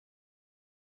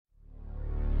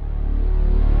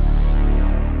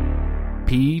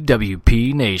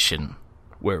PWP Nation,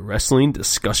 where wrestling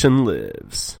discussion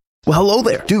lives. Well, hello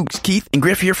there. Dukes, Keith, and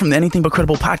Griff here from the Anything But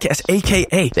Credible podcast,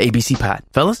 a.k.a. the ABC Pod.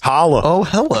 Fellas? Holla. Oh,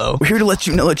 hello. We're here to let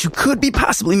you know that you could be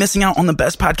possibly missing out on the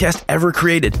best podcast ever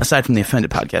created, aside from the Offended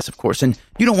podcast, of course, and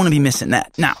you don't want to be missing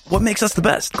that. Now, what makes us the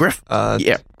best? Griff?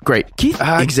 Yeah, great. Keith?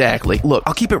 Exactly. Look,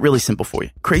 I'll keep it really simple for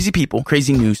you. Crazy people,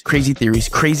 crazy news, crazy theories,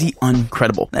 crazy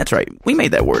uncredible. That's right. We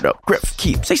made that word up. Griff,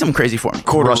 Keith, say something crazy for me.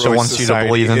 Russia wants you to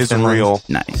believe in Finland. Real.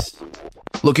 Nice.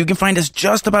 Look, you can find us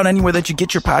just about anywhere that you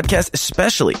get your podcast,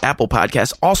 especially Apple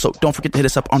Podcasts. Also, don't forget to hit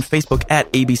us up on Facebook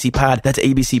at ABC Pod. That's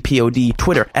ABC POD.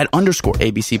 Twitter at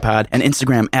 _ABC Pod. And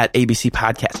Instagram at ABC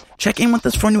Podcast. Check in with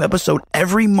us for a new episode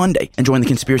every Monday and join the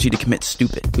conspiracy to commit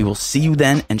stupid. We will see you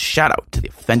then, and shout out to the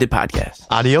Offended Podcast.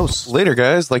 Adios. Later,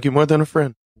 guys. Like you more than a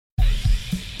friend.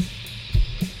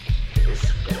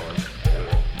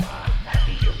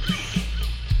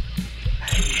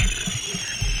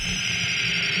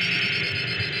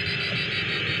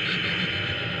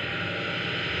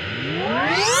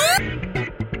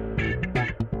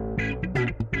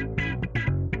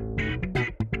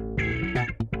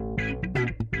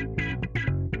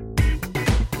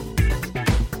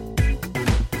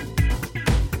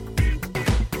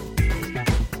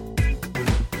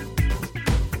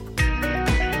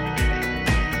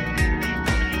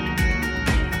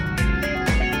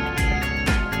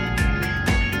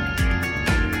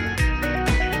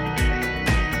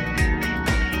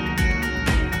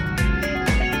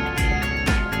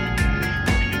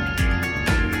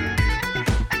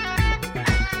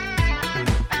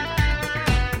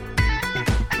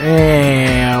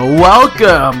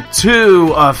 Welcome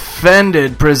to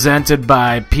Offended, presented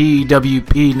by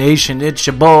PWP Nation. It's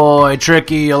your boy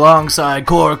Tricky alongside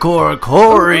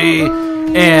Corey,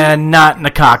 and not in the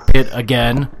cockpit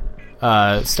again,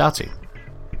 Stoutsy.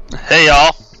 Hey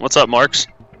y'all, what's up, Marks?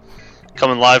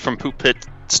 Coming live from Poop Pit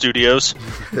Studios.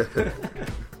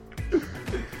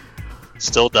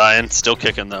 Still dying, still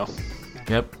kicking though.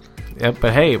 Yep,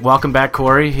 but hey, welcome back,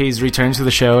 Corey. He's returned to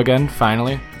the show again,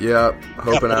 finally. Yep,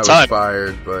 hoping I was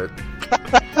fired, but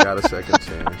got a second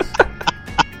chance.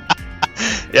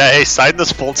 Yeah, hey, sign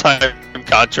this full-time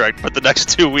contract, but the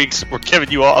next 2 weeks we're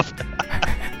giving you off.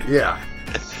 Yeah.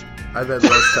 I've had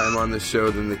less time on the show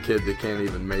than the kid that can't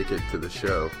even make it to the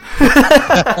show.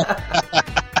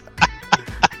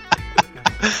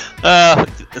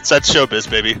 It's that showbiz,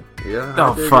 baby. Yeah.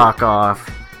 Oh, fuck off.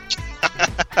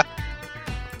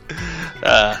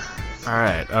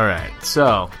 Alright.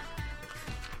 So,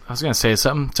 I was gonna say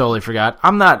something, totally forgot.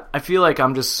 I feel like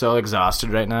I'm just so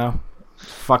exhausted right now.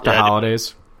 Fuck the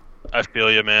holidays. I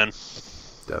feel you, man.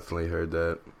 Definitely heard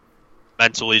that.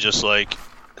 Mentally, just like,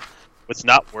 it's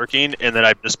not working, and then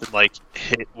I've just been like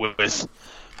hit with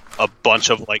a bunch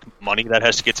of like money that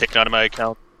has to get taken out of my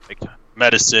account, like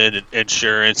medicine and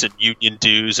insurance and union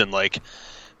dues and like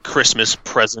Christmas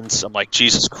presents. I'm like,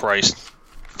 Jesus Christ,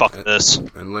 fuck this.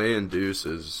 And laying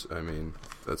deuces, I mean,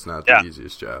 that's not the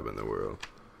easiest job in the world.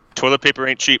 Toilet paper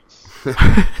ain't cheap.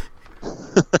 I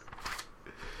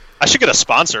should get a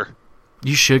sponsor.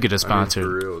 You should get a sponsor. I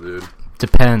mean, for real, dude.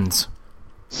 Depends.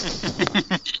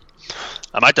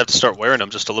 I might have to start wearing them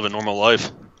just to live a normal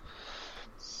life.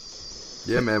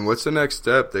 Yeah, man, what's the next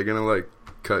step? They're gonna, like,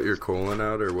 cut your colon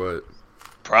out or what?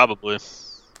 Probably.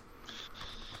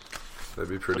 That'd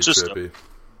be pretty trippy.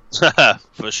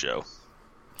 For sure.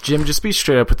 Jim, just be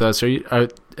straight up with us.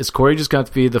 Is Corey just got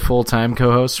to be the full-time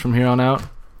co-host from here on out?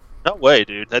 No way,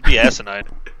 dude. That'd be asinine.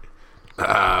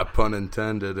 Pun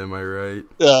intended, am I right?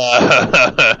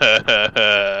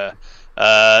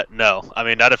 No. I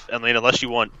mean, unless you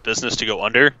want business to go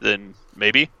under, then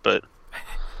maybe, but...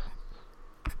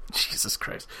 Jesus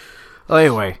Christ. Well,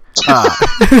 anyway,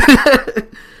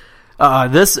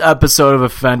 this episode of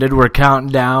Offended, we're counting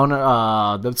down,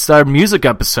 it's our music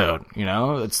episode, you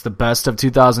know? It's the best of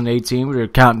 2018. We're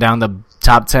counting down the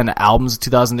top 10 albums of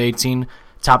 2018,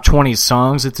 top 20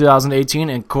 songs of 2018,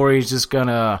 and Corey's just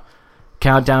gonna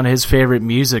count down his favorite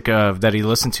music that he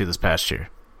listened to this past year.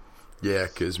 Yeah,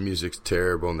 because music's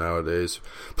terrible nowadays.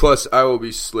 Plus, I will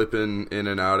be slipping in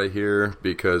and out of here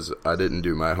because I didn't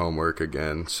do my homework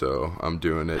again, so I'm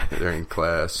doing it during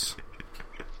class.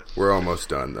 We're almost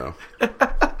done, though.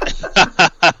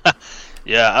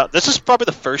 Yeah, this is probably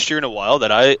the first year in a while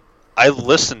that I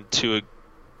listened to a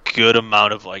good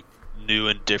amount of like new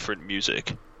and different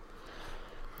music.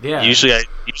 Yeah. Usually I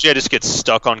just get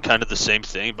stuck on kind of the same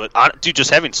thing, but dude, just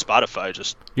having Spotify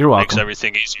just makes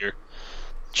everything easier.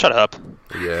 Shut up.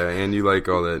 Yeah, and you like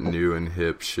all that new and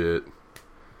hip shit.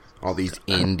 All these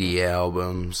indie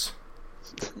albums.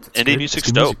 Indie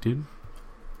music's dope. Dude.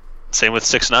 Same with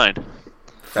 6ix9ine.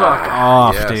 Fuck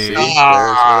off, yeah, dude. see? There's what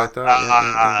I thought.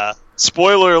 Yeah.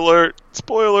 Spoiler alert!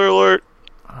 Spoiler alert!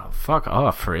 Oh, fuck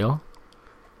off, for real.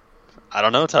 I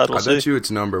don't know, Todd. We'll I bet see. you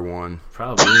it's number one.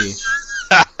 Probably.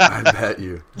 I bet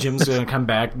you. Jim's gonna come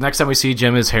back. Next time we see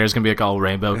Jim, his hair's gonna be like all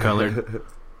rainbow colored.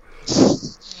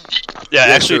 Yeah,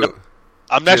 actually, so-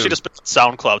 I'm actually just been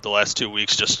on SoundCloud the last 2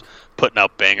 weeks, just putting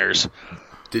out bangers.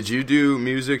 Did you do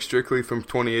music strictly from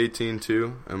 2018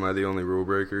 too? Am I the only rule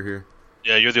breaker here?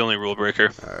 Yeah, you're the only rule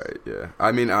breaker. All right, yeah.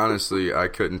 I mean, honestly, I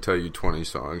couldn't tell you 20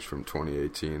 songs from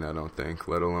 2018, I don't think,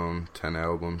 let alone 10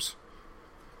 albums.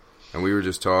 And we were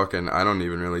just talking, I don't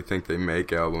even really think they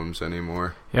make albums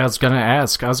anymore. Yeah, I was gonna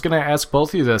ask both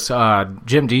of you this.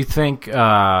 Jim, do you think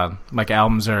like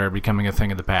albums are becoming a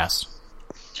thing of the past?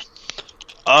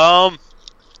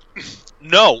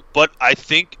 No, but I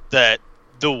think that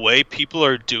the way people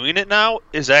are doing it now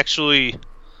is actually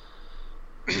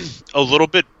a little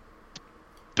bit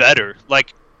better.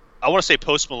 Like, I want to say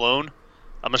Post Malone,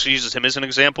 I'm just going to use him as an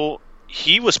example.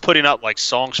 He was putting out, like,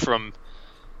 songs from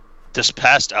this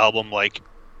past album, like,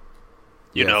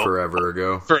 you know, forever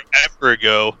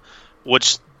ago,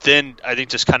 which then I think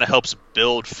just kind of helps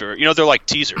build for, you know, they're like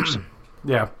teasers.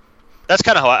 Yeah. That's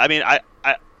kind of how I mean,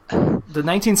 The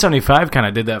 1975 kind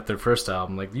of did that with their first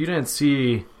album. Like, you didn't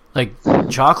see... Like,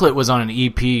 Chocolate was on an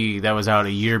EP that was out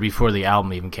a year before the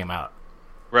album even came out.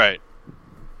 right.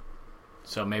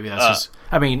 So maybe that's just...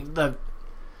 I mean,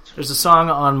 there's a song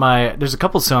on my... There's a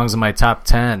couple songs in my top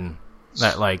 10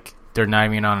 that, like, they're not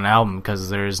even on an album because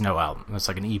there is no album. It's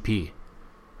like an EP.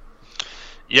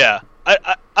 Yeah.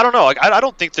 I don't know. Like, I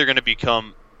don't think they're going to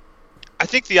become... I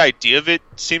think the idea of it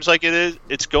seems like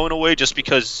it's going away just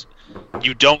because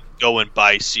you don't go and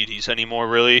buy CDs anymore,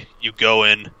 really. You go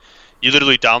and... You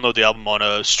literally download the album on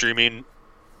a streaming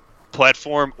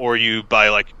platform, or you buy,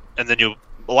 like... And then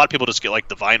a lot of people just get, like,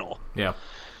 the vinyl. Yeah.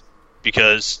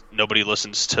 Because nobody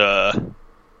listens to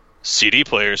CD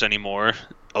players anymore.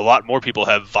 A lot more people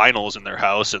have vinyls in their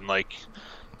house, and, like,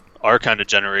 our kind of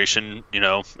generation, you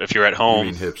know, if you're at home...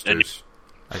 You mean hipsters.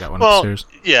 I got one upstairs.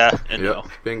 Yeah, and Yep, no.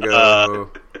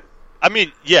 bingo. I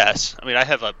mean, yes. I mean, I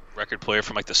have a record player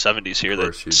from, like, the 70s here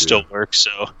that still works,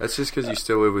 so... That's just because you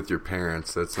still live with your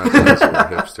parents. That's not because you're a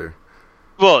hipster.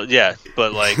 Well, yeah,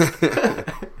 but, like...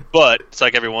 But it's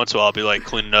like every once in a while I'll be, like,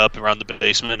 cleaning up around the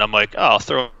basement, and I'm like, oh, I'll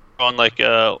throw on, like,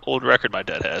 a old record my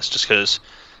dad has, just because,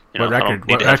 you know, I don't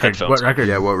need to have headphones. What record?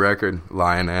 Yeah, what record?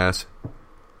 Lion Ass.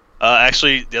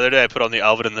 Actually, the other day I put on the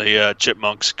Alvin and the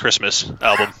Chipmunks Christmas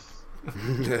album.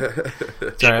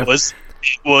 Sorry, It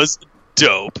was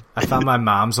dope. I found my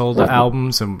mom's old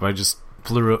albums and I just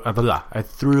I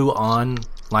threw on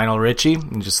Lionel Richie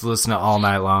and just listened to all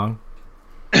night long.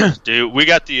 Dude, we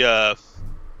got the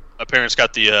my parents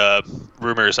got the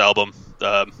Rumors album,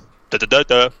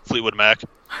 Fleetwood Mac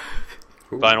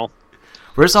vinyl.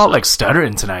 We're just all like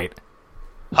stuttering tonight.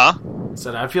 Huh?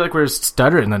 Said I feel like we're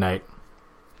stuttering tonight.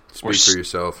 Speak for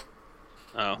yourself.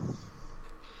 Oh.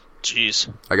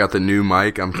 Jeez. I got the new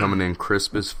mic. I'm coming in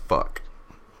crisp as fuck.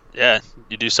 Yeah,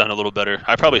 you do sound a little better.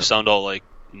 I probably sound all like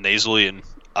nasally and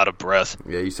out of breath.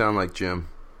 Yeah, you sound like Jim.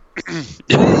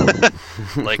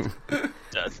 Like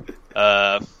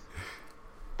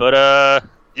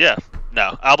yeah.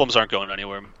 No, albums aren't going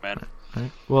anywhere, man.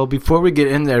 Well, before we get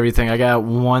into everything, I got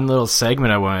one little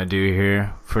segment I want to do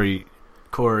here for you,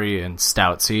 Corey and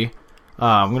Stoutsy.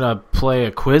 I'm gonna play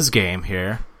a quiz game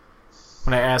here.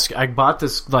 When I bought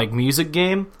this like music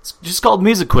game. It's just called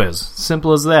Music Quiz.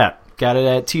 Simple as that. Got it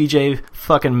at TJ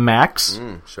fucking Maxx.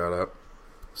 Shut up.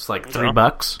 It's like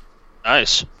 $3.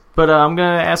 Nice. But I'm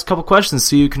gonna ask a couple questions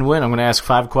so you can win. I'm gonna ask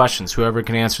 5 questions. Whoever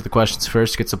can answer the questions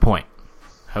first gets a point.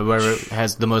 Whoever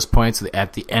has the most points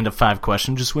at the end of 5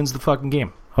 questions just wins the fucking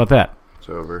game. How about that? It's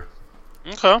over.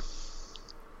 Okay. All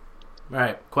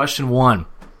right. Question 1.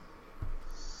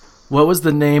 What was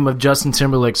the name of Justin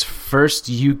Timberlake's first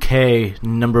UK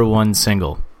 #1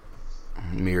 single?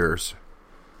 Mirrors.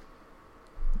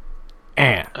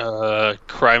 And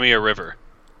Cry Me a River.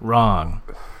 wrong.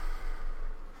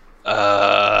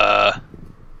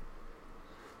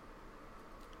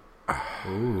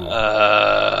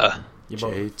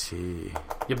 JT.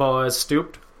 Your boy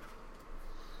stooped.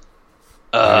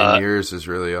 I mean, Mirrors is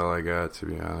really all I got, to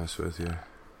be honest with you.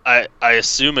 I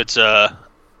assume it's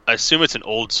an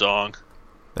old song.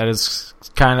 That is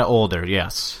kind of older,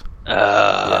 yes.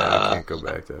 Yeah, I can't go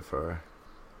back that far.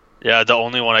 Yeah, the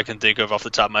only one I can think of off the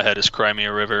top of my head is Cry Me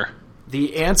a River.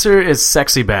 The answer is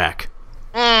Sexy Back.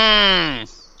 Duh.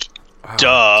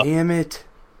 Damn it.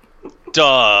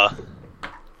 Duh.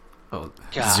 Oh,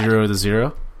 God.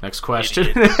 0-0. Next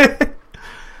question.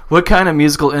 What kind of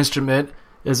musical instrument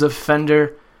is a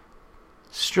Fender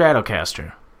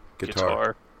Stratocaster?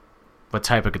 Guitar. What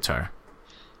type of guitar?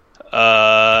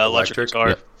 Electric guitar.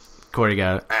 Yep. Corey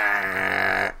got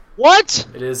it. What?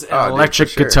 It is an dude, electric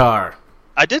for sure. guitar.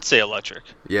 I did say electric.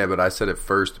 Yeah, but I said it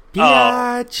first.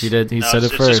 Oh. He did. He No, said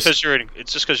it's it just first.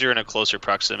 it's just because you're in a closer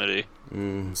proximity.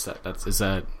 Is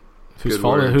that whose Good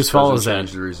fault? words. Whose fault is Doesn't that?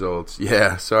 change the results.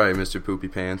 Yeah, sorry, Mr. Poopy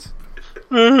Pants.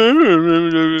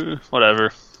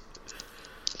 Whatever.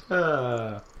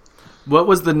 What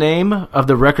was the name of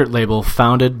the record label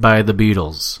founded by the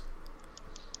Beatles?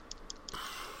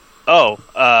 Oh,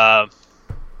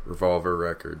 Revolver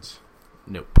Records.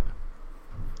 Nope.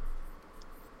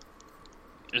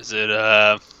 is it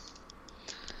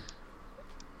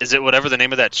whatever the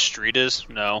name of that street is?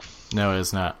 No. No, it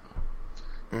is not.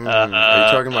 Are you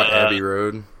talking about Abbey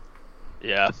Road?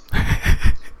 Yeah.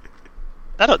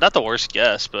 Not the worst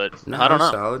guess, but No, I don't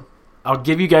know. Solid. I'll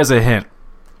give you guys a hint.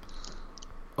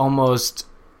 Almost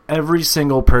every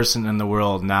single person in the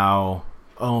world now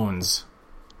owns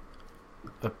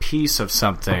a piece of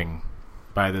something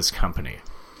by this company.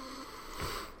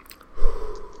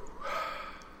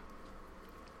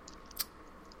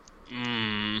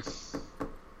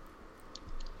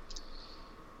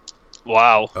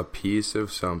 Wow. A piece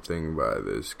of something by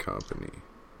this company.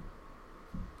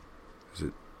 Is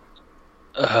it?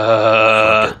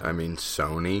 I mean,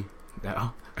 Sony.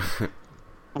 No.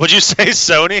 Would you say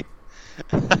Sony?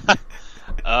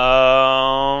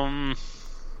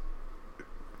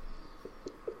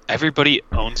 Everybody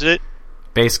owns it.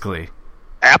 Basically.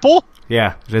 Apple?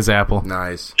 Yeah, it is Apple.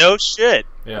 Nice. No shit.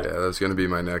 Yeah, that's gonna be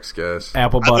my next guess.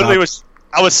 Apple I bought literally out.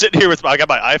 I was sitting here I got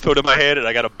my iPhone in my hand and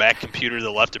I got a Mac computer to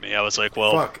the left of me. I was like,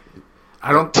 well, Fuck.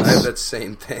 I don't. I have that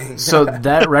same thing. So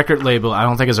that record label, I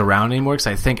don't think is around anymore because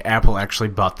I think Apple actually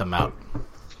bought them out. oh,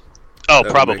 That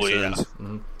would probably, make yeah. sense.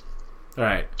 All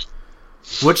right.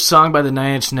 Which song by the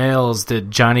Nine Inch Nails did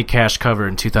Johnny Cash cover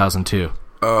in 2002?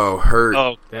 Oh, Hurt.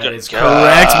 Oh, That good is God.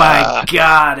 correct. My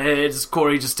God,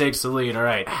 Corey just takes the lead. All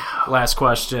right, last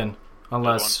question.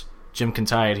 Unless Jim can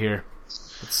tie it here.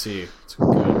 Let's see. It's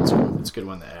a good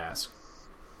one to ask.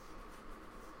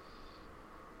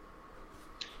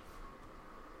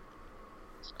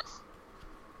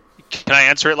 Can I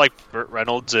answer it like Burt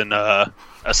Reynolds in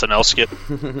SNL skit?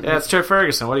 Yeah, it's Turd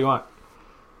Ferguson. What do you want?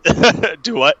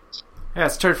 Do what? Yeah,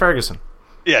 it's Turd Ferguson.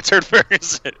 Yeah, Turd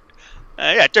Ferguson.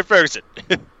 Turd Ferguson.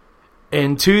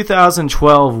 In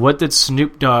 2012, what did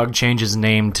Snoop Dogg change his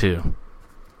name to?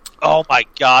 Oh my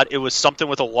God! It was something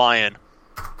with a lion.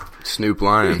 Snoop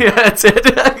Lion. Yeah, that's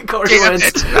it. Corey Damn wins.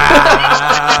 it.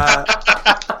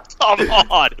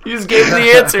 Come on! You just gave me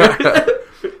the answer.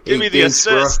 Give me the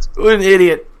assist. What an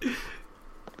idiot.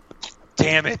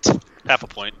 Damn it! Half a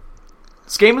point.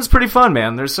 This game is pretty fun,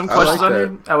 man. There's some questions like on that.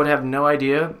 here. I would have no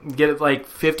idea. Get like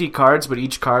 50 cards, but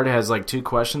each card has like 2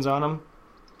 questions on them.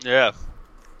 Yeah.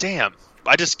 Damn!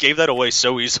 I just gave that away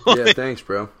so easily. Yeah, thanks,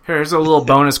 bro. Here's a little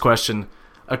bonus question.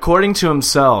 According to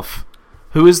himself,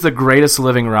 who is the greatest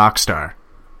living rock star?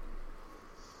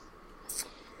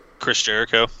 Chris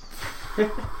Jericho.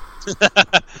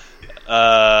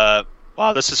 Wow,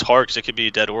 this is hard because it could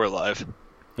be dead or alive.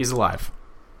 He's alive.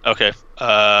 Okay.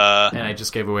 And I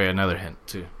just gave away another hint,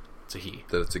 too. It's a he.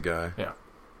 That it's a guy. Yeah.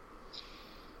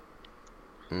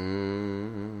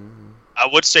 I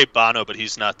would say Bono, but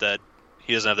he's not that.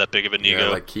 He doesn't have that big of an ego. Yeah,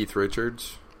 like Keith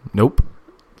Richards. Nope.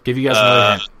 Give you guys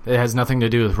another hint. It has nothing to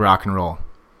do with rock and roll.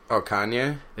 Oh,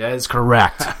 Kanye? That is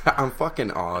correct. I'm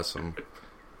fucking awesome.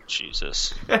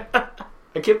 Jesus. I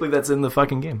can't believe that's in the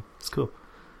fucking game. It's cool.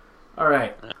 All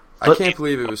right. I can't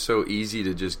believe it was so easy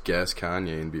to just guess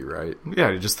Kanye and be right.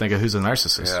 Yeah, just think of who's a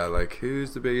narcissist. Yeah, like,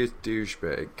 who's the biggest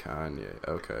douchebag? Kanye.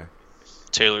 Okay.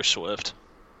 Taylor Swift.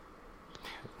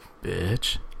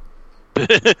 Bitch.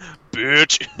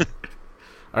 Bitch.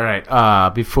 All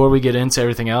right. Before we get into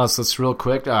everything else, let's real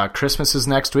quick. Christmas is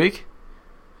next week.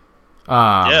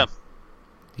 Yeah.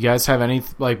 You guys have any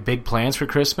like big plans for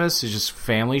Christmas? Is just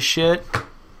family shit?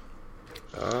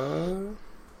 Go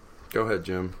ahead,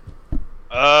 Jim.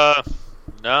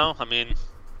 No, I mean,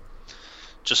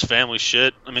 just family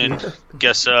shit. I mean,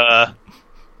 guess,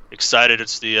 excited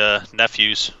it's the,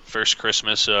 nephew's first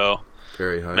Christmas, so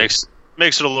Very high. makes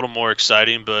it a little more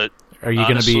exciting, but Are you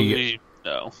gonna be? honestly,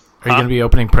 no. Are you gonna be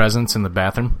opening presents in the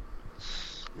bathroom?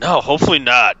 No, hopefully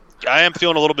not. I am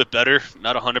feeling a little bit better,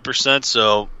 not 100%,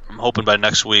 so I'm hoping by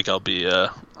next week I'll be, even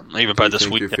by Do you this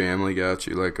think week. your family got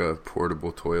you like a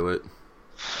portable toilet?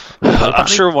 I'm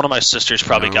sure one of my sisters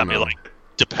probably No, got me no. like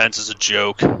Depends as a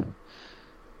joke.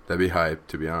 That'd be hype,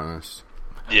 to be honest.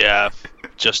 Yeah,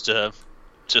 just to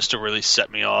really set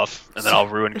me off, and then I'll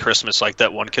ruin Christmas like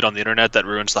that one kid on the internet that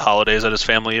ruins the holidays at his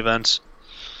family events.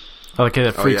 Oh, okay,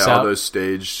 that freaks all out. those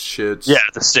staged shits. Yeah,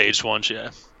 the staged ones.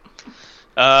 Yeah.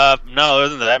 No, other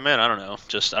than that, man, I don't know.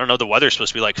 I don't know. The weather's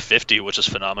supposed to be like 50, which is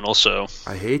phenomenal. So.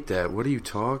 I hate that. What are you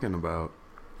talking about?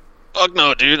 Fuck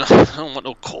no, dude. I don't want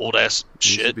no cold ass It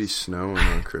should shit. be snowing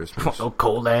on Christmas. Oh,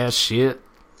 cold ass shit.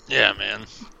 Yeah, man.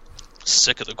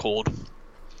 Sick of the cold.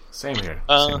 Same here.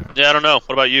 Yeah, I don't know.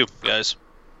 What about you guys?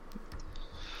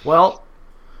 Well,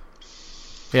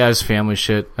 yeah, it's family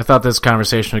shit. I thought this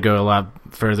conversation would go a lot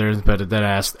further, but then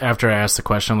after I asked the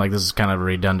question, I'm like, this is kind of a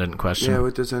redundant question. Yeah,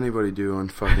 what does anybody do on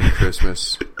fucking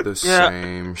Christmas? The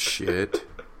same shit.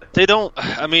 They don't.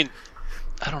 I mean,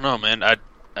 I don't know, man. I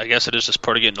guess it is just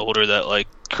part of getting older that like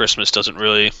Christmas doesn't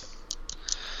really.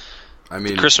 I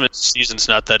mean, Christmas season's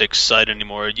not that exciting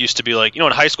anymore. It used to be like, in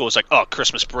high school it's like, oh,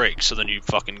 Christmas break, so then you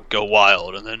fucking go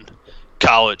wild, and then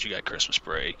college you got Christmas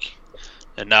break,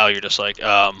 and now you're just like,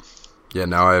 yeah.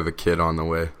 Now I have a kid on the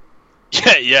way,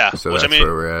 yeah. so Which that's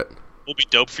where we're at. will be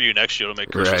dope for you next year. It'll make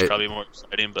Christmas Right. probably more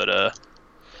exciting, but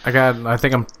I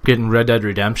think I'm getting Red Dead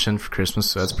Redemption for Christmas,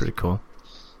 so that's pretty cool.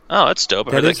 oh, that's dope.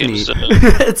 I heard That that is game's neat.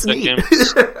 It's that neat.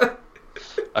 game's-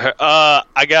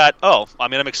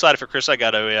 I'm excited for Chris. I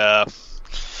got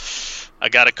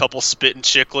a couple spit and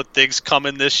chiclet things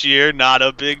coming this year. Not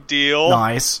a big deal.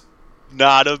 Nice.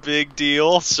 Not a big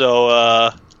deal.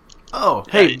 So, Oh,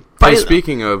 hey, Hey,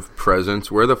 speaking of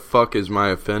presents, where the fuck is my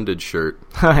offended shirt?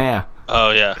 yeah,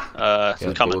 oh yeah, That's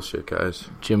coming. bullshit, guys.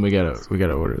 Jim, we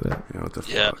gotta order that. Yeah, what the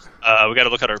Yeah, fuck? we got to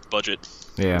look at our budget.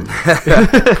 Yeah.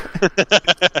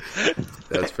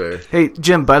 That's fair. Hey,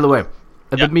 Jim. By the way,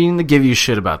 I've Yeah. been meaning to give you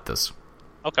shit about this.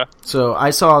 Okay, So I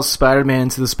saw Spider-Man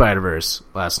Into the Spider-Verse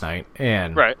last night,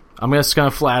 and right. I'm just gonna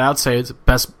flat out say it's the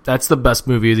best. That's the best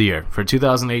movie of the year for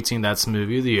 2018. That's the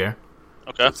movie of the year.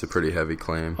 Okay, That's a pretty heavy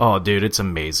claim. Oh, dude, it's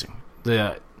amazing.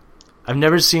 I've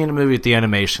never seen a movie with the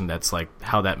animation that's like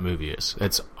how that movie is.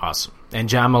 It's awesome. And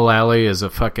John Mulaney is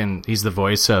he's the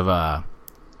voice of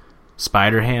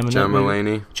Spider-Ham in John that movie.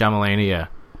 Mulaney. John Mulaney, yeah.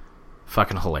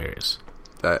 Fucking hilarious.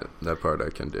 That part I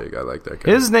can dig. I like that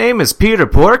guy. His name is Peter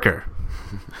Porker.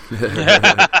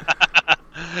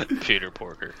 Peter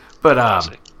Porker. But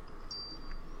Classic.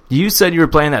 you said you were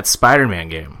playing that Spider-Man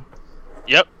game.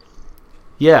 Yep.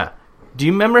 Yeah. Do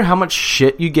you remember how much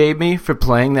shit you gave me for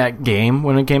playing that game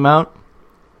when it came out?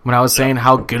 When I was saying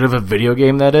how good of a video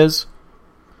game that is?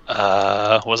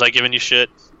 Was I giving you shit?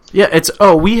 Yeah,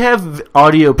 we have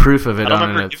audio proof of it I don't on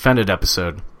an remember- Offended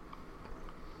episode.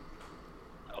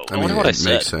 I wonder mean, what I it makes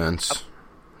said. sense.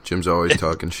 Jim's always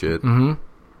talking shit. Mm-hmm.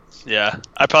 Yeah,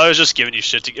 I probably was just giving you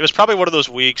shit. It was probably one of those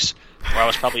weeks where I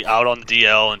was probably out on the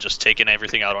DL and just taking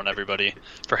everything out on everybody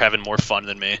for having more fun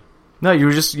than me. No,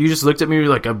 you just looked at me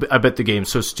like, I bet the game's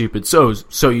so stupid. So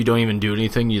you don't even do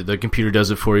anything? The computer does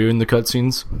it for you in the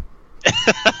cutscenes?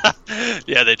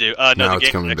 Yeah, they do. No, Now the it's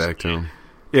game coming actually- back to him.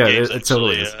 Yeah, the game's it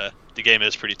totally is. actually, the game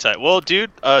is pretty tight. Well,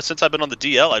 dude, since I've been on the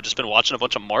DL, I've just been watching a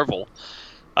bunch of Marvel.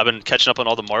 I've been catching up on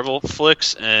all the Marvel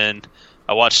flicks, and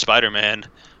I watched Spider-Man,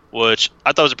 which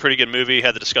I thought was a pretty good movie.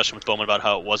 Had the discussion with Bowman about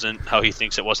how he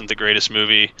thinks it wasn't the greatest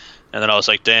movie, and then I was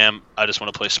like, damn, I just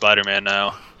want to play Spider-Man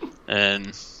now.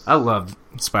 And I love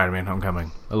Spider-Man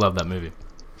Homecoming. I love that movie.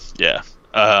 yeah,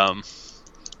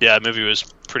 the movie was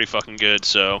pretty fucking good.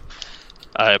 So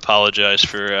I apologize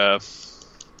for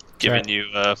giving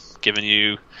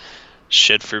you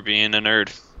shit for being a nerd.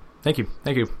 Thank you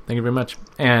very much.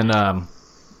 And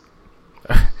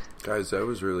Guys, that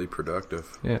was really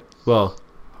productive. yeah, well,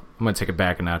 I'm gonna take it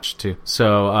back a notch too.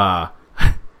 So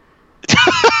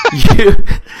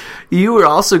you were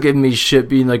also giving me shit,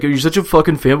 being like, "You're such a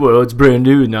fucking fanboy. Oh, it's brand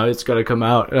new, now it's gotta come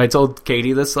out." And I told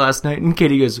Katie this last night, and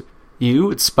Katie goes,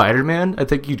 "You? It's Spider-Man? I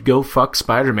think you'd go fuck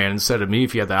Spider-Man instead of me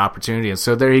if you had the opportunity." And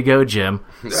so there you go, Jim.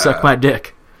 Suck my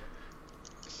dick.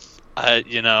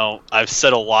 I've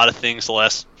said a lot of things the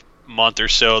last month or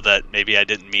so that maybe I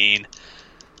didn't mean.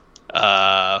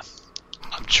 I'm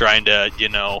trying to,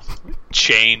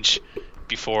 change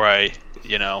before I.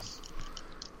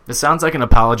 This sounds like an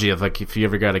apology of like if you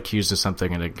ever got accused of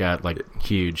something and it got like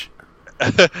huge.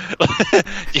 Yeah,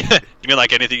 you mean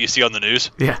like anything you see on the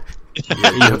news? Yeah.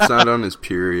 Yeah, Jim's not on his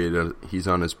period. He's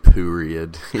on his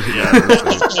period.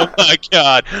 Oh my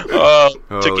god!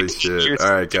 Holy shit!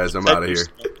 All right, guys, I'm out of here.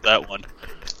 That one.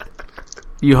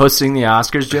 You hosting the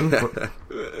Oscars, Jim?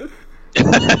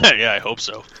 Yeah, I hope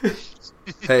so.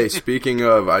 Hey, speaking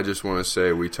of, I just want to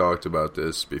say we talked about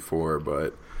this before,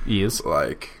 but Yes.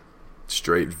 like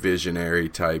straight visionary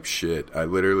type shit. I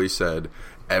literally said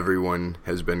everyone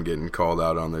has been getting called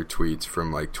out on their tweets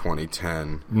from like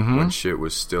 2010 when shit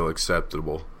was still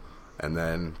acceptable. And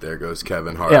then there goes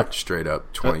Kevin Hart, Yeah. straight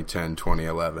up 2010,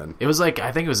 2011. It was like,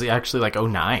 I think it was actually like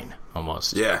 2009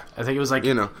 almost. Yeah. I think it was like,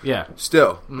 yeah.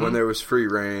 Still, when there was free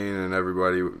reign and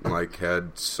everybody like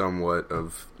had somewhat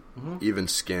of even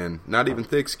skin, not even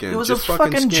thick skin. It was just a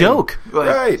fucking skin. joke.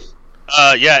 Right.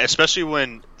 Yeah, especially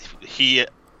when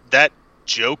that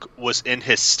joke was in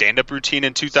his stand-up routine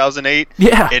in 2008.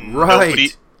 Yeah, and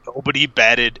right. Nobody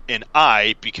batted an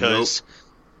eye because,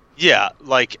 I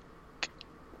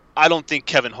don't think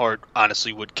Kevin Hart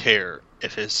honestly would care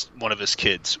if one of his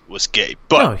kids was gay.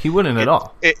 But no, he wouldn't at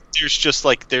all. There's just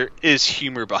there is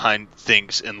humor behind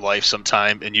things in life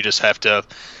sometime, and you just have to.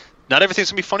 Not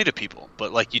everything's gonna be funny to people,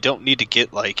 but you don't need to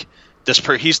get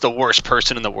he's the worst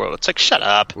person in the world. It's shut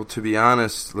up. Well, to be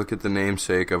honest, look at the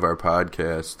namesake of our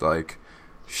podcast.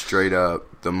 Straight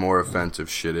up, the more offensive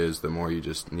shit is, the more you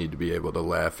just need to be able to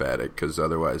laugh at it, because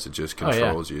otherwise it just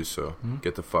controls you. So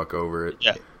get the fuck over it.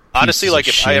 Yeah. Honestly, if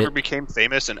shit. I ever became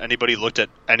famous and anybody looked at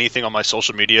anything on my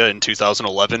social media in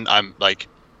 2011, I'm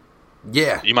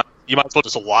yeah, you might as well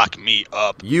just lock me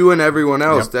up. You and everyone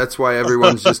else. Yep. That's why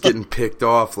everyone's just getting picked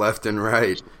off left and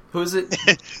right. Who's it?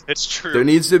 It's true. There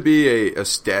needs to be a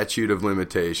statute of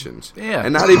limitations. Yeah.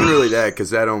 And not even really that, because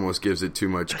that almost gives it too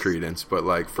much credence,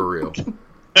 but for real.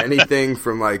 Anything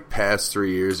from past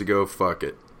 3 years ago, fuck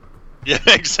it. Yeah,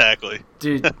 exactly.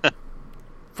 Dude,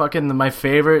 fucking my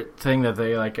favorite thing that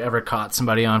they ever caught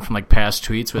somebody on from past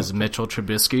tweets was Mitchell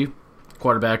Trubisky,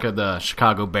 quarterback of the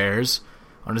Chicago Bears.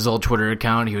 On his old Twitter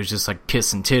account, he was just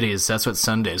kissing titties. That's what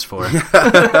Sunday's for.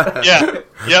 Yeah.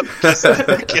 Yep.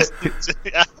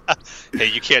 Hey,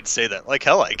 you can't say that.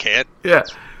 Hell I can't. Yeah.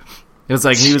 It was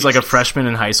he was a freshman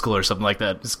in high school or something like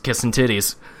that, just kissing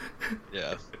titties.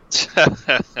 Yeah.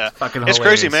 Fucking hilarious. It's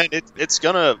crazy, man. It's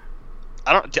gonna.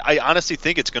 I honestly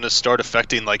think it's gonna start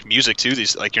affecting music too.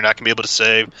 These you're not gonna be able to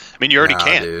say. I mean, you already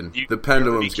can. Dude. The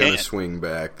pendulum's gonna swing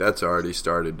back. That's already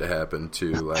started to happen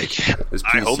too. This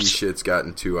PC shit's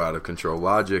gotten too out of control.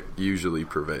 Logic usually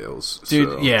prevails. Dude,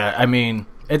 so. Yeah. I mean,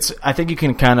 I think you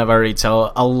can kind of already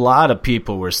tell. A lot of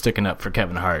people were sticking up for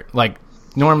Kevin Hart.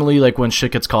 Normally, when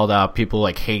shit gets called out, people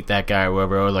hate that guy or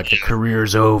whatever, or the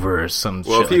career's over or some shit.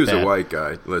 Well, if he was that. a white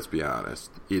guy, let's be honest,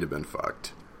 he'd have been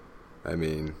fucked. I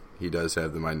mean, he does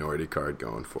have the minority card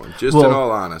going for him. In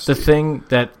all honesty. The thing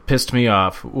that pissed me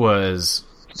off was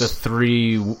the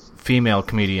 3 female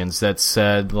comedians that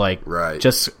said right.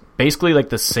 just basically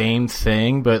the same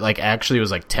thing, but actually it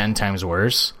was 10 times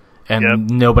worse,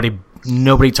 and nobody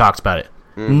talks about it.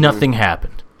 Mm-hmm. Nothing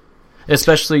happened.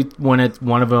 Especially when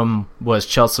one of them was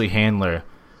Chelsea Handler,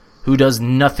 who does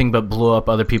nothing but blow up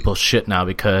other people's shit now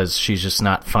because she's just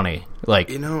not funny.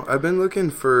 I've been looking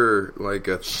for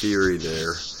a theory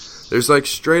there. There's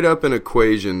straight up an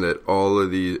equation that all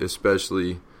of these,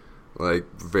 especially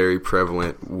very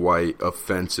prevalent white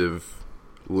offensive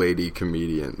lady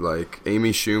comedian,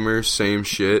 Amy Schumer, same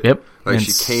shit. Yep.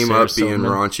 She came Sarah up being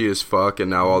Silverman. raunchy as fuck, and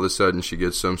now all of a sudden she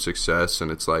gets some success,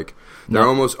 and it's they're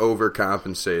almost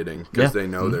overcompensating because they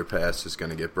know their past is going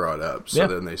to get brought up. So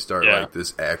then they start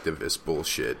this activist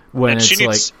bullshit. When and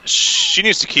it's she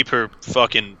needs to keep her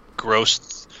fucking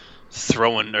gross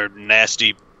throwing her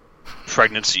nasty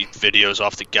pregnancy videos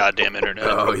off the goddamn internet.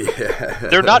 Oh yeah,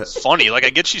 they're not funny. I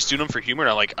get she's doing them for humor.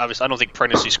 And obviously, I don't think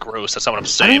pregnancy's gross. That's not what I'm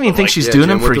saying. I don't even think she's doing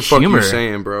them for humor. What the fuck you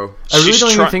saying, bro? I really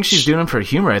don't even think she's doing them for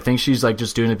humor. I think she's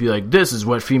just doing it to be this is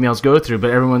what females go through.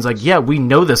 But everyone's yeah, we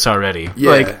know this already.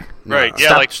 Yeah,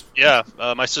 right. Yeah,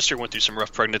 my sister went through some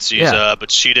rough pregnancies,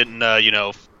 but she didn't,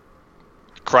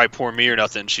 cry poor me or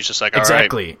nothing. She's just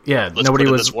exactly. All right, yeah, let's nobody put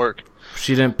in was. this work.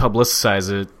 She didn't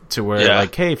publicize it to where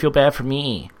hey, feel bad for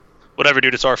me. Whatever,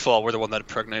 dude. It's our fault. We're the one that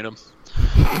impregnated him.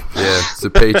 Yeah, it's the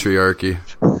patriarchy.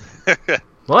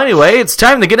 Well, anyway, it's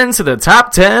time to get into the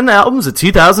top 10 albums of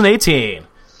 2018.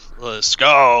 Let's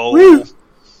go. Woo. Do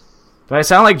I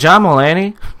sound like John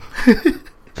Mulaney?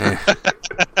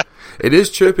 It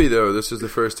is trippy, though. This is the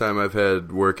first time I've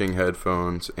had working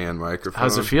headphones and microphone.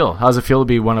 How's it feel? How's it feel to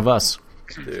be one of us?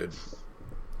 Dude,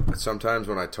 sometimes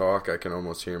when I talk, I can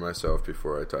almost hear myself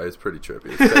before I talk. It's pretty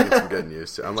trippy. It's taking some getting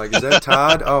used to. I'm is that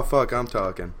Todd? Oh, fuck, I'm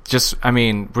talking.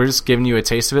 We're just giving you a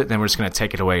taste of it, then we're just going to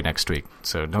take it away next week.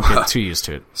 So don't get too used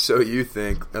to it. So you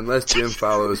think, unless Jim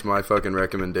follows my fucking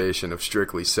recommendation of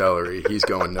strictly celery, he's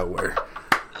going nowhere.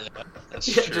 Yeah,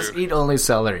 that's true. Just eat only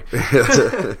celery.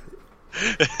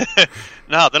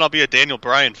 No, then I'll be a Daniel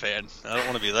Bryan fan. I don't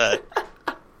want to be that.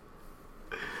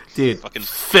 Dude, fucking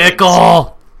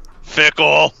fickle.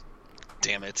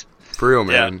 Damn it. For real,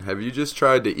 man. Yeah. Have you just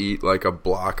tried to eat a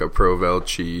block of Provel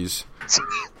cheese?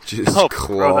 Just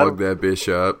clog that bitch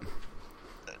up?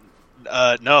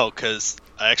 No, because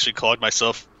I actually clogged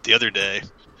myself the other day.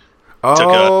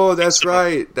 Oh, that's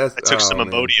right. I took some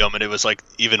Imodium, and it was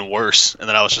even worse. And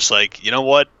then I was just you know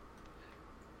what?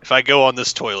 If if I go on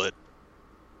this toilet,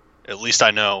 at least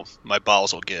I know my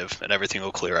bowels will give and everything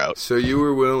will clear out. So you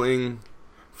were willing,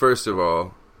 first of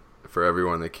all, for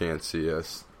everyone that can't see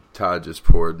us, Todd just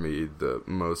poured me the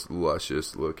most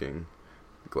luscious looking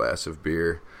glass of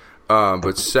beer.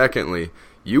 But secondly,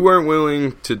 you weren't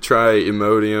willing to try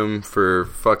Imodium for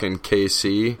fucking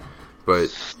KC,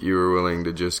 but you were willing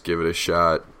to just give it a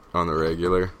shot on the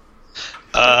regular.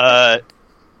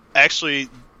 Actually,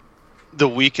 the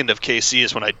weekend of KC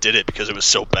is when I did it because it was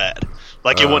so bad.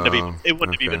 Like it wouldn't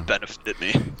have even benefited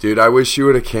me. Dude, I wish you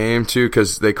would have came too,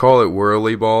 because they call it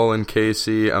whirly ball in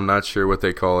KC. I'm not sure what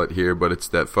they call it here, but it's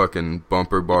that fucking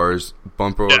bumper balls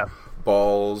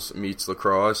meets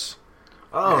lacrosse.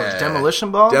 Oh, yeah.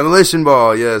 Demolition Ball? Demolition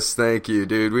Ball, yes, thank you,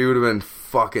 dude. We would have been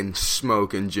fucking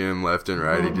smoking Jim left and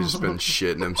right. He'd just been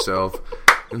shitting himself.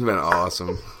 It's been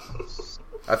awesome.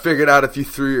 I figured out if you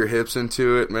threw your hips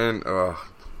into it, man. Oh,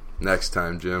 next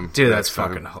time, Jim. Dude, that's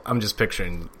fucking... I'm just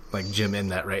picturing like Jim in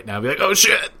that right now. Be like, oh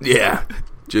shit! Yeah,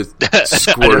 just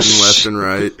squirting left and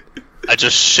right. I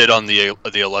just shit on the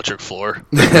electric floor.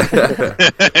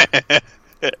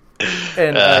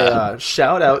 And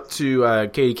shout out to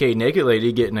KDK Naked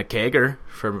Lady getting a kegger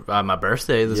for my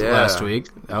birthday last week.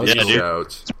 That was cool.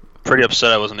 Pretty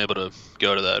upset I wasn't able to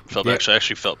go to that. I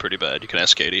actually felt pretty bad. You can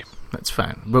ask Katie. That's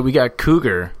fine. But we got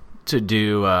Cougar to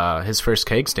do his first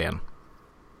keg stand.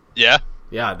 Yeah?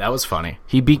 Yeah, that was funny.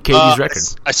 He beat Katie's record.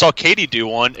 I saw Katie do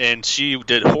one, and she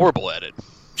did horrible at it.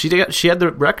 She had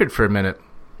the record for a minute.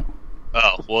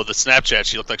 Oh, well, the Snapchat,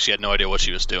 she looked like she had no idea what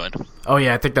she was doing. Oh,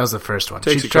 yeah, I think that was the first one.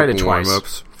 She tried it twice.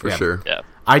 Warm-ups, for sure. Yeah.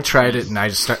 I tried it, and I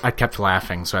kept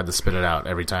laughing, so I had to spit it out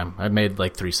every time. I made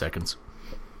like 3 seconds.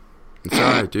 It's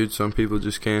alright, dude. Some people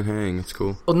just can't hang. It's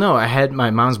cool. Well, no, I had my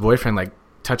mom's boyfriend like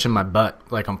touching my butt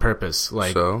like on purpose,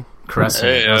 like caressing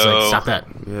it. I was like, stop that.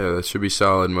 Yeah, that should be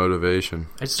solid motivation.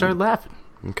 I just started laughing.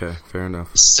 Okay, fair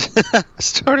enough.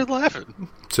 Started laughing.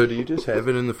 So do you just have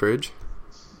it in the fridge?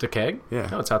 The keg? Yeah.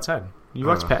 No, it's outside. You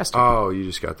walked past it. Oh, you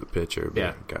just got the picture.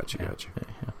 Yeah. Gotcha.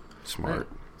 Yeah. Smart. Right.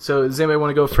 So does anybody want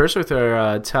to go first with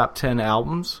our top 10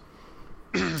 albums?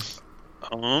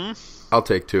 I'll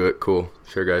take to it. Cool.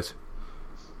 Sure, guys.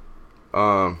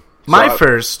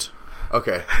 First.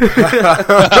 Okay.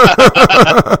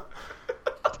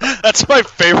 That's my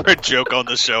favorite joke on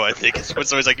the show, I think. It's when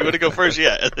somebody's like, you want to go first?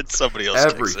 Yeah, and then somebody else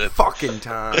Every fucking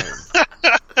time.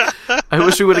 I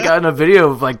wish we would have gotten a video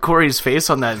of like Corey's face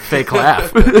on that fake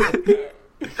laugh.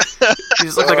 He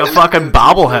just looks like a fucking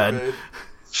bobblehead.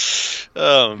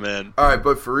 Oh, man. Alright,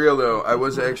 but for real, though, I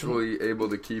was actually able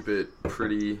to keep it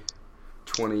pretty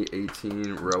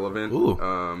 2018 relevant.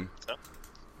 Ooh.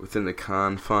 Within the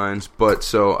confines. But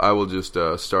so I will just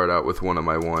start out with one of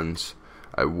my ones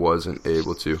I wasn't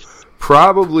able to.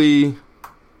 Probably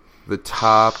the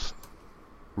top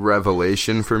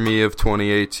revelation for me of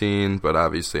 2018, but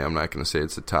obviously I'm not going to say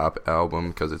it's the top album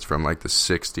because it's from like the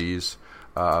 60s.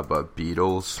 But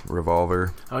Beatles,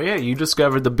 Revolver. Oh yeah, you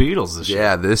discovered the Beatles this year.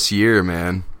 Yeah, this year,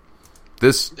 man.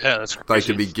 That's crazy. Like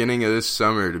the beginning of this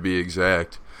summer, to be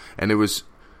exact. And it was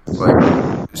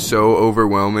like so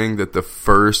overwhelming that the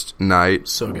first night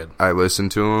so good. I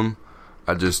listened to them,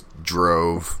 I just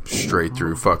drove straight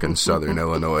through fucking Southern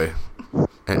Illinois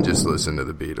and just listened to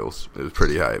the Beatles. It was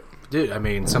pretty hype. Dude, I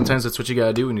mean, sometimes that's what you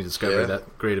gotta do when you discover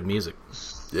that great of music.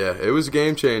 Yeah, it was a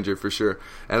game changer for sure.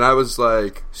 And I was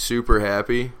like super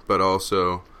happy, but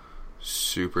also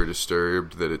super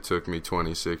disturbed that it took me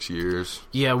 26 years.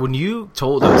 Yeah, when you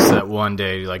told us that one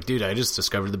day, like, dude, I just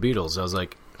discovered the Beatles, I was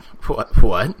like, What?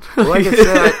 Well, like I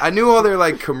said, I knew all their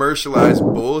like commercialized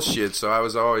bullshit, so I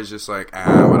was always just like,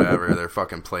 whatever, they're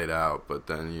fucking played out. But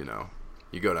then, you know,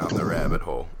 you go down the rabbit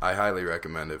hole. I highly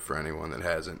recommend it for anyone that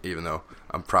hasn't, even though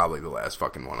I'm probably the last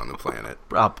fucking one on the planet.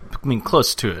 I mean,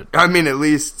 close to it. I mean, at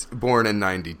least born in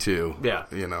 92. Yeah.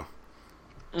 You know.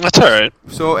 That's alright.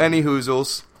 So, any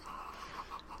hoozles.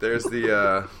 There's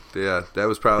that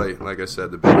was probably, like I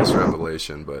said, the biggest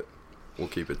revelation, but we'll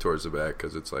keep it towards the back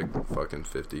because it's like fucking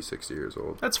 50, 60 years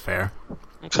old. That's fair.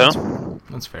 Okay.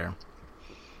 That's fair.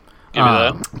 Give me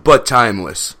that. But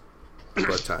timeless.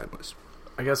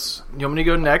 I guess you want me to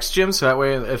go next, Jim, so that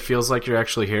way it feels like you're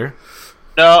actually here?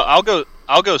 No,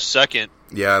 I'll go second.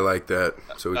 Yeah, I like that.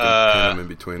 So we can pin them in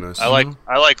between us. I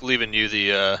like leaving you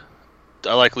the to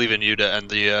end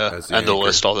the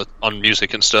list on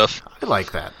music and stuff. I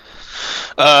like that.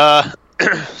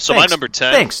 So my number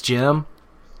 10. Thanks, Jim.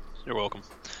 You're welcome.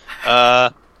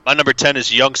 My number 10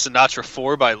 is Young Sinatra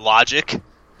 4 by Logic.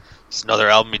 It's another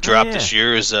album he dropped this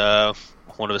year. Is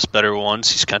one of his better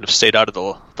ones. He's kind of stayed out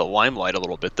of the limelight a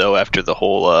little bit though after the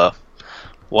whole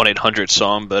 1-800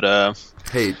 song. But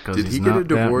hey, did he get a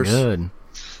divorce? Good.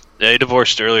 Yeah, he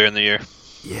divorced earlier in the year.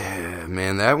 Yeah,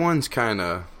 man, that one's kind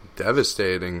of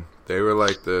devastating. They were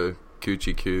like the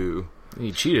coochie coo.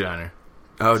 He cheated on her.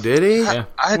 Oh, did he? Yeah.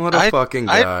 What a fucking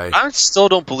guy. I still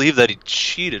don't believe that he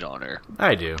cheated on her.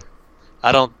 I do.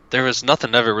 There was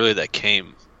nothing ever really that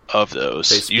came of those.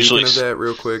 Hey, speaking of that,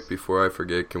 real quick, before I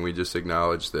forget, can we just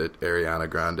acknowledge that Ariana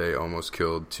Grande almost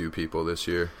killed 2 people this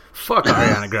year? Fuck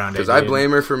Ariana Grande. Because I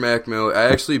blame her for Mac Miller.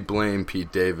 I actually blame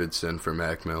Pete Davidson for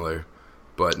Mac Miller.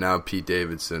 But now Pete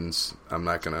Davidson's... I'm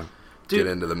not going to get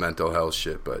into the mental health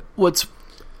shit, but...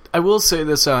 I will say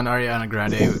this on Ariana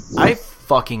Grande. I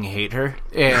fucking hate her.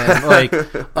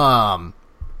 And,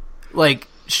 like,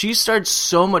 she starts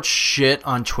so much shit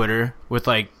on Twitter with,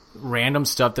 like, random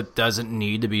stuff that doesn't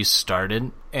need to be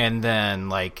started. And then,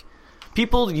 like,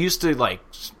 people used to, like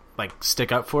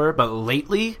stick up for her. But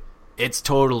lately, it's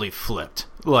totally flipped.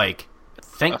 Like,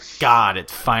 thank God it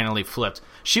finally flipped.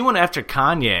 She went after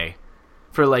Kanye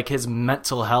for, like, his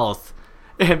mental health.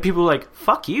 And people were like,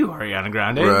 fuck you, Ariana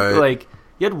Grande. Right. Like...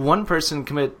 You had one person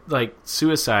commit, like,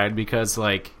 suicide because,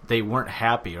 like, they weren't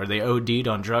happy, or they OD'd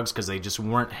on drugs because they just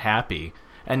weren't happy.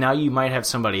 And now you might have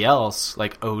somebody else,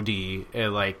 like, OD,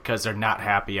 like, because they're not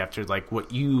happy after, like,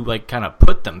 what you, like, kind of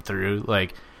put them through.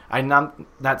 Like, I'm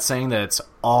not saying that it's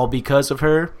all because of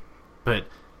her, but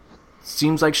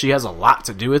seems like she has a lot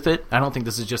to do with it. I don't think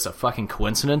this is just a fucking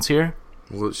coincidence here.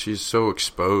 Well, she's so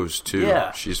exposed, too.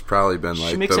 Yeah. She's probably been,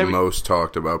 like, the most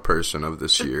talked about person of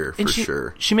this year, for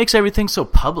sure. She makes everything so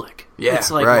public. Yeah,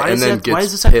 it's like, right. Why and then gets why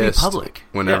does this have to be pissed public?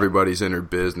 when everybody's in her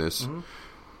business. Mm-hmm.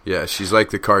 Yeah, she's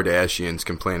like the Kardashians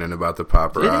complaining about the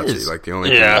paparazzi. Like, the only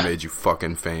thing that made you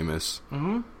fucking famous.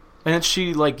 Mm-hmm. And then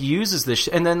she, like, uses this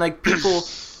and then, like, people...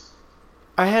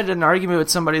 I had an argument with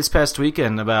somebody this past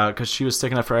weekend about, because she was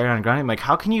sticking up for Ariana Grande. I'm like,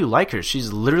 how can you like her?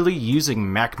 She's literally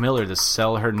using Mac Miller to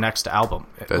sell her next album.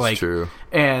 That's true.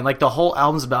 And, like, the whole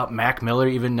album's about Mac Miller,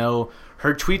 even though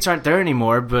her tweets aren't there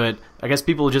anymore. But I guess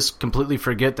people just completely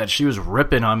forget that she was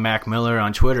ripping on Mac Miller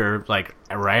on Twitter, like,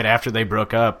 right after they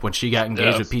broke up when she got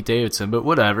engaged with Pete Davidson. But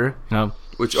whatever, you know.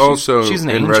 Which also, she's an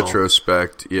in angel.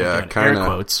 retrospect, kind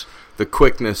of... The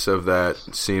quickness of that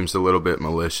seems a little bit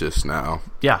malicious now.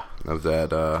 Yeah. Of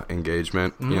that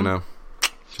engagement, you know?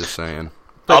 Just saying.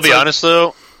 I'll be honest,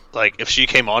 though. Like, if she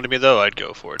came on to me, though, I'd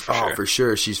go for it, for sure.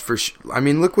 Oh, for sure. I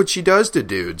mean, look what she does to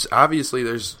dudes. Obviously,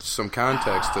 there's some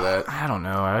context to that. I don't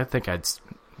know. I think I'd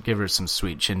give her some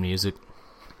sweet chin music.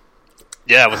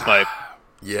 Yeah, with my...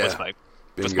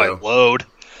 with my load.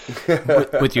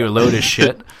 with your load of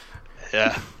shit.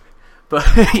 Yeah. But,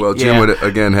 well, Jim would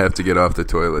again have to get off the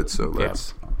toilet, so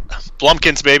let's.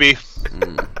 Blumpkins, baby.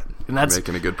 And that's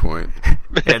making a good point.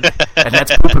 and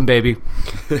that's pooping, baby.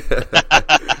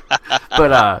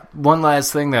 But one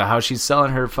last thing though, how she's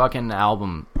selling her fucking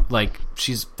album, like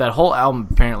that whole album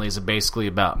apparently is basically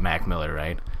about Mac Miller,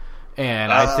 right?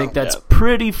 And I think that's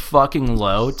pretty fucking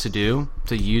low to do,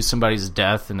 to use somebody's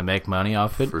death and to make money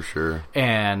off it. For sure.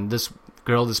 And this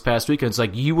girl this past weekend, it's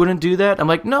like, you wouldn't do that? I'm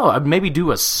like, no, I'd maybe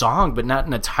do a song, but not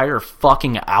an entire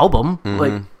fucking album. Mm-hmm.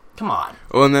 Like, come on.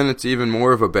 Well, and then it's even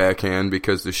more of a backhand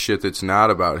because the shit that's not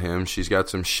about him, she's got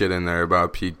some shit in there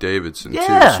about Pete Davidson, too.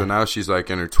 So now she's, like,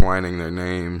 intertwining their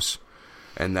names.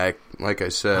 And that, like I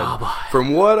said,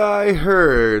 from what I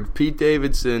heard, Pete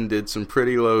Davidson did some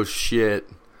pretty low shit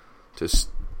to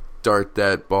start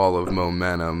that ball of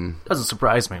momentum. Doesn't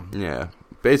surprise me. Yeah.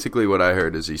 Basically, what I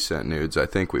heard is he sent nudes. I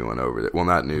think we went over that. Well,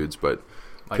 not nudes, but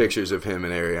like, pictures of him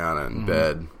and Ariana in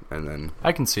bed, and then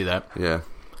I can see that. Yeah,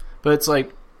 but it's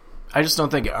like I just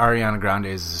don't think Ariana Grande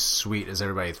is as sweet as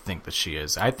everybody think that she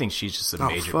is. I think she's just a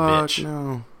major bitch.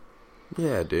 No,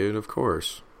 yeah, dude, of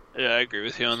course. Yeah, I agree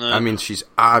with you on that. I mean, she's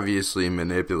obviously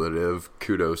manipulative.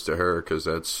 Kudos to her because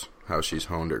that's how she's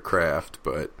honed her craft.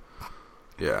 But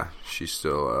yeah, she's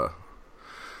still.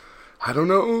 I don't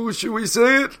know. Should we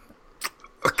say it?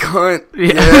 A cunt.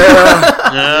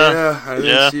 Yeah.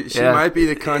 I think she might be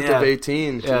the cunt of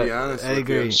 18, to be honest. I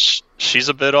agree. She's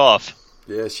a bit off.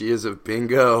 Yeah, she is a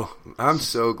bingo. I'm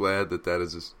so glad that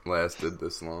has lasted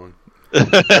this long.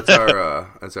 That's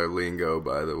our lingo,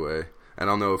 by the way. I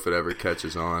don't know if it ever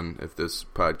catches on, if this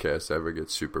podcast ever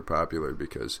gets super popular,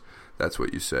 because that's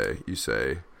what you say. You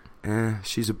say,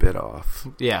 she's a bit off.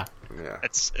 Yeah. Yeah.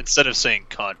 It's instead of saying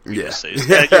cunt, you just say,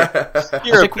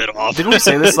 you're a bit off. Didn't we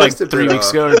say this like 3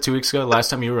 weeks ago or 2 weeks ago, last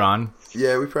time you were on?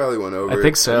 Yeah, we probably went over it. I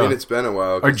think so. I mean, it's been a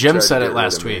while. Or Jim said it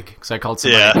last week, because I called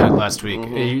somebody last week.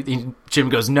 Mm-hmm. Jim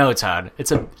goes, no, Todd,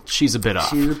 she's a bit off.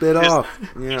 She's a bit off.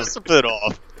 Yeah. Just a bit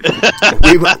off.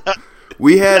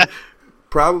 we had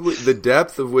probably the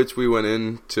depth of which we went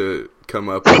in to come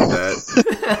up with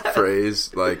that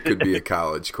phrase, like, could be a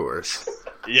college course.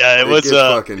 Yeah, it was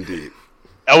fucking deep.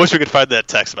 I wish we could find that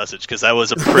text message because that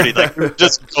was a pretty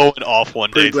just going off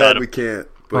one day. Pretty glad we can't.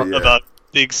 But yeah. About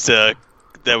things that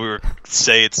we were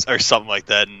saying or something like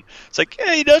that, and it's like,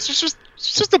 hey, it's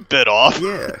just a bit off.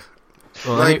 Yeah.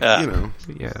 Well,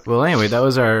 Yeah. Well, anyway, that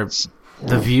was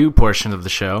the view portion of the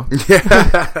show.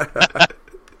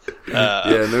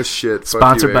 Yeah, no shit.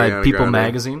 Sponsored by People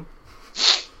Magazine.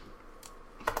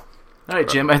 All right,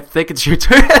 Jim, I think it's your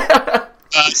turn. I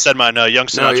said mine. Young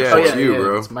Sinatra. It's you,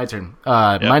 bro. It's my turn.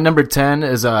 My number 10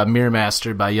 is Mirror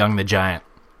Master by Young the Giant.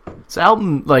 This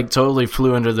album totally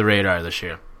flew under the radar this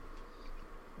year.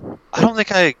 I don't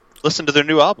think I listened to their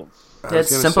new album.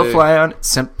 It's Simplify.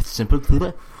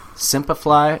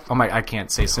 Simplify. Oh my! I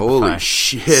can't say Simplify. Holy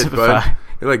shit, bud!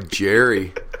 You're like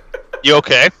Jerry. You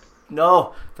okay?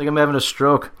 No, I think I'm having a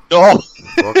stroke. No.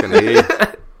 Fucking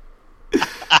A.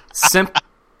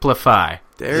 Simplify.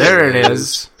 There it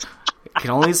is. I can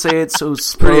only say it so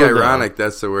slow. Pretty ironic.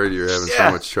 That's the word you're having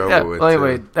so much trouble with. Well,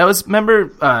 anyway, that was. Remember,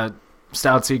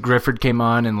 Stoutsy Grifford came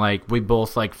on, and we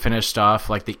both finished off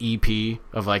the EP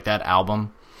of that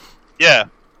album. Yeah.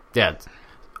 Yeah.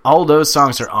 All those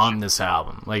songs are on this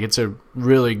album. If you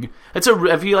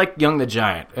like Young the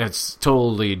Giant, it's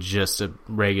totally just a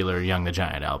regular Young the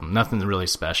Giant album. Nothing really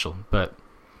special. But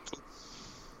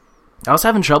I was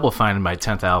having trouble finding my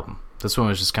 10th album. This one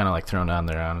was just kind of thrown on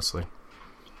there, honestly.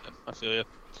 I feel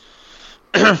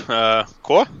you.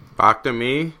 Core? Back to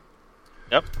me.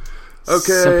 Yep.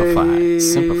 Okay.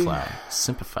 Simplify.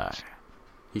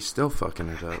 He's still fucking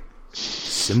it up.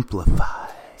 Simplify.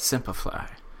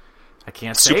 I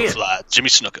can't say it. Superfly, Jimmy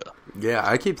Snuka. Yeah,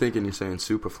 I keep thinking you're saying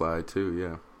Superfly too,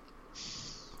 yeah.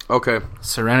 Okay.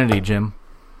 Serenity, Jim.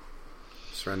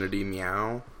 Serenity,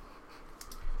 meow.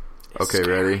 Okay,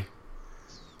 ready?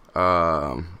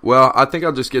 Well, I think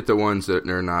I'll just get the ones that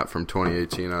are not from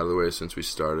 2018 out of the way since we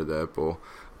started that bull.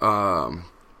 But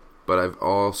I've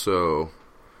also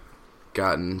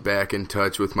gotten back in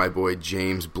touch with my boy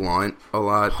James Blunt a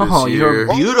lot this year.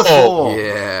 You're beautiful.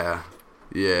 Yeah.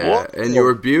 What? And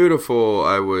You're Beautiful,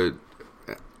 I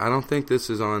don't think this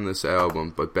is on this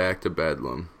album, but Back to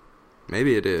Bedlam.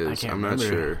 Maybe it is. I'm not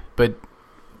sure. But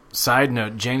side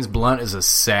note, James Blunt is a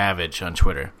savage on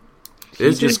Twitter.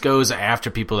 He just goes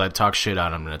after people that talk shit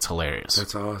on him, and it's hilarious.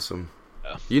 That's awesome.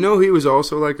 Yeah. You know he was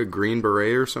also a Green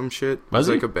Beret or some shit? Was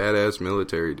he? A badass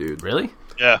military dude. Really?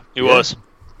 Yeah, he was.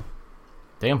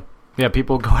 Damn. Yeah,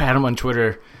 people go at him on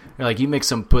Twitter. They're like, you make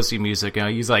some pussy music.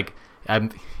 He's like, I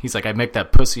make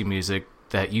that pussy music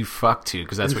that you fuck to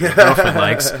because that's what your girlfriend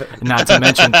likes. And not to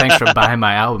mention, thanks for buying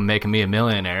my album, making me a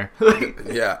millionaire.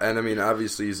 Yeah, and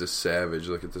obviously he's a savage.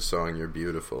 Look at the song "You're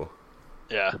Beautiful."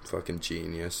 Yeah, fucking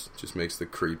genius. Just makes the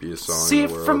creepiest song See in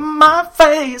the world. See from my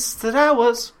face that I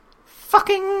was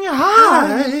fucking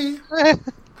high.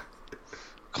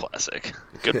 Classic.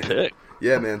 Good pick.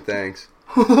 Yeah, man. Thanks.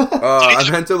 I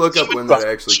meant to look up when that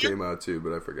actually came out too,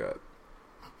 but I forgot.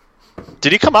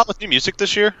 Did he come out with new music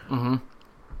this year? Mm-hmm.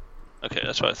 Okay,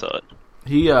 that's what I thought.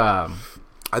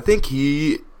 I think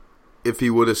if he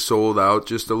would have sold out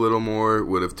just a little more,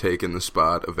 would have taken the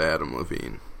spot of Adam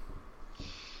Levine.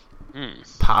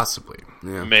 Possibly.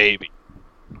 Yeah. Maybe.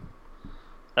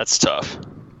 That's tough.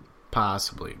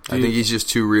 Possibly. I think he's just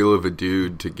too real of a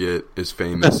dude to get as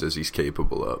famous as he's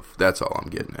capable of. That's all I'm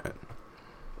getting at.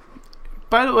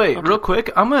 By the way, real quick,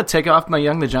 I'm going to take off my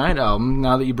Young the Giant album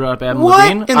now that you brought up Adam What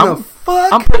Levine. in the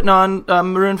fuck? I'm putting on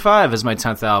Maroon 5 as my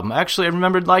 10th album. Actually, I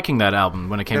remembered liking that album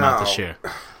when it came out this year.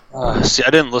 See,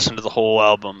 I didn't listen to the whole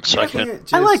album, so I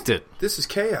can't. I liked it. This is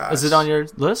chaos. Is it on your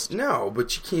list? No,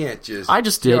 but you can't just. I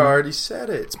just did. You already said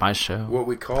it. It's my show. What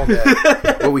we call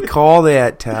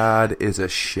that, Todd, is a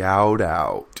shout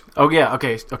out. Oh yeah.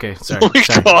 Okay. Sorry.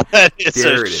 Call that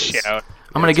there it is. Shout.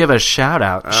 I'm going to give a shout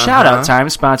out. Shout out time,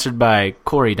 sponsored by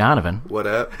Corey Donovan. What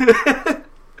up? I'm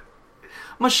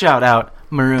going to shout out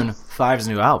Maroon 5's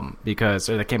new album because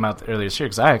that came out earlier this year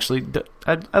because I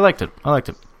liked it.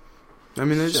 I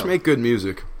mean, they just make good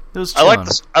music. It was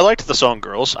I liked the song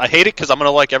 "Girls." I hate it because I'm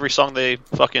gonna like every song they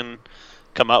fucking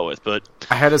come out with. But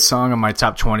I had a song on my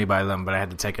top 20 by them, but I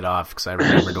had to take it off because I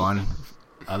remembered one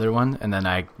other one, and then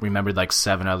I remembered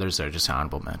 7 others that are just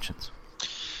honorable mentions.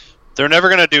 They're never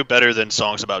gonna do better than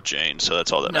songs about Jane, so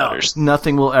that's all that matters.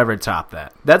 Nothing will ever top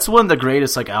that. That's one of the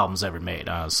greatest albums ever made,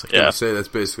 honestly. Yeah, I say that's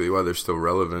basically why they're still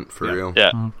relevant for real.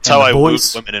 Yeah, that's how I wooed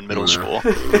women in middle school.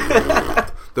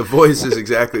 The voice is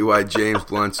exactly why James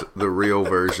Blunt's the real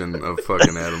version of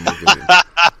fucking Adam Levine.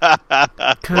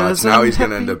 Watch, now he's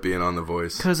gonna end up being on The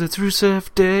Voice. Cause it's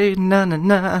Rusev Day, na na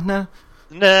na na.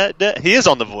 Nah, he is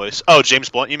on The Voice. Oh, James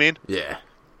Blunt, you mean? Yeah,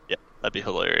 that'd be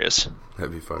hilarious.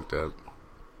 That'd be fucked up.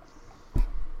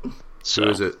 So. Who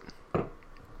is it?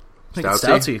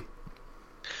 Stouty.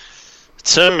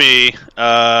 To me,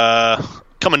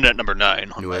 coming in at number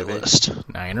 9 on my list.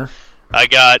 Niner. I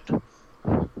got.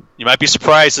 You might be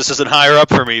surprised this isn't higher up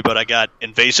for me, but I got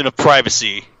Invasion of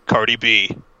Privacy, Cardi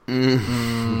B.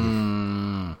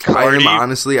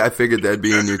 Honestly, I figured that'd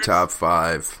be in your top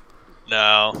 5.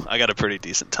 No, I got a pretty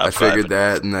decent top 5. I figured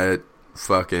that and that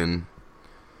fucking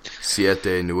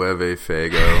Siete Nueve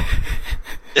Fago.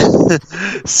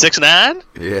 6ix9ine?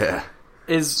 Yeah.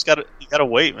 You gotta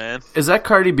wait, man. Is that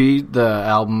Cardi B, the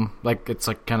album? Like, it's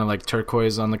like kind of like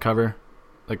turquoise on the cover?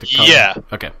 Like the color? Yeah.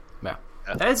 Okay. Yeah.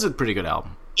 That's a pretty good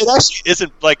album. It actually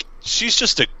isn't, like, she's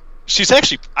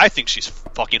actually, I think she's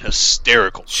fucking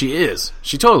hysterical. She is.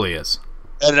 She totally is.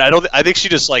 And I think she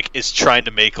just, like, is trying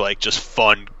to make, like, just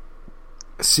fun.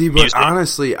 See, but music.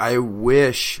 Honestly, I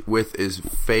wish with as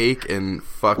fake and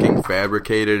fucking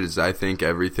fabricated as I think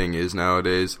everything is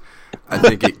nowadays, I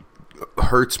think it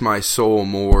hurts my soul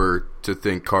more to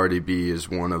think Cardi B is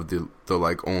one of the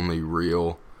like only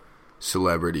real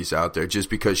celebrities out there just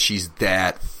because she's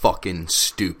that fucking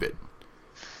stupid.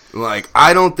 Like,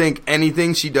 I don't think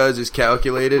anything she does is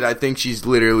calculated. I think she's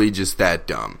literally just that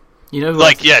dumb. You know,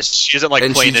 like, yes, she isn't like,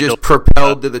 and playing she's just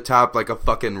propelled to the top like a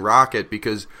fucking rocket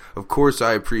because, of course,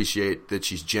 I appreciate that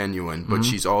she's genuine, but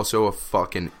she's also a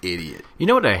fucking idiot. You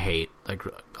know what I hate, like,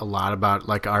 a lot about,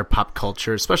 like, our pop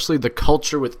culture, especially the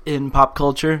culture within pop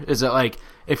culture, is that, like,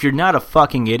 if you're not a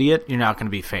fucking idiot, you're not going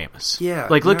to be famous. Yeah,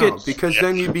 like, look at because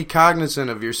then you'd be cognizant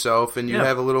of yourself and you'd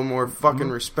have a little more fucking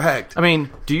respect. I mean,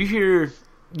 do you hear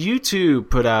U2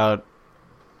 put out?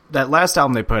 That last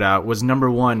album they put out was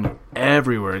number 1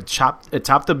 everywhere. It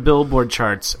topped the Billboard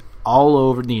charts all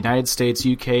over the United States,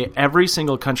 UK, every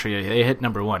single country. They hit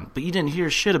number 1, but you didn't hear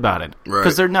shit about it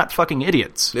because they're not fucking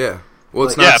idiots. Yeah, well,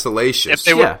 it's not salacious. If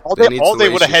they were, all they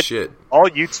would have had, all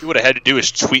U2 would have had to do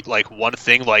is tweet like one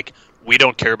thing, like "We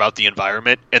don't care about the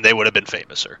environment," and they would have been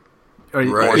famouser.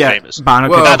 More famous. Bono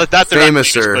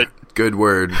famouser. Good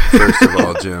word, first of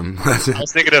all, Jim. I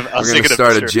was thinking of. We're going to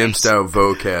start a Jim Stout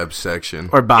vocab section.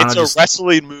 Or Bono it's a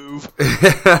wrestling move.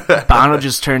 Bono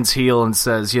just turns heel and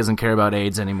says he doesn't care about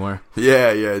AIDS anymore.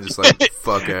 Yeah, just like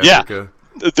fuck Africa.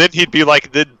 Yeah. Then he'd be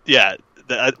like,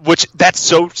 which that's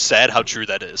so sad how true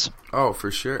that is. Oh,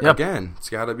 for sure. Yep. Again, it's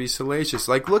got to be salacious.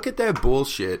 Like, look at that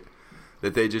bullshit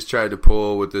that they just tried to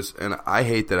pull with this, and I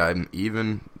hate that I'm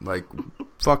even like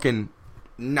fucking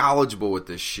knowledgeable with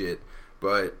this shit,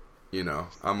 but. You know,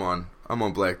 I'm on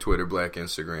Black Twitter, Black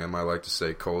Instagram. I like to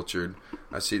say cultured.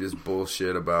 I see this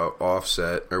bullshit about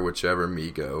Offset or whichever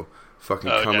Migo fucking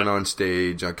coming on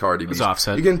stage on Cardi B.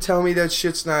 Offset. You can tell me that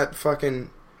shit's not fucking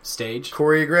stage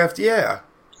choreographed? Yeah.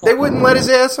 They wouldn't let his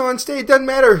ass on stage. Doesn't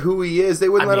matter who he is. They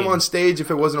wouldn't let him on stage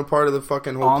if it wasn't a part of the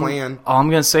fucking whole plan. All I'm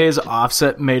going to say is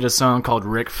Offset made a song called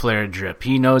Ric Flair Drip.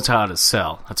 He knows how to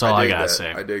sell. That's all I got to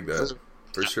say. I dig that.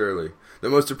 For surely. The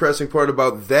most depressing part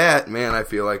about that, man, I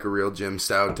feel like a real Jim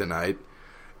Stout tonight,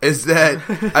 is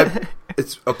that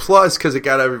it's a plus because it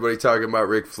got everybody talking about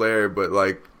Ric Flair, but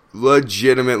like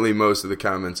legitimately most of the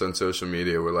comments on social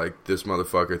media were like, this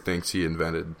motherfucker thinks he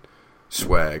invented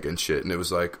swag and shit. And it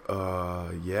was like,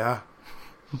 yeah,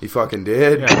 he fucking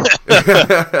did.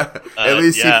 At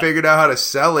least he figured out how to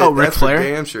sell it. Oh, Ric Flair? For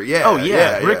damn sure.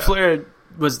 Yeah. Ric Flair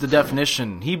was the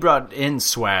definition. He brought in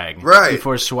swag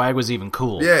before swag was even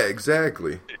cool. Yeah,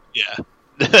 exactly. Yeah.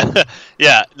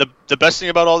 Yeah, the best thing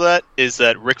about all that is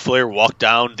that Ric Flair walked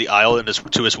down the aisle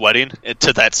to his wedding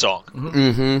to that song.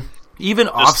 Mm-hmm. Even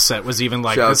Offset was even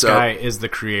like, this guy is the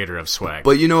creator of swag.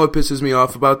 But you know what pisses me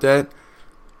off about that?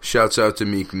 Shouts out to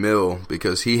Meek Mill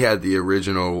because he had the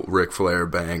original Ric Flair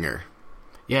banger.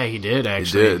 Yeah, he did,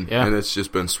 actually. He did, yeah. And it's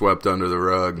just been swept under the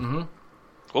rug. Mm-hmm.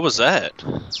 What was that?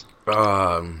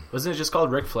 Wasn't it just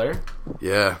called Ric Flair?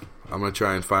 Yeah. I'm going to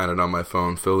try and find it on my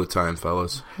phone. Fill the time,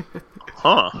 fellas.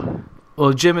 Huh.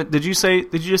 Well, Jim, did you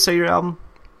just say your album?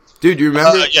 Dude, you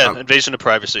remember? Yeah, Invasion of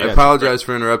Privacy. I apologize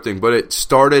for interrupting, but it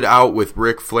started out with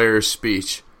Ric Flair's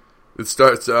speech. It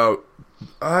starts out,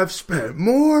 I've spent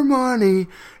more money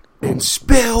in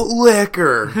spilt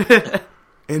liquor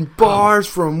in bars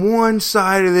from one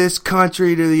side of this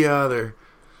country to the other.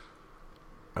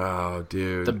 Oh,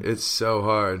 dude, it's so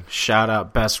hard. Shout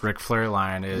out best Ric Flair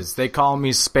line is, they call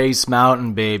me Space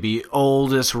Mountain, baby.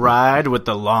 Oldest ride with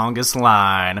the longest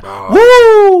line.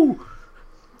 Oh. Woo!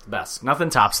 Best. Nothing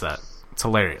tops that. It's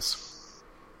hilarious.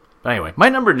 But anyway, my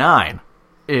number 9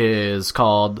 is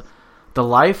called The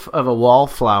Life of a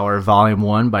Wallflower, Volume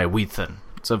 1 by Wheathen.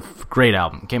 It's a great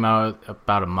album. It came out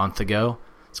about a month ago.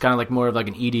 It's kind of like more of like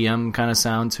an EDM kind of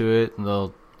sound to it.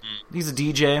 And he's a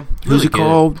DJ. Who's it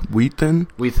called? Wheathen?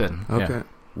 Wheathen. Okay. Yeah.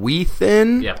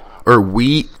 Wheathen? Yeah. Or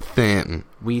Wheat Thin?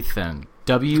 Wheathen.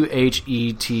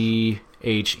 Whethen.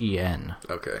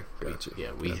 Okay, gotcha.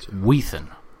 Yeah, gotcha. Whethen.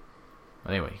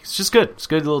 Anyway, it's just good. It's a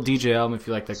good little DJ album if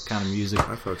you like that kind of music.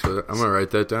 I fucks with it. I'm gonna write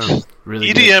that down. Really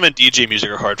EDM good. and DJ music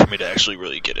are hard for me to actually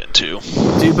really get into.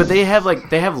 Dude, but they have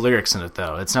lyrics in it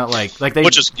though. It's not like they.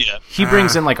 Which is, yeah. He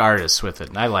brings in like artists with it,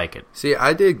 and I like it. See,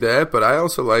 I dig that, but I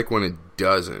also like when it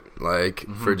doesn't. Like,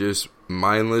 for just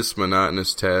mindless,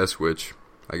 monotonous tasks, which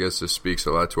I guess this speaks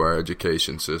a lot to our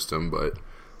education system, but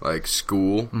like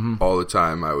school, all the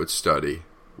time I would study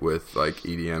with like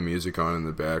EDM music on in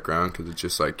the background because it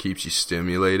just like keeps you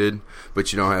stimulated,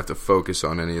 but you don't have to focus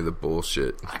on any of the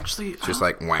bullshit. Actually, It's just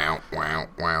like wow, wow,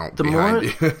 wow The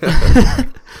behind more-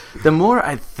 you. the more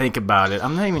I think about it,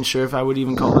 I'm not even sure if I would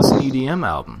even call this an EDM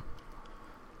album.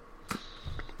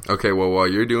 Okay, well, while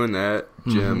you're doing that,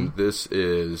 Jim, this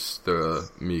is the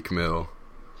Meek Mill.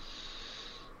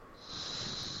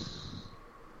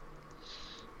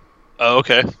 Oh,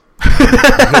 okay.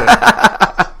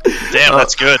 Damn,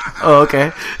 that's good. Oh,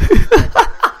 okay.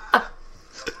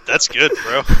 That's good,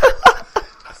 bro.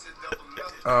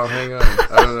 Oh, hang on. I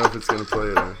don't know if it's going to play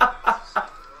it.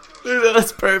 Dude,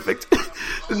 that's perfect.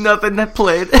 Nothing that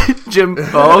played. Jim.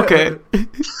 Oh, okay.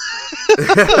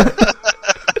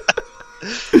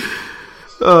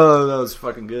 Oh, that was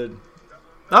fucking good.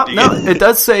 Oh, no, it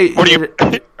does say. What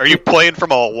are you playing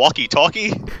from a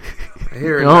walkie-talkie? I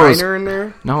hear a No, it's- niner in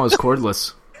there. No, it's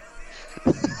cordless.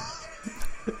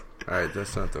 Alright,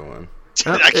 that's not the one.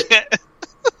 I can't.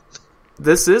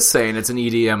 This is saying it's an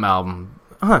EDM album.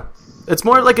 Huh. It's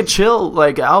more like a chill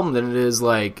album than it is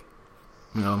like,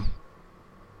 you know,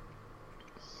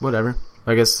 whatever.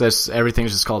 I guess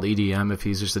everything's just called EDM if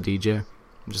he's just a DJ.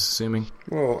 I'm just assuming.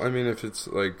 Well, I mean, if it's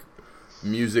like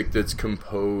music that's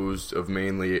composed of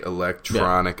mainly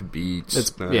electronic beats,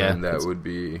 then that would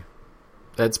be...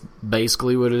 That's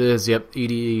basically what it is. Yep,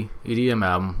 EDM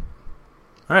album.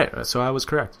 All right, so I was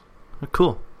correct.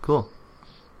 Cool.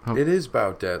 It is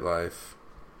about that life.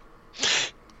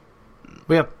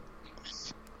 But yeah,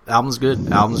 album's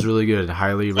good. Album's really good.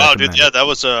 Highly Wow, recommend. dude, yeah, that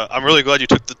was. I'm really glad you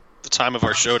took the time of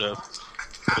our show to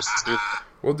listen through.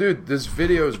 Well, dude, this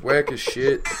video is whack as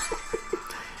shit.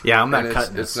 Yeah, I'm not And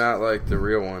cutting it's this. not like the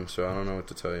real one, so I don't know what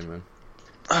to tell you, man.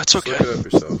 Oh, it's Just okay. look it up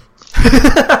yourself.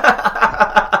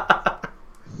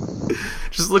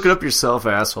 Just look it up yourself,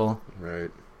 asshole.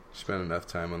 Right. Spend enough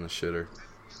time on the shitter.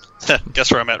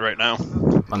 Guess where I'm at right now?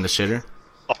 On the shitter.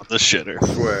 On the shitter.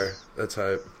 Swear. That's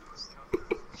hype.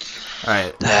 All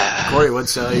right, Corey,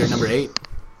 what's your number 8?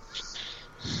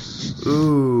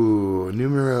 Ooh,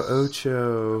 numero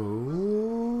ocho.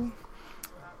 Ooh.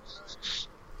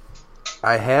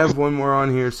 I have one more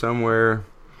on here somewhere.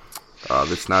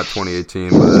 That's not 2018,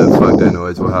 but fuck that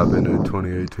noise. We'll hop into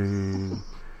 2018.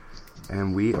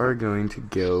 And we are going to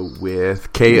go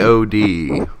with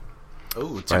KOD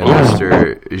Oh, by Tech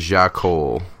Mr. Jacques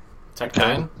Cole.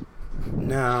 9.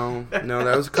 No,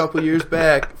 that was a couple years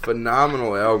back.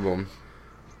 Phenomenal album.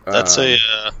 That's a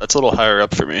little higher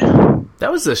up for me.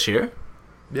 That was this year.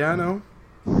 Yeah, I know.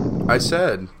 I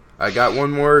said I got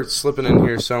one more slipping in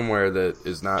here somewhere that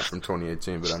is not from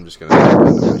 2018, but I'm just gonna hop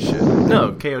into my shit.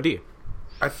 No, KOD.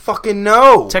 I fucking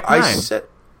know. Tech I 9. said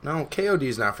no.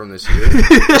 KOD's not from this year.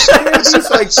 KOD's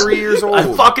like 3 years old.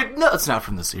 No, it's not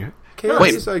from this year.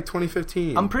 KOD's like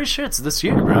 2015. I'm pretty sure it's this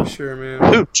year, bro. sure,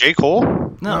 man. Who? J.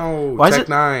 Cole? No, Why is Tech it?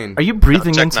 9. Are you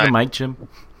breathing Tech into the 9. mic, Jim?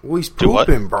 Well, he's Do what?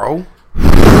 pooping, bro.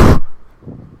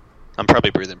 I'm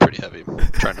probably breathing pretty heavy.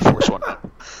 I'm trying to force one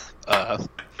out.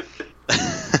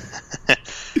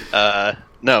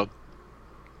 No.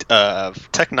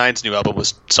 Tech 9's new album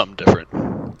was something different.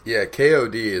 Yeah,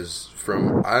 KOD is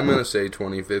from, I'm going to say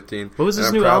 2015. What was his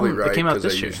and new I'm probably album that right, came out 'cause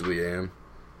this I year? usually am.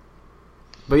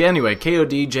 But yeah, anyway,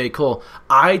 KOD, J. Cole.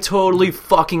 I totally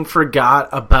fucking forgot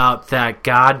about that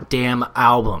goddamn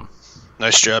album.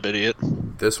 Nice job, idiot.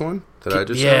 This one that I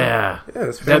just Yeah. said? Yeah,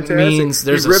 it's That fantastic. means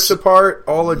there's he a rips s- apart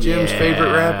all of Jim's Yeah.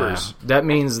 favorite rappers. That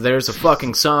means there's a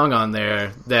fucking song on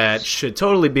there that should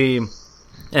totally be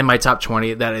in my top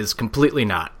 20 that is completely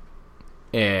not.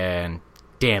 And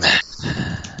damn it.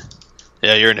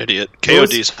 Yeah, you're an idiot.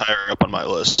 KOD's higher up on my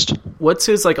list. What's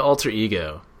his alter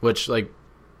ego? Which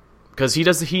because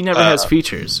he never has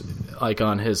features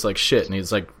on his shit, and he's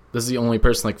this is the only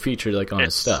person featured on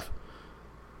his stuff.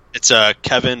 It's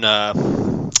Kevin.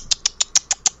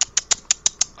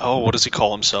 What does he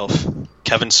call himself?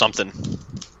 Kevin something.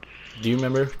 Do you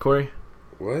remember, Corey?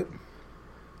 What?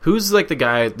 Who's the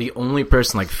guy, the only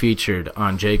person featured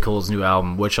on J. Cole's new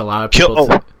album, which a lot of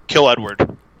people Kill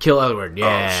Edward. Kill Edward,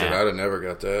 yeah. Oh, shit, I'd have never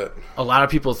got that. A lot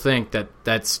of people think that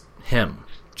that's him,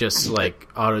 just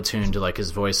auto-tuned to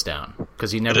his voice down,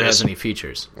 because he never It has is. any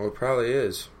features. Well, it probably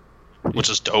is. which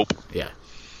is dope. Yeah.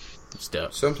 It's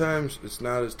dope. Sometimes it's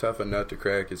not as tough a nut to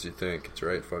crack as you think. It's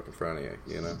right fucking in front of you,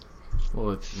 you know?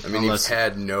 Well, I mean, you've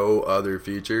had no other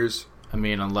features. I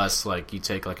mean, unless, like, you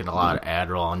take, like, a lot of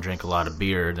Adderall and drink a lot of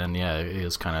beer, then, yeah, it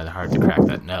is kind of hard to crack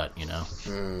that nut, you know?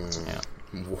 Yeah.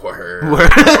 Word.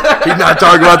 He's not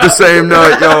talking about the same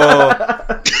nut, y'all.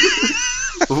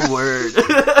 Word.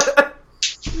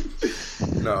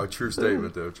 No, true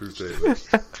statement, though. True statement.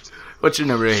 What's your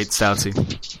number 8, Stoutsy?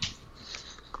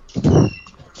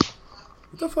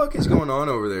 What the fuck is going on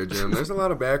over there, Jim? There's a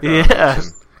lot of background. Yeah.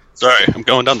 Sorry, I'm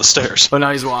going down the stairs. Oh,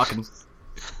 now he's walking.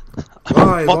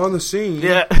 Live on the scene.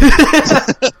 Yeah.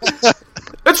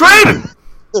 It's raining!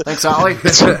 Thanks, Ollie.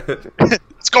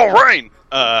 It's gonna rain!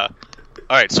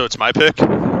 Alright, so it's my pick.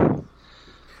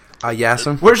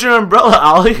 Yasin. Where's your umbrella,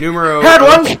 Ollie? Numero. Had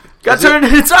one! Got turned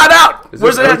inside out!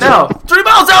 Where's it at now? 3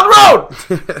 miles down the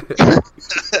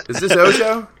road! Is this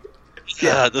Ocho?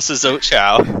 Yeah, this is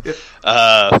Ochow.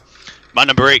 My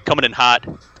number 8, coming in hot.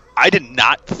 I did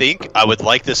not think I would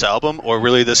like this album or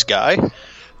really this guy.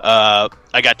 I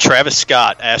got Travis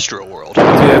Scott, Astroworld.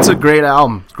 Dude, it's a great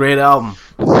album. Great album.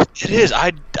 It is.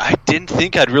 I didn't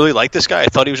think I'd really like this guy. I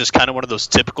thought he was just kind of one of those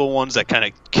typical ones that kind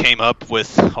of came up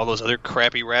with all those other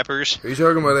crappy rappers. Are you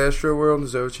talking about Astroworld?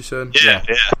 Is that what you said?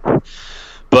 Yeah.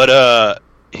 But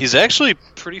he's actually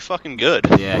pretty fucking good.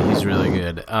 Yeah, he's really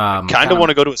good. Kind of want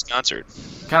to go to his concert.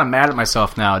 Kind of mad at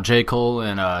myself now. J. Cole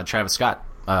and Travis Scott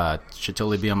should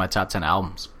totally be on my top 10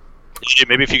 albums. Yeah,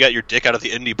 maybe if you got your dick out of the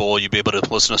indie bowl, you'd be able to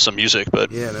listen to some music.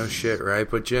 But Yeah, no shit, right?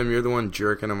 But Jim, you're the one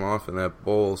jerking him off in that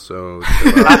bowl, so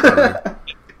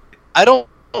I don't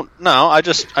know. I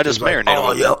just marinate him.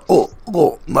 Oh, yeah.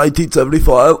 Oh,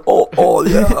 1975. Oh,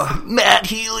 yeah. Matt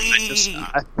Healy!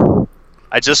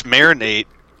 I just marinate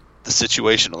the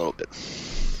situation a little bit.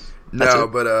 No,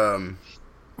 but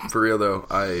for real though,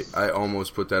 I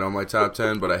almost put that on my top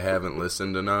 10, but I haven't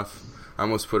listened enough. I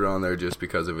almost put it on there just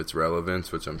because of its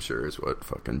relevance, which I'm sure is what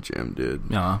fucking Jim did.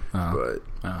 But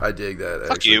I dig that.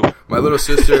 Fuck actually. you. My little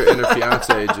sister and her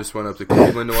fiance just went up to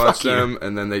Cleveland to watch them,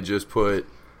 and then they just put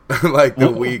like the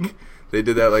week. They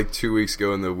did that like 2 weeks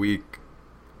ago, and the week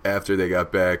after they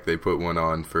got back, they put one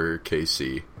on for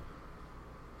KC.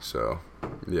 So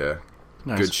yeah,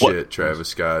 Nice. good shit, Travis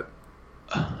Scott.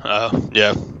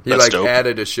 Yeah, He that's like dope.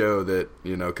 added a show that,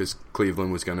 you know, because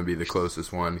Cleveland was going to be the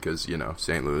closest one because, you know,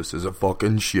 St. Louis is a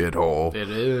fucking shithole. It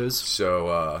is.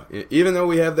 So even though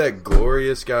we have that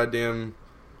glorious goddamn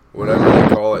whatever they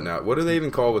call it now, what do they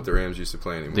even call what the Rams used to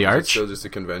play anymore? The Is it Arch? still just a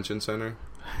convention center?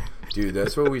 Dude,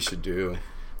 that's what we should do.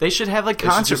 They should have like They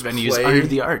should concert just venues play under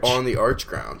the arch. on the Arch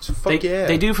grounds. Fuck yeah.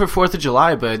 They do for 4th of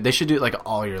July, but they should do it like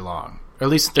all year long. Or at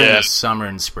least during Yeah. the summer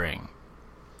and spring.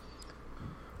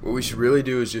 What we should really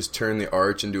do is just turn the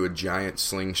Arch into a giant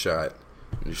slingshot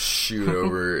and just shoot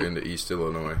over into East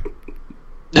Illinois.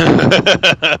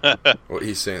 Well,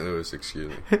 East St. Louis,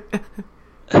 excuse me.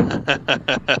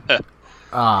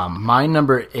 My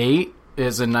number 8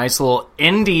 is a nice little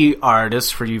indie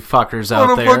artist for you fuckers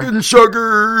out there. Fucking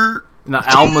sugar. The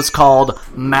album was called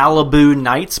Malibu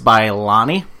Nights by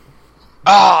Lonnie.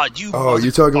 Oh,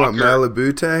 you talking about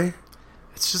Malibute?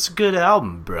 It's just a good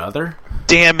album, brother.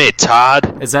 Damn it,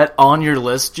 Todd. Is that on your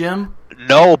list, Jim?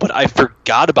 No, but I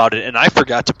forgot about it, and I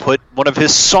forgot to put one of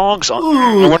his songs on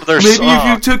one of their songs. If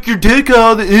you took your dick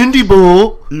out of the indie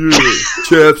bowl. Yeah,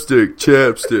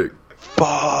 chapstick.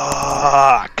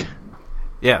 Fuck.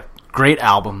 Yeah, great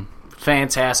album.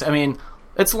 Fantastic. I mean,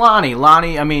 it's Lonnie.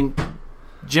 I mean,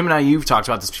 Jim and I, you've talked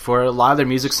about this before. A lot of their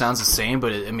music sounds the same,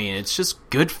 but it's just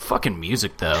good fucking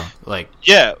music, though. Like,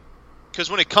 Yeah, because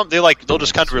when it comes, they'll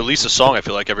just kind of release a song, I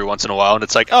feel like, every once in a while, and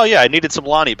it's like, oh yeah, I needed some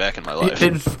Lonnie back in my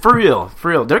life. for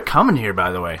real. They're coming here,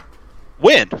 by the way.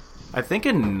 When? I think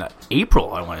in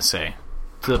April, I want to say.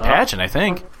 To the pageant, I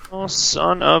think. Oh,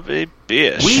 son of a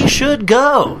bitch. We should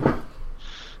go.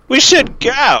 We should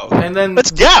go. And then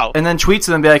let's go. And then tweet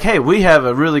to them and be like, hey, we have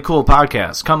a really cool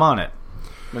podcast. Come on it.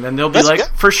 And then they'll be Let's like, go.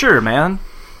 for sure, man.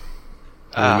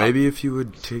 Maybe if you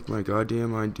would take my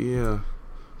goddamn idea,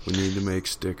 we need to make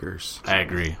stickers. I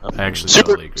agree. I actually Super-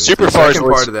 totally agree. super- The far second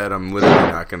as- part of that, I'm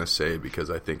literally not going to say because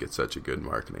I think it's such a good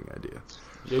marketing idea.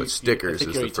 But stickers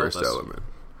is the first element.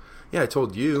 Yeah, I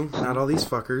told you, not all these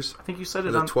fuckers. I think you said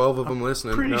it There's on 12 of them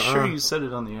listening. Pretty Nuh-uh. sure you said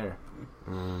it on the air.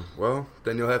 Well,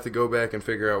 then you'll have to go back and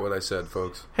figure out what I said,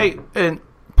 folks. Hey, and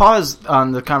pause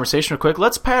on the conversation real quick.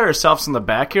 Let's pat ourselves on the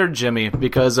back here, Jimmy,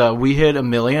 because we hit 1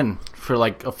 million for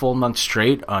like a full month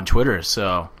straight on Twitter.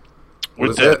 So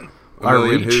What is did. that? Our 1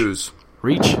 million reach. who's?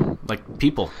 reach, like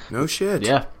people. No shit.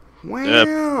 Yeah.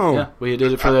 Wow. Yeah, we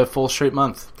did it for the full straight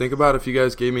month. Think about if you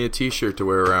guys gave me a T-shirt to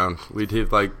wear around. We'd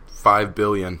hit like 5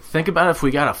 billion. Think about if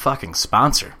we got a fucking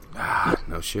sponsor.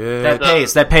 No shit.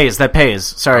 That pays.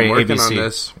 Sorry, I'm working ABC. on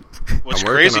this. What's I'm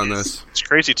working crazy? on this. What's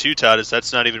crazy too, Todd, is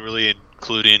that's not even really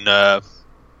including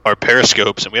our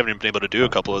periscopes, and we haven't even been able to do a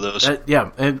couple of those.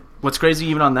 Yeah, and what's crazy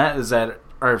even on that is that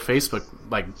our Facebook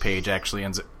page actually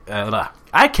ends.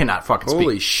 I cannot fucking speak.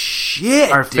 Holy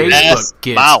shit, Our dude. Ass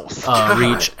Facebook mouth. gets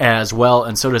reach as well,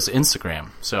 and so does Instagram.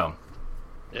 So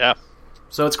Yeah.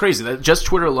 it's crazy that just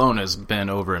Twitter alone has been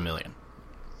over 1 million.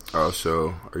 Oh,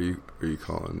 so are you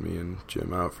calling me and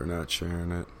Jim out for not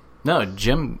sharing it? No,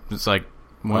 Jim is like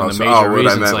one of the So, major what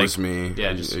reasons. I meant like, was me. Yeah,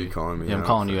 are just you calling me? Yeah, I'm out?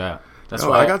 calling you out. That's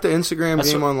No, why I got the Instagram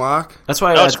that's game what- on lock. That's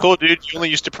why. No, it's cool, dude. You only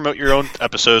used to promote your own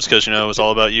episodes because, it was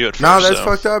all about you at first. No, that's so.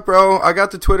 fucked up, bro. I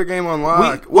got the Twitter game on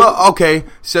lock. Well, okay.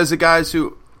 Says the guys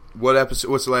who. What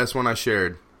episode? What's the last one I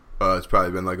shared? It's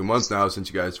probably been like a month now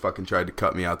since you guys fucking tried to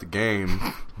cut me out the game.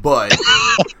 But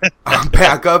I'm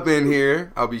back up in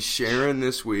here. I'll be sharing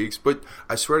this week's. But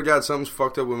I swear to God, something's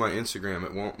fucked up with my Instagram.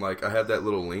 It won't, like, I have that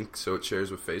little link so it shares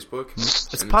with Facebook.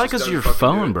 It's and probably just 'cause of doesn't your fucking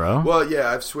phone, do it. bro. Well, yeah,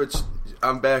 I've switched.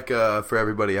 I'm back for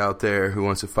everybody out there who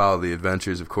wants to follow the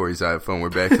adventures of Corey's iPhone. We're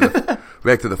back to the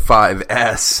back to the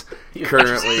 5S.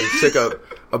 Currently, took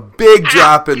a big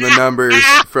drop in the numbers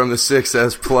from the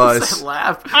 6S Plus.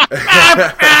 laugh.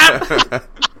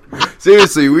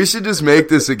 Seriously, we should just make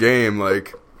this a game,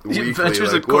 like weekly.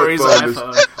 Adventures like, of Corey's what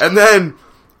phone iPhone. And then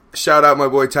shout out my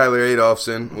boy Tyler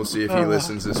Adolphson. We'll see if he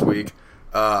listens this week.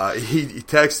 He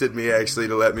texted me actually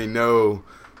to let me know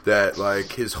that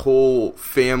like his whole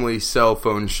family cell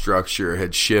phone structure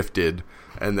had shifted,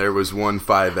 and there was one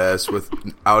 5S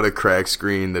without a cracked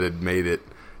screen that had made it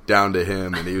down to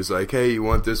him, and he was like, "Hey, you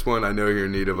want this one? I know you're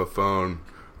in need of a phone,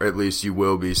 or at least you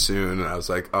will be soon." And I was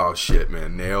like, "Oh shit,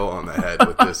 man, nail on the head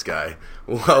with this guy.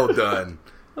 Well done."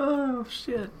 Oh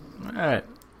shit! All right,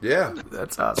 Yeah,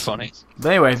 that's awesome. Funny. But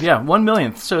anyway, yeah, 1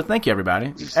 million. So thank you,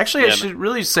 everybody. Actually, I Yeah, should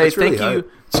really say That's really thank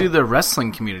you to the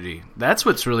wrestling community. That's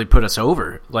what's really put us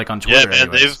over, like on Twitter. Yeah,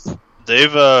 man. anyways.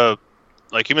 They've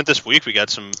like even this week we got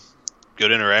some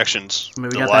good interactions. I mean,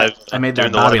 we The got live- that. I made that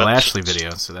doing the Bobby live Lashley episodes.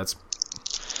 video, so that's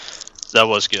That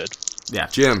was good. yeah.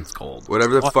 Jim, it's cold.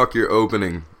 whatever the fuck you're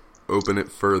opening, open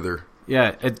it further.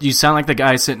 Yeah, you sound like the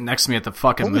guy sitting next to me at the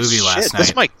fucking Holy movie shit, last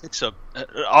This night. mic picks up.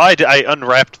 I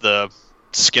unwrapped the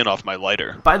skin off my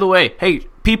lighter. By the way, hey,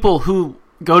 people who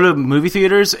go to movie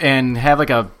theaters and have like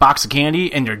a box of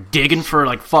candy and you're digging for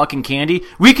like fucking candy,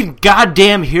 we can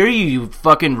goddamn hear you, you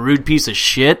fucking rude piece of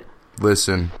shit.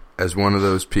 Listen, as one of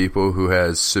those people who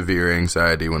has severe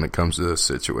anxiety when it comes to those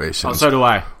situations, Oh, so do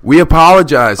I. we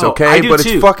apologize, Oh, okay? I do But too.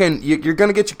 it's fucking, you're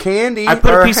gonna get your candy. I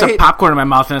put a piece of alright? popcorn in my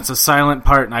mouth and it's a silent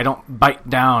part and I don't bite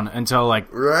down until like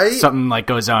Right? something like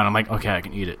goes down. I'm like, okay, I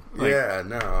can eat it. Like, Yeah,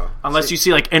 no. Unless you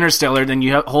see like Interstellar, then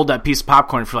you hold that piece of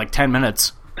popcorn for like 10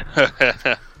 minutes.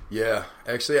 Yeah,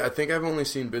 actually, I think I've only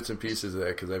seen bits and pieces of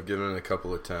that because I've given it a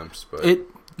couple attempts. But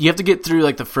You have to get through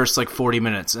like the first like 40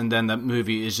 minutes and then that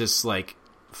movie is just like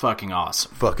fucking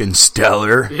awesome. fucking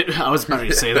stellar. I was about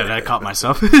to say that and I caught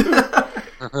myself. Had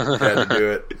to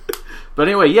do it. But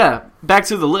anyway, yeah, back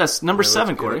to the list. Number 7,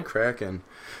 Let's get Corey. it cracking.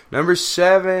 Number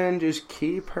 7, just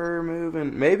keep her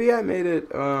moving. Maybe I made it.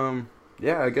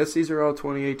 Yeah, I guess these are all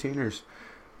 2018ers.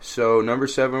 So number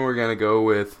 7, we're gonna go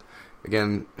with,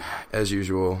 again, as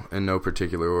usual, in no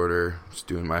particular order. Just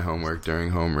doing my homework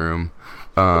during homeroom.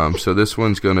 So this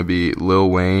one's gonna be Lil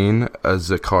Wayne, a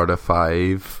Zakarta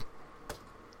 5.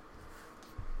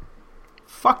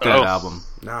 Fuck that Oh. album.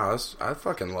 No, I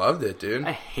fucking loved it, dude.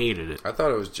 I hated it. I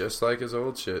thought it was just like his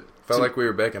old shit. Felt like we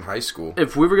were back in high school.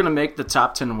 If we were going to make the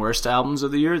top 10 worst albums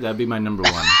of the year, that'd be my number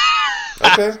 1.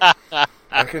 Okay.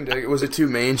 I can dig it. Was it too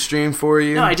mainstream for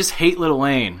you? No, I just hate Lil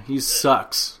Wayne. He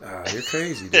sucks. You're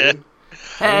crazy, dude.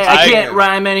 Hey, I can't am.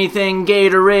 rhyme anything.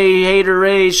 Gatorade,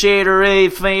 haterade, shaderade,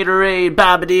 faderade,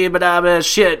 babba-dee-ba-da-ba,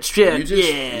 shit, You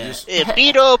just, yeah.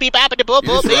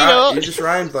 you just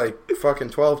rhymed like fucking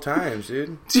 12 times,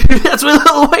 dude. That's what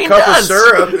Lil Wayne Cup does. of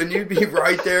syrup, and you'd be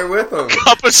right there with him.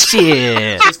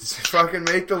 Shit. Just fucking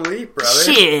make the leap, brother.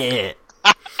 Shit.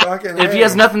 Fucking If he hey.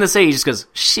 has nothing to say, he just goes,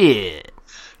 shit.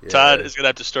 Yeah. Todd is gonna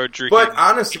have to start drinking. But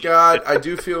honest to God, I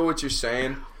do feel what you're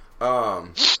saying.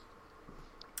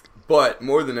 But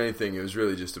more than anything, it was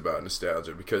really just about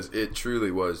nostalgia because it truly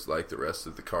was like the rest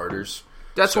of the Carters.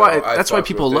 That's So why. I That's why fucked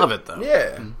people with love it, though.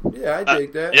 Yeah, I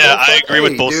dig that. yeah, Well, I fuck, agree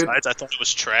with hey, both dude. sides. I thought it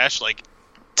was trash. Like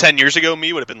 10 years ago,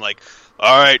 me would have been like,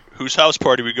 "All right, whose house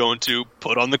party we going to?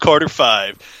 Put on the Carter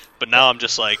 5." But now I'm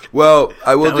just like, Well,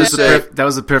 I will That was, just say, that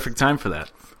was the perfect time for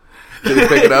that. did he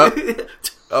pick it up?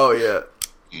 Oh yeah.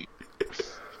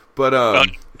 But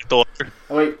Oh,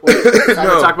 wait. Time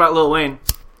to talk about Lil Wayne.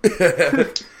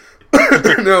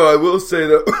 no, I will say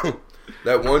that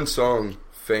that one song,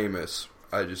 "Famous,"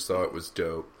 I just thought was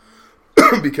dope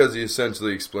because he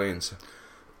essentially explains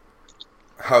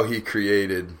how he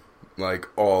created like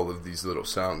all of these little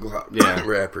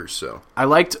rappers. So I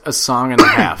liked a song and a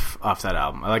half off that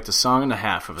album. I liked a song and a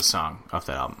half of a song off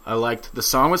that album. I liked the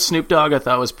song with Snoop Dogg. I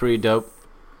thought was pretty dope.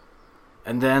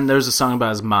 And then there's a song about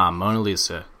his mom, Mona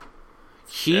Lisa.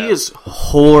 He is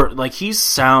like he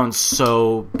sounds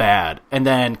so bad. And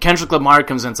then Kendrick Lamar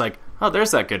comes in and it's like, oh,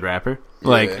 there's that good rapper.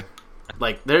 Like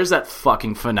there's that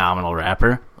fucking phenomenal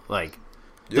rapper. Like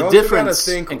the difference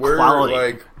in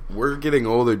quality. We're getting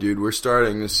older, dude. We're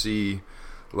starting to see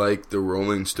like the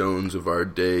Rolling Stones of our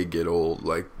day get old.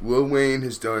 Like Lil Wayne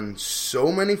has done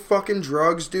so many fucking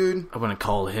drugs, dude. I wouldn't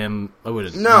call him. I would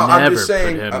have I'm just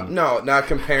saying. No, not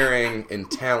comparing in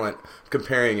talent.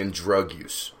 Comparing in drug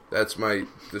use. That's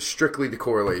strictly the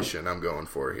correlation I'm going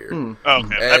for here. Okay,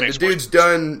 and the dude's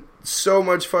done so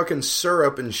much fucking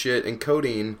syrup and shit and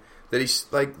codeine that he's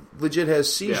like legit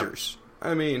has seizures. Yeah.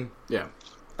 I mean, yeah.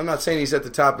 I'm not saying he's at the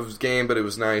top of his game, but it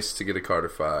was nice to get a Carter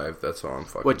 5. That's all I'm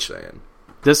fucking saying.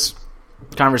 This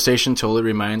conversation totally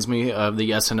reminds me of the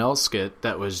SNL skit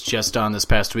that was just on this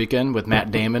past weekend with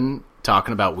Matt Damon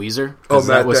talking about Weezer. Oh,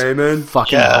 Matt Damon?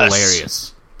 Fucking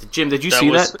hilarious. Jim, did you see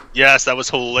that? Yes, that was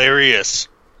hilarious.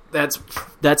 That's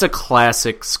a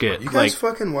classic skit. You guys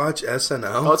fucking watch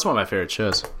SNL? Oh, it's one of my favorite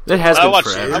shows. It has been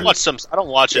forever. I watch some. I don't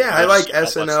watch it. Yeah, I like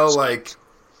SNL like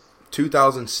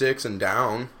 2006 and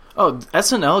down. Oh,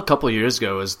 SNL a couple years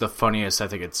ago is the funniest I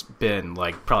think it's been,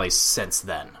 like, probably since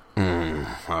then. I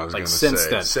was like, gonna since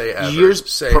then. Say ever.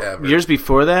 Years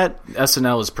before that,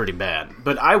 SNL was pretty bad.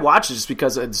 But I watch it just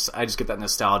because I just get that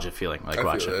nostalgia feeling, like,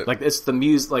 watching it. Like, it's the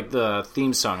music, like, the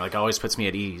theme song, like, always puts me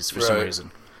at ease for some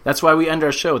reason. That's why we end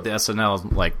our show with the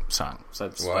SNL, like, song. So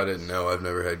I didn't know. I've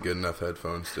never had good enough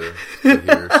headphones to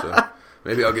hear, so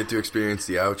maybe I'll get to experience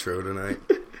the outro tonight.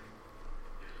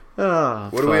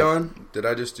 What are we on? Did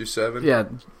I just do 7? Yeah.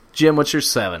 Jim, what's your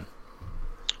 7?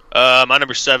 My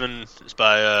number 7 is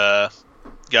by a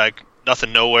guy,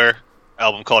 Nothing Nowhere,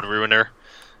 album called Ruiner.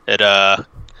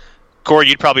 Corey,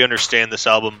 you'd probably understand this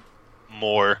album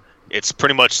more. It's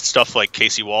pretty much stuff like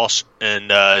Casey Walsh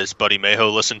and his buddy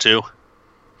Mayho listened to.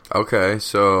 Okay,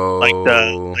 so like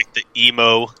the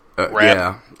emo rap.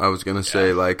 Yeah, I was gonna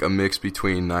say like a mix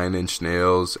between 9 Inch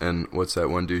Nails and what's that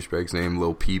one douchebag's name,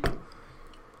 Lil Peep.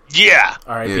 Yeah.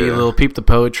 R.I.P. Lil Peep, the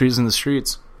poetry's in the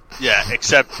streets. Yeah,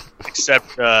 except shout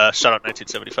out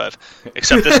 1975.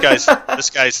 Except this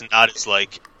guy's not as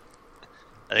like.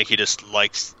 I think he just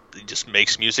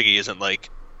makes music. He isn't like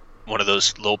one of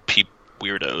those Lil Peep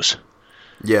weirdos.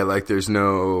 Yeah, like there's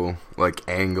no like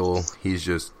angle. He's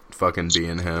just fucking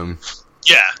being him.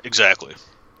 Yeah, exactly.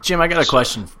 Jim, I got a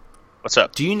question. What's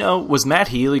up? Do you know, was Matt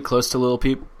Healy close to Lil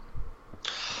Peep?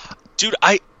 Dude,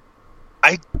 I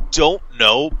don't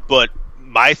know, but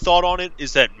my thought on it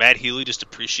is that Matt Healy just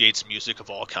appreciates music of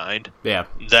all kind. Yeah,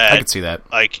 I could see that.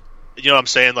 Like, you know what I'm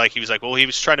saying? Like, he was like, well, he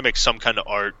was trying to make some kind of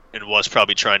art and was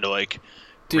probably trying to, like,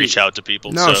 reach out to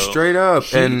people. No, straight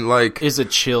up. And, like... is a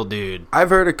chill dude. I've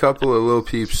heard a couple of Lil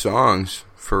Peep songs,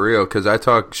 for real, because I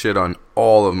talk shit on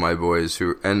all of my boys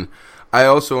who... And I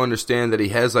also understand that he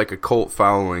has, like, a cult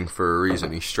following for a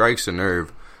reason. He strikes a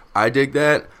nerve. I dig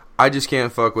that. I just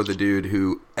can't fuck with a dude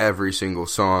who every single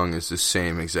song is the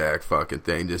same exact fucking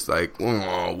thing. Just like,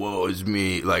 oh, woe is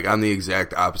me. Like, I'm the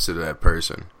exact opposite of that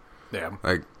person. Yeah.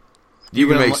 Like, you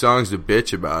can make songs to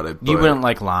bitch about it. But you wouldn't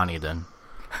like Lonnie then.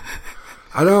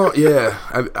 I don't, yeah.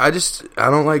 I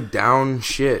don't like down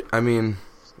shit. I mean,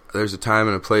 there's a time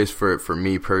and a place for it for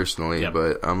me personally,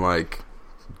 but I'm like,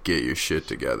 get your shit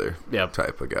together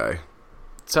type of guy.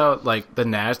 So, like, the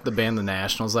band The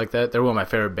Nationals like that, they're one of my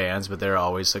favorite bands, but they're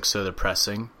always, like, so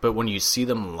depressing. But when you see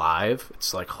them live,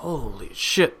 it's like, holy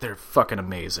shit, they're fucking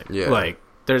amazing. Yeah. Like,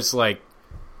 there's, like,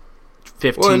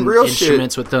 15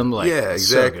 instruments with them. Like, yeah,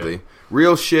 exactly. So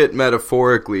real shit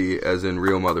metaphorically, as in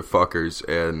real motherfuckers,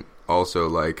 and also,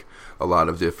 like, a lot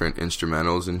of different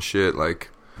instrumentals and shit. Like,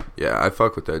 yeah, I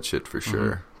fuck with that shit for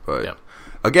sure. But...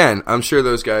 Again, I'm sure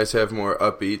those guys have more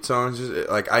upbeat songs.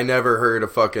 Like, I never heard a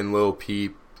fucking Lil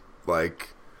Peep, like,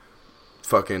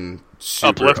 fucking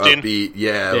super upbeat.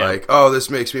 Yeah, like, oh,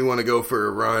 this makes me want to go for a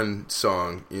run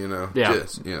song, you know? Yeah.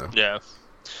 Just, you know. Yeah.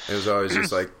 It was always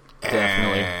just like,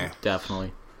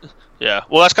 Definitely. Yeah.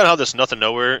 Well, that's kind of how this Nothing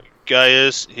Nowhere guy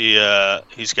is.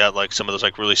 He's got, like, some of those,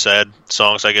 like, really sad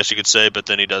songs, I guess you could say, but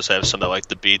then he does have some that, like,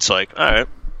 the beats, like, all right,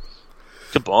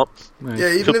 good bump.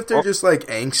 Yeah, even if they're just, like,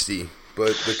 angsty.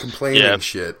 But the complaining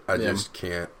shit, I just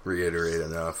can't reiterate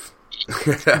enough.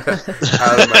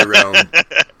 Out of my realm.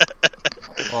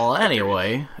 Well,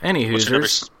 anyway,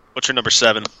 Hoosiers. What's your number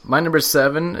 7? My number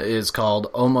 7 is called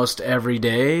 "Almost Every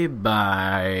Day"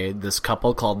 by this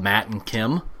couple called Matt and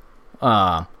Kim.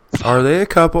 Are they a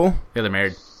couple? Yeah, they're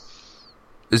married.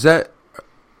 Is that...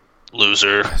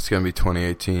 Loser. It's going to be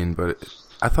 2018, but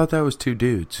I thought that was 2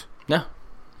 dudes. No.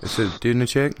 It's a dude and a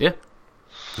chick? Yeah.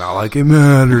 Not like it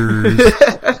matters.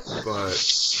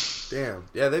 But, damn.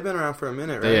 Yeah, they've been around for a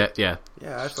minute, right? Yeah.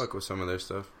 Yeah, I fuck with some of their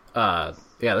stuff.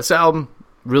 Yeah, this album,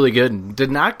 really good.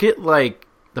 Did not get, like,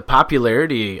 the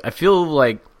popularity. I feel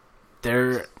like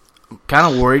they're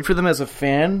kind of worried for them as a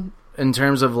fan in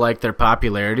terms of, like, their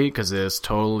popularity, because it's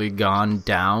totally gone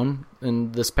down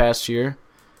in this past year.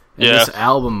 And Yeah. this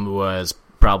album was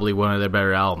probably one of their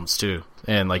better albums, too.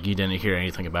 And, like, you didn't hear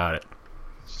anything about it.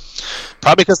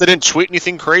 Probably because they didn't tweet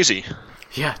anything crazy.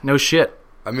 Yeah, no shit.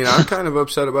 I mean, I'm kind of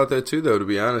upset about that, too, though, to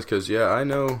be honest, because, yeah, I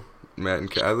know Matt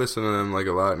and I listened to them, like,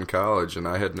 a lot in college, and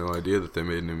I had no idea that they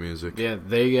made new music. Yeah,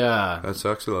 they, That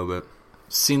sucks a little bit.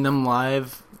 seen them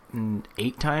live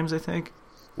 8 times, I think.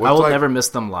 What's I will like- never miss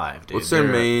them live, dude. What's their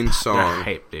main song? They're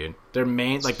hype, dude. Their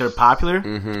main, like, they're popular.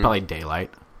 It's probably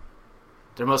Daylight.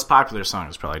 Their most popular song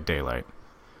is probably Daylight.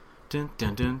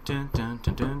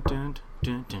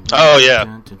 Oh, Yep.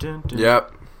 yeah.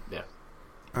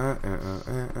 Yeah.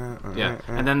 Yeah.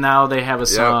 And then now they have a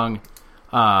song.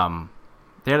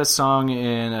 They had a song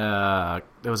in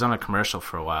it was on a commercial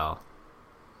for a while.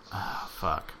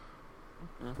 Fuck.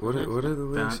 What are the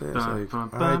lyrics say? It's like,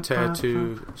 I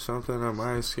tattoo something on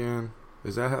my skin.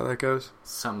 Is that how that goes?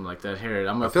 Something like that. Here,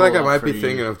 I'm gonna I feel like pull I up might for be you,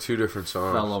 thinking of 2 different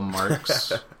songs. fellow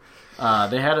Marks.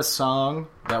 They had a song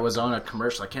that was on a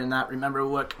commercial. I cannot remember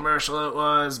what commercial it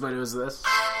was, but it was this.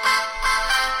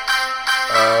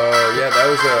 Oh, yeah, that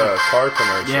was a car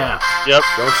commercial. Yeah. Yep.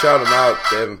 Don't shout them out.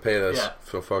 They haven't paid us, Yeah.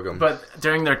 so fuck them. But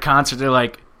during their concert, they're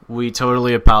like, "We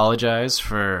totally apologize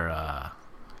for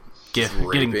getting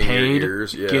Raping your paid,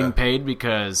 ears, yeah. getting paid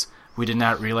because we did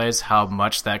not realize how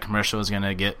much that commercial was going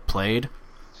to get played,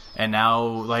 and now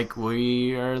like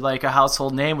we are like a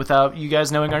household name without you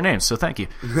guys knowing our names. So thank you."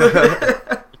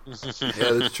 Yeah,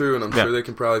 that's true, and I'm Yeah. sure they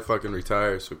can probably fucking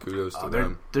retire, so kudos to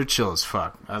them. They're chill as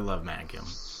fuck. I love Matt and Kim.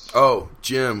 Oh,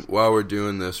 Jim, while we're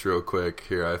doing this real quick,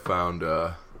 here I found, It's so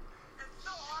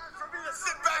hard for me to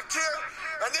sit back here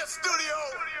in this studio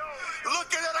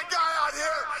looking at a guy out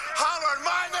here hollering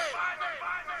my name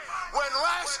when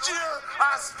last year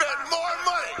I spent more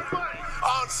money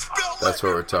on spilled that's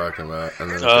what liquor. we're talking about.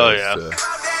 And then it Oh, goes yeah. to- About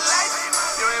that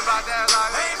life. You ain't about that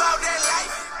life. Ain't about that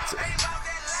life. Ain't about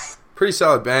that life. pretty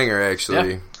solid banger,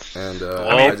 actually. And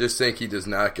I I just think he does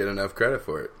not get enough credit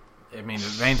for it. I mean,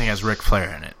 if anything has Ric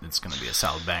Flair in it, it's going to be a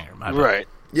solid banger. My bad. Right.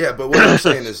 Yeah, but what I'm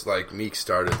saying is, like, Meek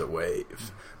started the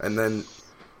wave. And then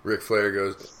Ric Flair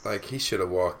goes, like, he should have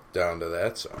walked down to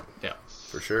that song. Yeah.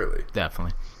 For surely.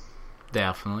 Definitely.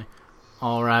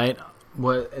 All right.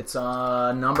 What? It's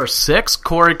number 6.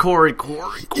 Corey.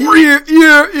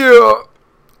 Yeah.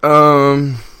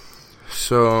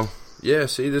 So, yeah,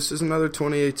 see, this is another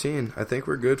 2018. I think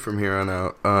we're good from here on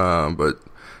out. But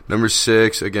number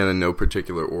 6, again, in no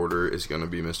particular order, is going to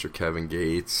be Mr. Kevin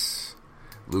Gates,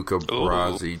 Luca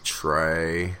Brasi,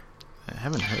 Trey. I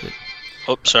haven't heard it.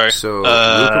 Oh, sorry. So,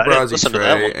 I Luca didn't Brasi, listen to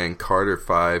that Trey, one. and Carter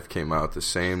 5 came out the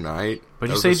same night. What'd you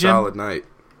That was say, a Jim? solid night.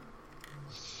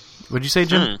 What'd you say,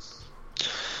 Jim?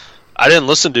 I didn't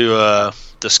listen to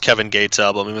this Kevin Gates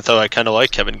album, even though I kind of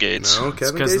like Kevin Gates. No,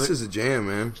 Kevin 'cause Gates the- is a jam,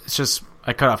 man. It's just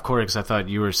I cut off Corey because I thought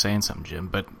you were saying something, Jim.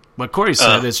 But what Corey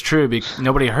said is true.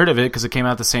 Nobody heard of it because it came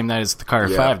out the same night as the Carter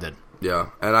Yeah. 5 did. Yeah,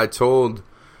 and I told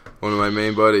one of my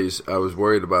main buddies I was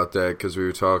worried about that because we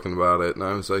were talking about it, and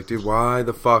I was like, dude, why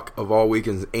the fuck of all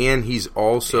weekends? And he's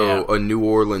also Yeah. a New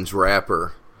Orleans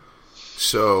rapper.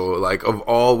 So, like, of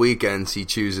all weekends, he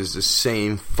chooses the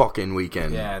same fucking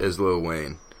weekend Yeah. as Lil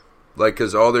Wayne. Like,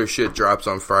 because all their shit drops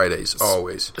on Fridays,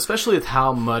 always. Especially with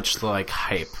how much like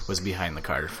hype was behind the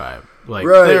Carter 5. Like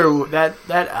Right.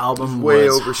 that album Way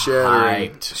was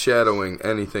overshadowing hyped. shadowing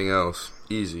anything else.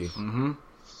 Easy.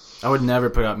 I would never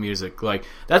put out music like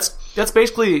that's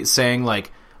basically saying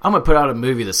like I'm gonna put out a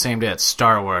movie the same day that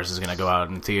Star Wars is gonna go out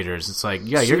in theaters. It's like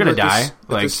yeah, you're gonna See, but die. At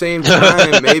Like the same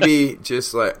time, maybe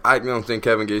just like I don't think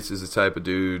Kevin Gates is the type of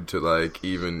dude to like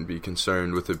even be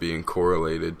concerned with it being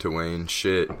correlated to Wayne's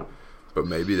shit. But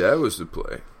maybe that was the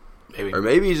play. maybe. Or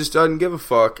maybe he just doesn't give a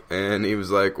fuck and he was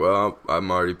like, well,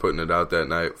 I'm already putting it out that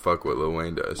night. Fuck what Lil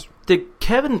Wayne does. Did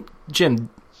Jim?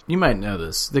 You might know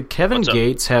this. Did Kevin What's up?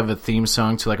 Gates have a theme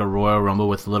song to like a Royal Rumble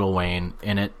with Lil Wayne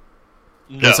in it?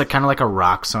 No. It's like kind of like a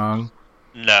rock song.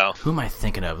 No. Who am I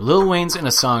thinking of? Lil Wayne's in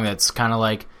a song that's kind of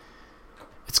like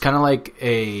It's kind of like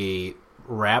a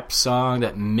rap song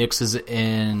that mixes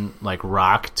in like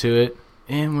rock to it.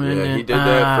 And when Yeah, he did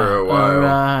that for a while.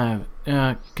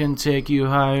 Arrive, can take you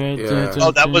higher. Yeah.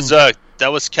 Oh, that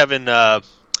was Kevin. Yeah,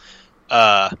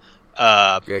 Kevin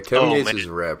oh, Gates man. is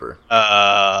a rapper.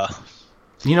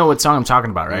 You know what song I'm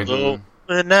talking about, right?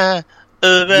 When I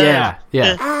Yeah.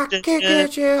 I can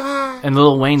get you high. And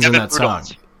Lil Wayne's in Kevin that song.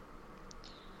 Rudolph.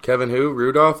 Kevin who?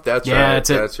 Rudolph? That's Yeah, right. that's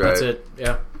it. That's right. That's it.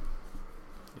 Yeah.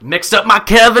 Mixed up my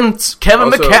Kevin Also-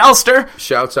 McAllister.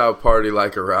 Shouts out Party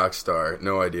Like a Rock Star.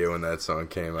 No idea when that song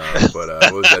came out, but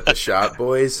what was that, the Shot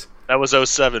Boys? That was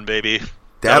 07, baby.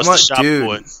 That was the much, Shop dude.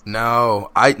 Boys. No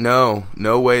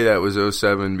way that was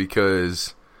 07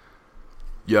 because,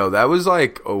 that was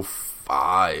like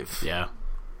 05. Yeah.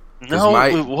 'Cause No,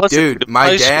 it wasn't. Dude, my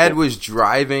High dad school. was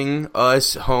driving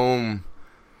us home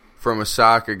from a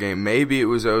soccer game. Maybe it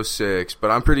was 06, but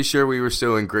I'm pretty sure we were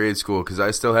still in grade school because I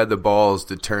still had the balls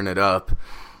to turn it up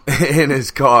in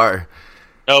his car.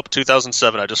 Nope,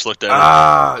 2007. I just looked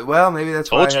at it. Well, maybe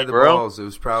that's why Told I you, had the bro. balls. It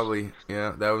was probably,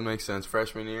 that would make sense.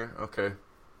 Freshman year? Okay.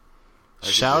 I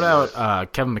could Shout see out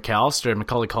that. Kevin McAllister and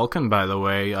Macaulay Culkin, by the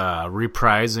way,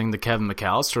 reprising the Kevin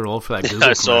McAllister role for that Google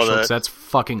I saw commercial. that. 'Cause that's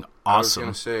fucking I was awesome.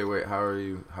 going to say, wait, how do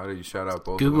you shout out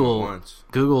both Google of them at once?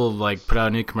 Google like put out a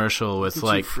new commercial with Get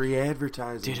like you free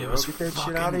advertising, dude, it bro. was Get that shit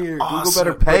fucking out of here. awesome. Google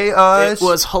better pay us. It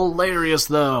was hilarious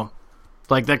though.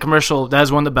 Like that commercial, that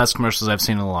is one of the best commercials I've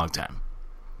seen in a long time.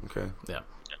 Okay, Yeah.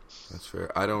 that's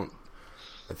fair. I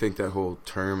think that whole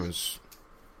term is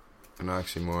an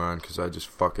oxymoron because I just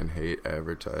fucking hate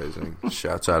advertising.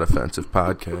 Shouts out Offensive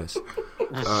Podcast.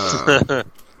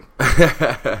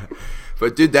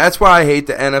 But dude, that's why I hate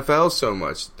the NFL so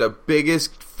much. The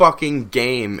biggest fucking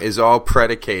game is all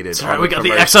predicated All right, on we got the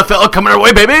commercial. XFL coming our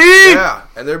way, baby. Yeah,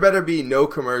 and there better be no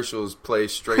commercials play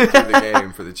straight through the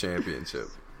game for the championship.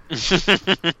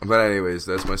 But anyways,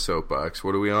 that's my soapbox.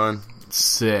 What are we on?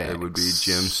 6. It would be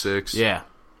Gym 6. Yeah.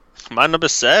 My number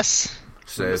 6.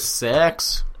 Says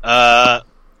 6. My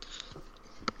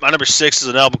number 6 is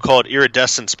an album called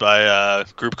Iridescence by a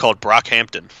group called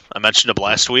Brockhampton. I mentioned them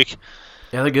last week.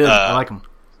 Yeah, they're good. I like them.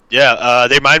 Yeah,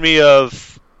 they remind me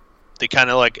of they kind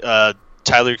of like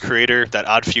Tyler Creator, that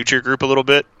Odd Future group a little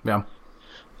bit. Yeah.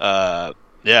 Yeah, I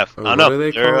don't what know. are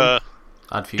they They're called?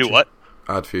 Odd Future. do what?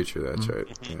 Odd Future, that's right.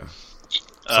 Yeah.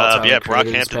 Yeah,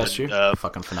 Created this past Brockhampton. year.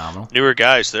 Fucking phenomenal. Newer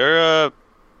guys. They're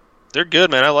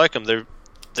good, man. I like them.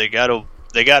 They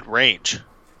got range.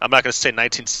 I'm not gonna say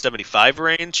 1975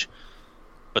 range,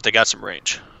 but they got some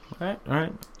range. All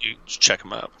right. You should check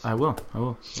them out. I will.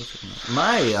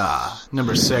 My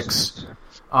number 6.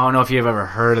 I don't know if you've ever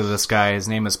heard of this guy. His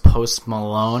name is Post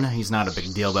Malone. He's not a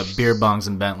big deal, but Beer Bongs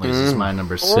and Bentleys is my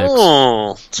number 6.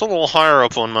 Oh, it's a little higher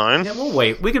up on mine. Yeah, we'll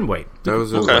wait. We can wait. That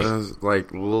was, Okay. that was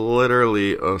like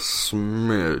literally a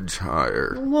smidge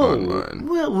higher on mine.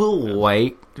 We'll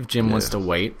wait if Jim wants to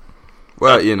wait.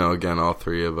 Well, again, all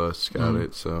three of us got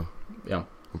it, so Yeah.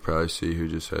 we'll probably see who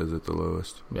just has it the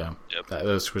lowest. Yeah. Yep.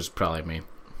 This was probably me,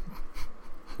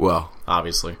 Well,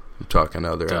 obviously. I'm talking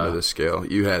other end Duh. of the scale.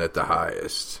 You had it the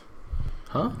highest.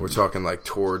 Huh? We're talking like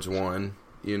towards 1,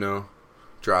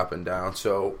 dropping down.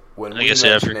 So when I we guess,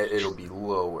 mention yeah, it, it'll be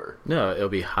lower. No, it'll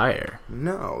be higher.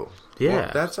 No. Yeah.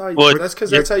 Well, that's how. Well, that's because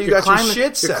that's how you got your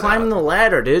shit set You're climbing up. the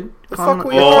ladder, dude. The Climbing- fuck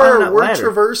we you're climbing are. that We're ladder.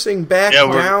 traversing back Yeah,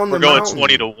 down we're the going mountain.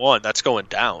 20-1. That's going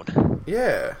down.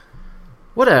 Yeah.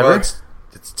 Whatever. Well,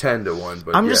 it's 10-1,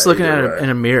 but I'm just looking at either it way. in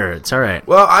a mirror. It's all right.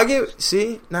 Well,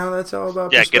 now that's all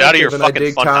about Yeah, perspective. get out of your and fucking I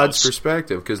dig fun Todd's house.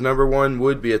 perspective, because number 1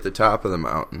 would be at the top of the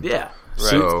mountain. Yeah.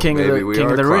 So See, King maybe of we the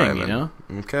are Ring, climbing.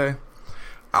 Okay.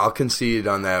 I'll concede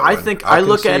on that I one. think I'll I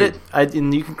look at concede. it,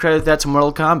 and you can credit that to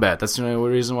Mortal Kombat. That's the only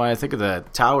reason why I think of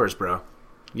that. Towers, bro.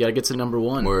 You gotta get to number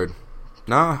 1. Word.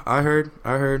 Nah, I heard.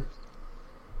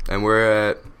 And we're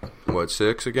at,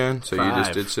 6 again? So you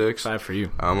just did 6? 5 for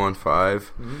you. I'm on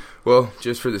 5. Well,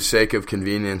 just for the sake of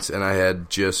convenience, and I had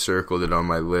just circled it on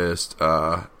my list,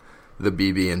 the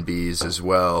BB&Bs as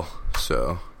well.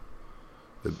 So,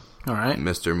 All right.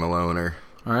 Mr. Maloner.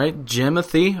 All right.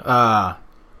 Jimothy.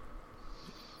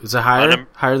 Is it higher?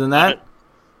 Higher than that?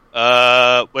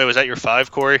 Wait, was that your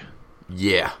 5, Corey?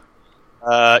 Yeah.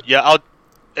 Yeah,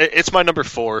 it's my number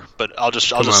 4, but I'll just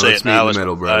Come on, say let's it meet now. in as the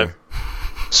middle, my brother.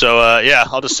 5. So yeah,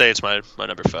 I'll just say it's my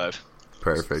number 5.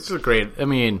 Perfect. This is great. I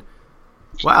mean,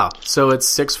 wow. So it's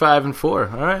 6, 5, and 4.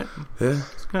 All right. Yeah.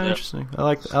 It's kind of interesting. I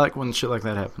like when shit like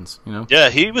that happens. Yeah,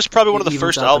 he was probably one of the Evens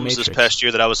first out the albums this Matrix. past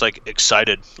year that I was like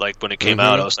excited. Like when it came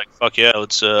out, I was like, "Fuck yeah,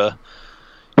 let's."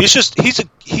 He's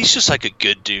just like a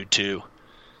good dude too.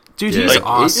 Dude, Yeah, he's he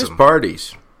awesome. just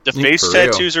parties. The face for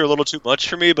real. tattoos are a little too much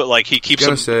for me, but like he keeps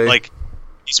Gonna them say. like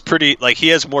he's pretty, like, he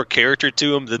has more character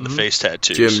to him than the face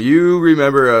tattoos. Jim, you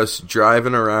remember us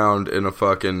driving around in a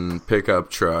fucking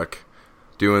pickup truck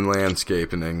doing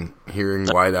landscaping and hearing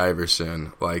White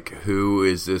Iverson, like, who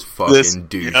is this fucking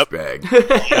douchebag?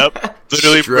 Yep.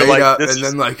 Literally, Straight like, up, this and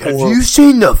then is like, have horrible. you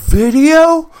seen the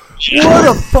video?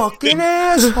 What a fucking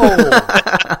asshole!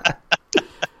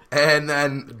 And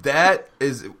then that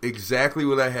is exactly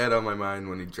what I had on my mind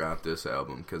when he dropped this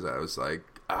album, because I was like,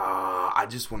 I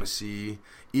just want to see,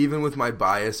 even with my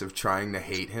bias of trying to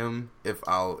hate him, if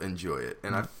I'll enjoy it.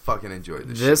 And I fucking enjoyed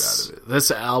the shit out of it.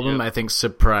 This album, I think,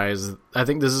 surprised. I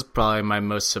think this is probably my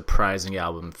most surprising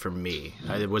album for me.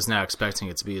 I was not expecting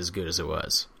it to be as good as it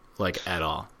was, like, at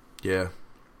all. Yeah.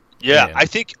 Yeah, I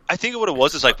think what it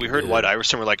was is, like, we heard White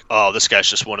Iverson, we're like, oh, this guy's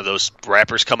just one of those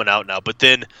rappers coming out now. But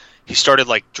then he started,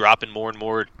 like, dropping more and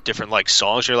more different, like,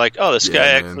 songs. You're like, oh, this guy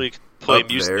actually can play Up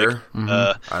music. There.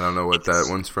 I don't know what that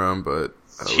one's from, but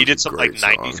he did some, like,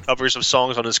 90s covers of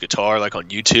songs on his guitar, like, on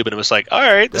YouTube, and it was like, all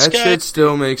right, this that guy. shit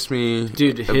still makes me a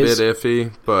bit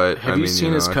iffy, but have you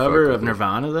seen his cover of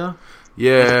Nirvana, though?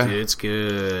 Yeah. Dude, it's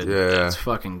good. Yeah. It's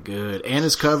fucking good. And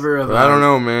his cover of... But I don't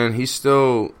know, man. He's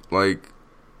still, like...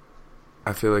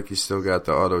 I feel like he's still got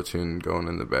the auto-tune going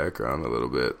in the background a little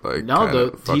bit. Like,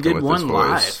 no, he did one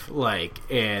live, like,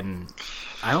 and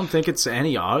I don't think it's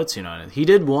any auto-tune on it. He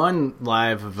did one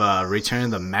live of Return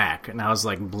of the Mac, and I was,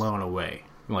 like, blown away.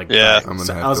 Like, yeah. I'm going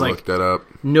to have to look that up.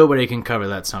 Nobody can cover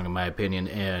that song, in my opinion,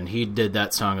 and he did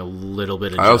that song a little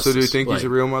bit of I also do justice. think he's a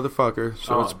real motherfucker,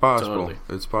 so it's possible. Totally.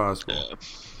 It's possible. Yeah.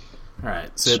 All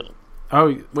right.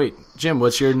 Oh, wait. Jim,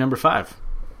 what's your number 5?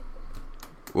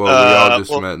 Well, we all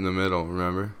just met in the middle,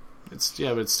 remember? But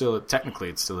it's still technically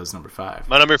it's still his number 5.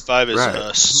 My number 5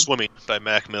 is Swimming by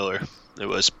Mac Miller. It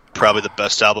was probably the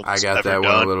best album I he's got ever that done.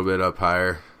 one a little bit up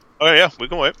higher. Oh, yeah, we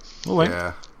can wait. We'll wait.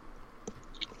 Yeah.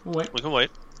 We can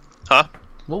wait. Huh?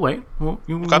 We'll wait. We'll wait.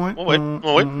 We'll wait.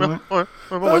 We'll wait.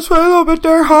 Let's wait a little bit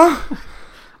there, huh?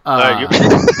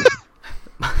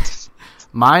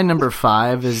 My number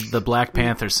 5 is the Black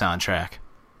Panther soundtrack.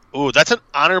 Ooh, that's an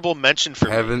honorable mention for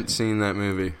me. Haven't seen that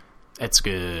movie. It's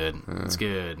good. It's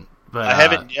good. But I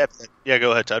haven't yet. Yeah,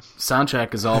 go ahead, Todd.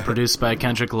 Soundtrack is all produced by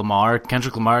Kendrick Lamar.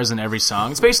 Kendrick Lamar is in every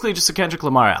song. It's basically just a Kendrick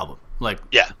Lamar album. Like,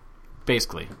 yeah.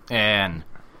 Basically. And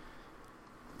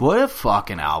what a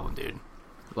fucking album, dude.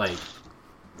 Like,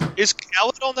 is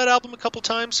Khaled on that album a couple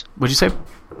times? What'd you say?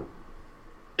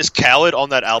 Is Khaled on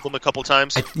that album a couple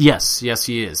times? Yes,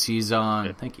 he is. He's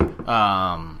on. Thank you.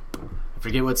 I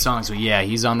forget what songs, but yeah,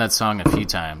 he's on that song a few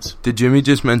times. Did Jimmy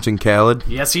just mention Khaled?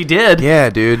 Yes, he did.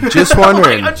 Yeah, dude. Just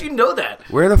wondering. How'd you know that?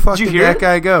 Where the fuck did hear that it?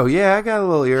 guy go? Yeah, I got a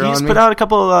little ear on me. He just put out a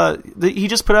couple. He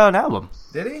just put out an album.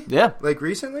 Did he? Yeah. Like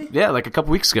recently? Yeah, like a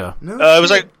couple weeks ago. No. It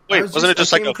was shit. like, wait, wasn't it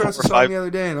just like I came a 4 across or the song 5? the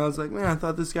other day, and I was like, man, I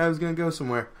thought this guy was gonna go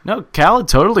somewhere. No, Khaled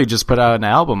totally just put out an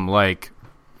album like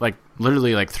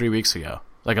literally like 3 weeks ago,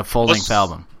 like a full length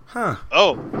album. Huh?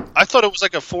 Oh, I thought it was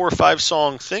like a 4 or 5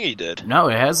 song thing he did. No,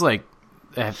 it has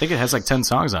I think it has like 10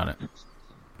 songs on it.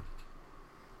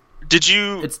 Did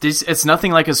you? It's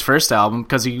nothing like his first album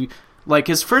because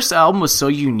his first album was so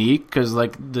unique because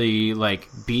like the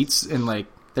beats and like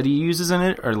that he uses in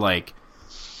it are like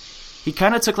he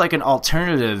kind of took like an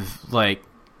alternative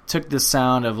took the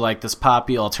sound of like this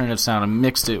poppy alternative sound and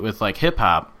mixed it with like hip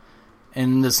hop.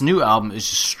 And this new album is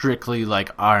just strictly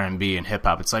like R&B and hip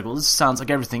hop. It's like, well, this sounds like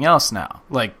everything else now.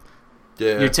 Like,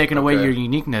 you're taking away your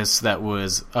uniqueness that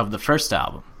was of the first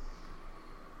album.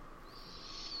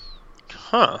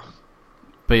 Huh.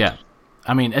 But yeah,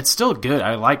 I mean, it's still good.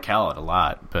 I like Khaled a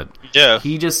lot, but yeah,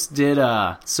 he just did.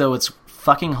 So it's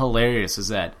fucking hilarious. Is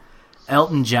that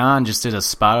Elton John just did a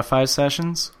Spotify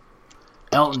sessions?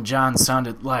 Elton John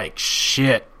sounded like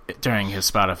shit during his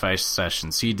Spotify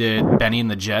sessions. He did Benny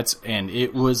and the Jets, and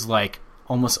it was like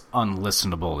almost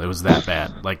unlistenable. It was that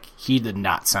bad. Like he did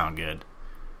not sound good.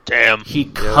 Damn. He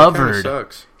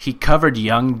covered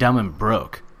Young, Dumb, and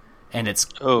Broke, and it's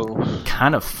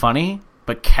kind of funny.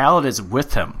 But Khaled is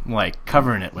with him, like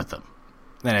covering it with him,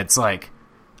 and it's like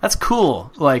that's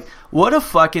cool. Like what a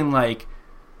fucking like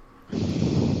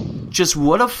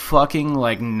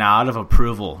nod of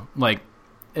approval. Like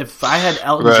if I had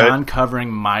Elton John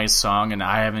covering my song and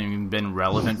I haven't even been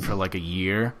relevant for like a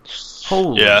year,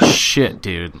 holy shit,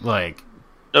 dude! Like,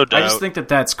 no doubt. I just think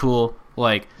that's cool.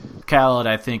 Like Khaled,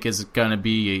 I think is gonna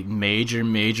be a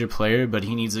major player, but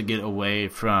he needs to get away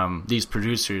from these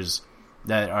producers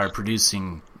that are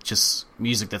producing just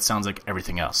music that sounds like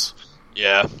everything else.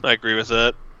 Yeah, I agree with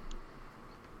that.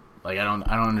 Like I don't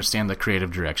understand the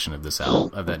creative direction of this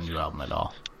album, of that new album at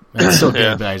all. And it's still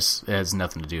good, but it has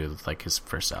nothing to do with like his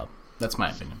first album. That's my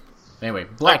opinion. Anyway,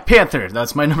 Black Panther.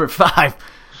 That's my number 5.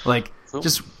 Like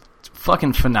just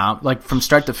fucking phenomenal. Like from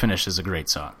start to finish is a great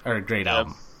song or a great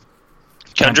album.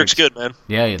 Kendrick's good, man.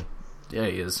 Yeah, he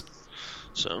is.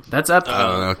 So That's up. I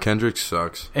don't know. Kendrick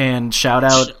sucks. And shout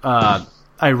out.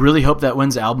 I really hope that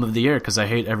wins Album of the Year because I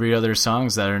hate every other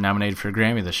songs that are nominated for a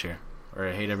Grammy this year, or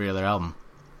I hate every other album.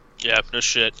 yeah, no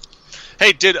shit.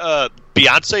 Hey, did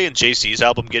Beyonce and Jay-Z's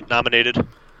album get nominated?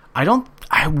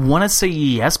 I want to say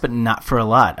yes, but not for a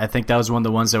lot. I think that was one of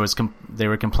the ones that was they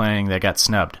were complaining that got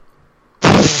snubbed.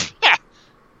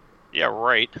 Yeah,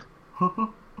 right.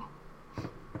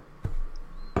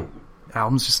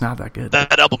 Album's just not that good.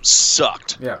 That album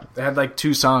sucked. Yeah, they had like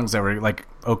 2 songs that were like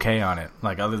okay on it.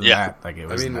 Like other than that, like it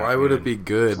was. I mean, why would it be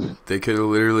good? They could have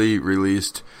literally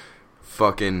released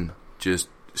fucking just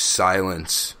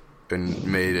Silence and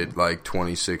made it like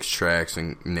 26 tracks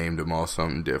and named them all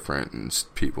something different, and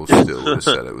people still would have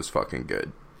said it was fucking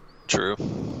good. True.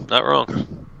 Not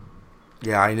wrong.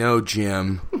 Yeah, I know,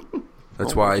 Jim.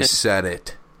 That's why I said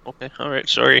it. Okay, all right,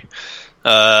 sorry.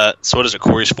 So what is it,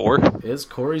 Corey's 4? Is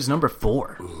Corey's number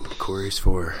 4? Ooh, Corey's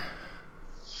 4.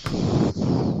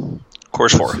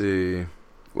 Corey's 4. Let's see.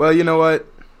 Well, you know what?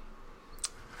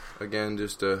 Again,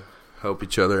 just to help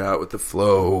each other out with the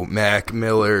flow, Mac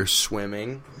Miller,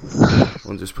 Swimming.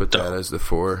 We'll just put that as the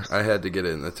 4. I had to get it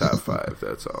in the top 5,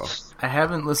 that's all. I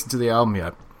haven't listened to the album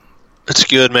yet. It's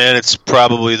good, man. It's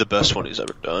probably the best one he's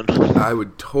ever done. I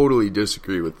would totally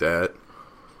disagree with that.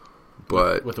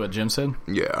 But, With what Jim said?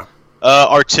 yeah.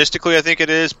 Artistically, I think it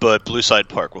is, but Blue Side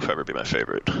Park will forever be my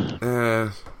favorite.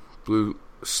 Blue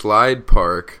Slide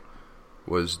Park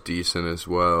was decent as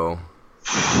well.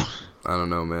 I don't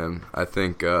know, man. I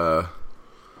think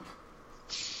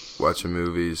watching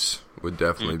movies would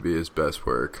definitely be his best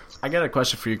work. I got a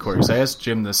question for you, Corey, because I asked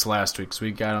Jim this last week, so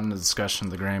we got on the discussion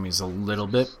of the Grammys a little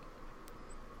bit.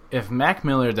 If Mac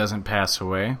Miller doesn't pass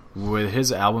away, would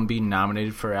his album be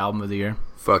nominated for Album of the Year?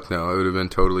 Fuck no, it would have been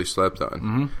totally slept on.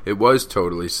 Mm-hmm. It was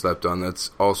totally slept on.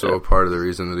 That's also a part of the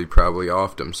reason that he probably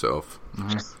offed himself.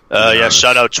 Mm-hmm. Yeah,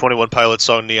 shout out 21 Pilots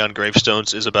song Neon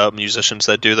Gravestones is about musicians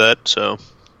that do that, so.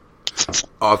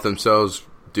 Off themselves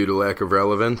due to lack of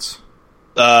relevance?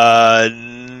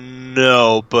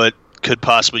 No, but could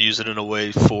possibly use it in a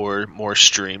way for more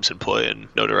streams and play and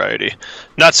notoriety.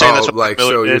 Not saying that's what like,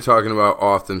 Miller so did. you're talking about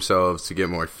off themselves to get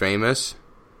more famous?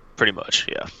 Pretty much,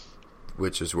 yeah.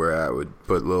 Which is where I would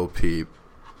put Lil Peep.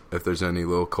 If there's any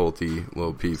Lil Culty,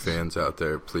 Lil Peep fans out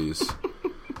there, please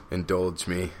indulge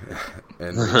me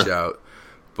and reach out.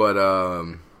 But,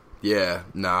 yeah,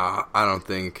 nah, I don't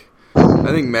think... I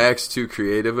think Mac's too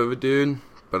creative of a dude,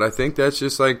 but I think that's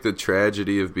just, like, the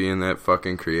tragedy of being that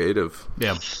fucking creative.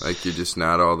 Yeah. Like, you're just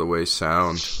not all the way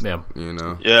sound. Yeah. You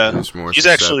know? Yeah. You're just more He's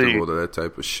susceptible actually- to that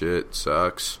type of shit.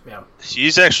 Sucks. Yeah.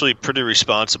 He's actually pretty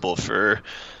responsible for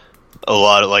a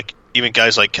lot of, like, even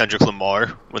guys like Kendrick Lamar,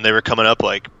 when they were coming up,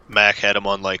 like, Mac had him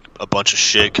on, like, a bunch of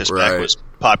shit because Right. Mac was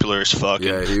popular as fuck.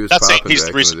 Yeah, And he was not saying popping he's back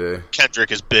the in reason the day.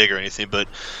 Kendrick is big or anything, but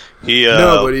he...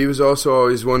 No, but he was also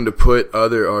always one to put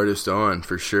other artists on,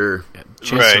 for sure. Chance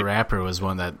the Right. Rapper was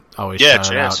one that always Yeah, shouted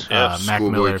Chance, out yeah. Mac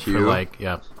Schoolboy Miller Q. for, like,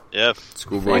 yeah. Yeah.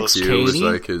 Schoolboy Thanks, Q was Katie.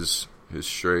 like his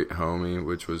straight homie,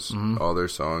 which was all their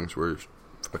songs were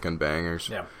fucking bangers.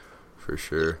 Yeah. For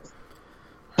sure.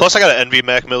 Plus, I gotta envy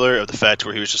Mac Miller of the fact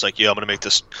where he was just like, "Yeah, I'm gonna make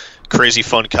this crazy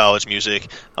fun college music.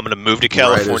 I'm gonna move to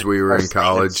California, Right as we were in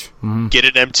college. get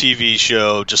an MTV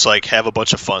show, just like have a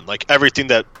bunch of fun, like everything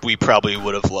that we probably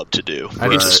would have loved to do." I He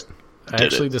Right. just I did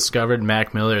actually it. discovered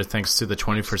Mac Miller thanks to the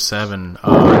 24/7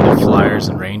 the Flyers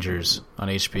and Rangers on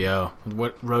HBO.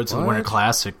 What Road to the Winter What?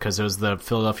 Classic because it was the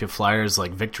Philadelphia Flyers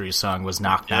like victory song was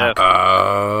Knock Yeah. Knock.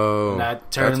 Oh. That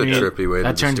turned that's a me. trippy way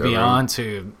that to turned me discover him. on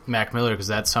to Mac Miller because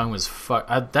that song was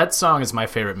that song is my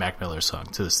favorite Mac Miller song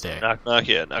to this day. Knock Knock,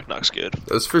 yeah, Knock Knock's good.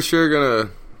 That's for sure gonna...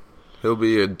 He'll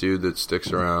be a dude that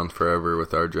sticks around forever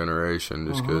with our generation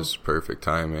just because perfect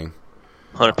timing.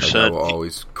 100%. Like, I will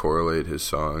always correlate his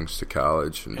songs to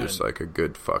college and just like a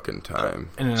good fucking time.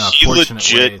 In an He unfortunate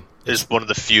legit way. is one of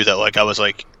the few that like I was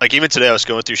like even today I was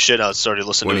going through shit and I started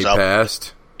listening When to he his album.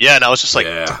 passed, Yeah, and I was just like,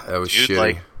 yeah, that was dude, shitty.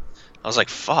 like I was like,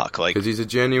 fuck, like Because he's a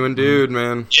genuine dude,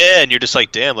 man. yeah, and you're just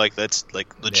like, damn, like that's like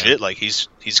legit, like he's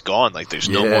gone, like there's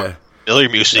no Yeah. more Miller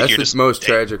music. That's You're the just most damn.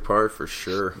 tragic part for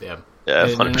sure. Yeah. Yeah,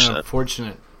 In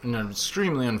 100%. an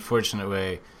extremely unfortunate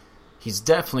way, he's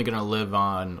definitely going to live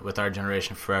on with our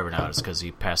generation forever now, just because he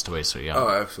passed away so young. Oh,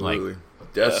 absolutely.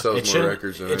 Like, Death sells it more shouldn't,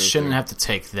 records than it anything. shouldn't have to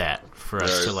take that for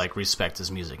us to Right. like respect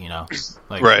his music, you know.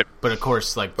 Like, Right. But of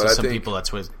course, like But to I some think- people,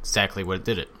 that's exactly what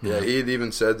did it. you Yeah, know? he had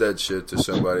even said that shit to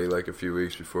somebody like a few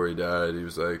weeks before he died. He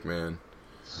was like, man,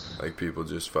 like people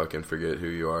just fucking forget who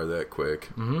you are that quick.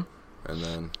 Mm-hmm. And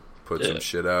then put some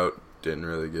shit out didn't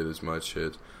really get as much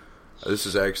hit. This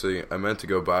is actually, I meant to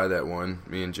go buy that one.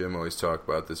 Me and Jim always talk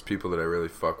about this. People that I really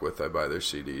fuck with, I buy their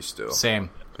CDs still.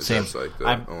 Same. That's like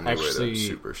the only way that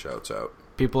super shouts out.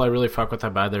 People I really fuck with, I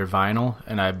buy their vinyl,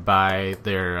 and I buy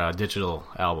their digital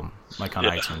album, like on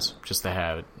iTunes, just to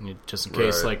have it. Just in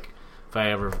case, like, if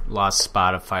I ever lost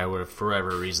Spotify or for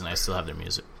whatever reason, I still have their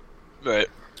music. Right.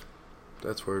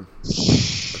 That's weird.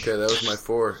 Okay, that was my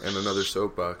 4 and another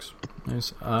soapbox.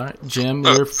 Nice. All right, Jim,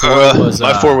 your 4 was...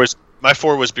 My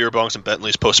 4 was Beer Bongs and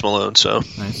Bentley's Post Malone, so...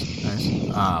 Nice.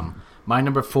 My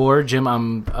number 4, Jim,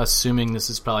 I'm assuming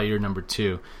this is probably your number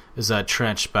 2, is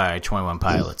Trench by 21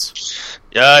 Pilots.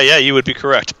 Yeah, you would be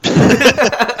correct.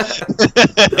 Nice.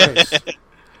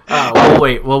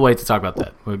 We'll wait to talk about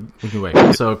that. We can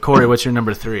wait. So, Corey, what's your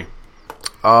number 3?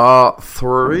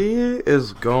 3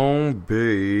 is gonna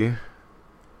be...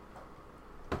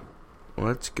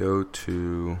 Let's go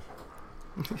to...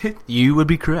 You would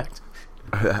be correct.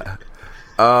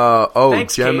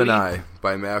 Thanks, Gemini Katie.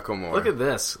 by Macklemore. Look at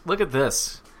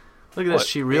this. What?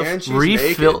 She And she's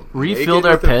refilled naked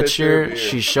our with a picture. of beer.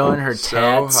 She's showing her So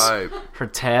tats. hype. Her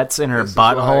tats and her This is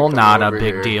why I butthole. come Not a over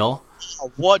big here. deal.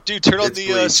 What, dude? Turn on It's the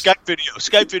bleached. Skype video.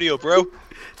 Skype video, bro.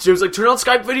 She was like, turn on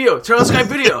Skype video.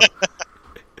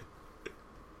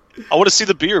 I want to see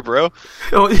the beer, bro.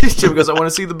 Jim goes, I want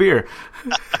to see the beer.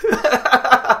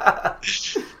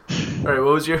 All right,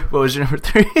 what was your number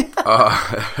 3?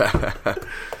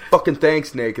 Fucking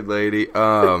thanks, naked lady.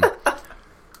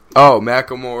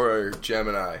 Macklemore or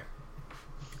Gemini.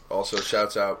 Also,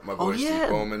 shouts out my boy Steve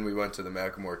Bowman. We went to the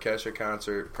Macklemore Kesha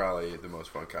concert. Probably the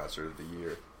most fun concert of the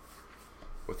year.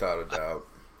 Without a doubt.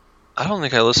 I don't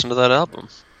think I listened to that album.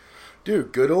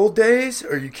 Dude, good old days?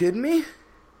 Are you kidding me?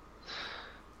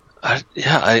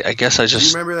 I guess I Do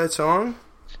just... you remember that song?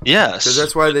 Yes. Because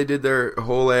that's why they did their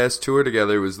whole ass tour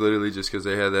together. It was literally just because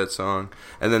they had that song.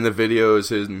 And then the video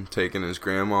is him taking his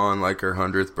grandma on like her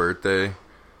 100th birthday.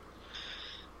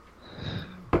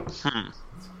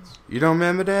 You don't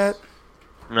remember that?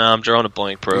 No, I'm drawing a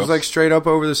blank, It bro. was like straight up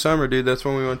over the summer, dude. That's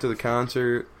when we went to the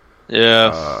concert.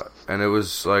 Yeah. And it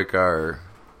was like it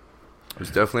was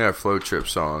definitely our float trip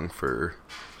song for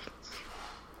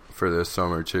this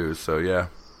summer too. So yeah.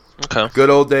 Okay. Good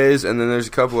old days, and then there's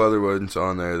a couple other ones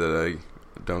on there that I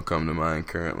don't come to mind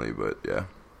currently, but yeah.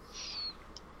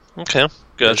 Okay. That's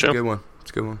a Gotcha. good one. It's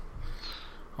a good one.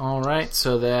 All right,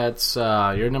 so that's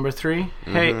your number 3.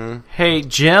 Mm-hmm. Hey,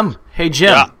 Jim.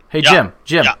 Yeah. Jim.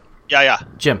 Yeah.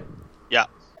 Jim. Yeah.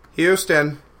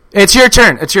 Houston. It's your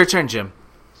turn, Jim.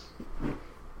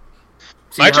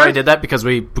 See My how I turn? did that because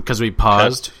we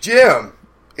paused. Jim,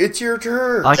 it's your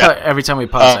turn. I like how every time we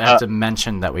pause, I have to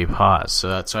mention that we pause. So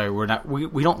that's why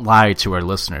we don't lie to our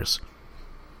listeners.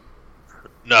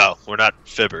 No, we're not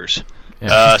fibbers.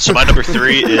 Yeah. So my number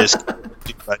 3 is...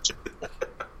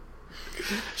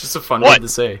 Just a fun What? word to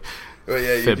say. Oh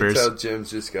yeah, you Fibbers. can tell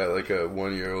Jim's just got like a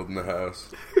 1-year-old in the house.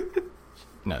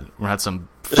 No, we're not some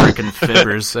freaking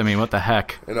fibbers. I mean, what the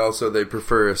heck? And also they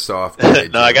prefer a soft J,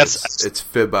 No, I Jim. guess- it's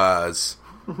Fibbaz.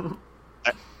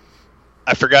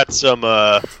 I forgot some...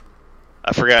 I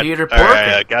forgot... Peter all right,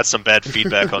 Porker. I got some bad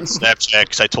feedback on Snapchat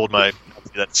because I told my...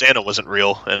 that Santa wasn't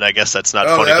real, and I guess that's not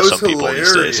Oh, funny that to was some people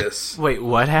these days. hilarious. Wait,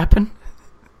 what happened?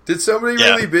 Did somebody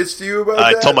Yeah. really bitch to you about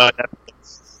I that? told my...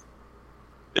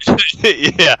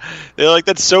 Yeah, they're like,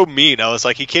 that's so mean. I was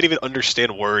like, he can't even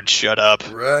understand words. Shut up.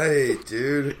 Right,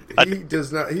 dude. He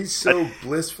does not. He's so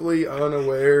blissfully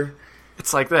unaware.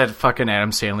 It's like that fucking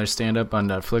Adam Sandler stand-up on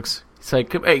Netflix. He's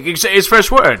like, hey, you can say his first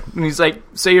word. And he's like,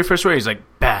 say your first word. He's like,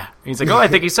 bah. And he's like, oh, I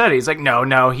think he said it. He's like,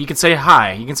 no, he can say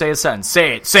hi. He can say a sentence.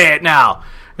 Say it now.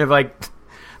 And like,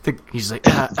 he's like,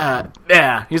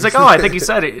 yeah. He's like, oh, I think he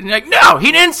said it. And you're like, no,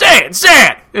 he didn't say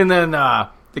it. And then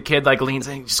the kid like leans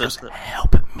in and just goes,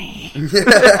 help me.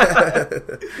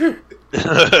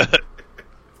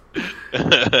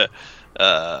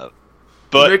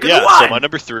 But Make it yeah, one. so my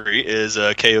number 3 is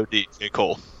KOD, J.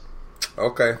 Cole,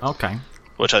 Okay. Okay.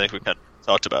 which I think we kind of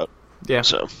talked about. Yeah.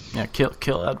 So Yeah,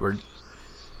 kill Edward.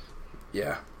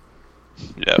 Yeah.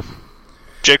 yeah,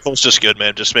 J. Cole's just good,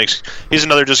 man. He's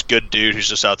another just good dude who's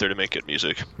just out there to make good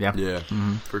music. Yeah. Yeah.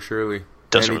 For surely.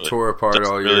 Doesn't And he really- tore apart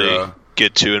doesn't all really your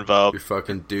get too involved.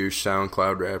 fucking douche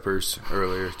SoundCloud rappers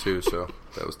earlier too. So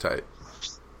that was tight.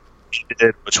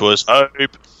 Which was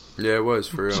hype. Yeah, it was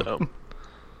for real. So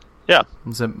yeah,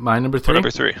 Is it my number my 3?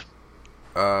 number 3.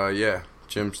 Yeah.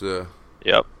 Jim's the.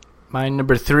 Yep. My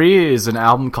number 3 is an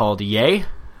album called Ye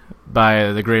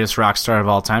by the greatest rock star of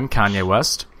all time, Kanye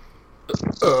West.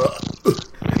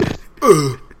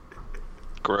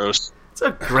 Gross.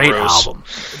 It's a great Gross. album.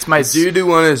 It's my Dude who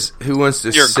wants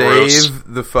to You're save gross.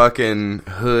 the fucking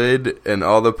hood and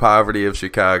all the poverty of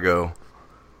Chicago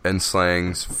and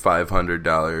slangs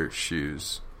 $500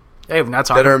 shoes Hey, not that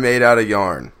talking, are made out of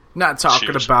yarn. not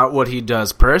talking Shoes. about what he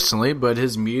does personally, but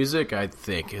his music, I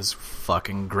think, is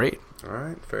fucking great. All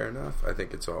right, fair enough. I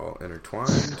think it's all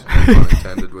intertwined, pun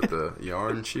intended with the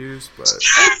yarn shoes, but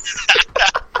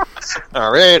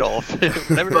All right, all.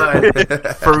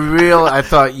 But for real, I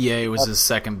thought Ye was his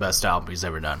second best album he's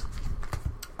ever done.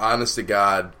 honest to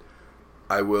God,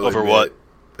 I will Over admit what?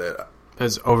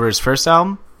 that Over his first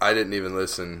album? I didn't even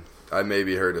listen. I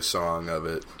maybe heard a song of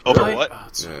it. Over Really? what? Oh,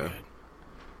 it's so Yeah. good.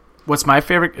 What's my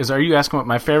favorite? Are you asking what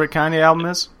my favorite Kanye album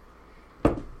is?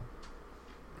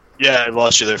 Yeah, I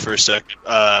lost you there for a second.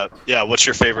 Yeah, what's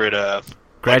your favorite?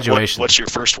 Graduation. What's your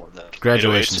first one then?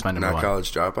 Graduation's my number Not one.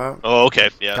 College Dropout? Oh, okay,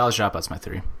 yeah. College Dropout's my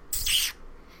 3.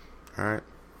 All right.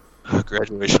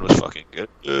 Graduation was fucking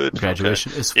good.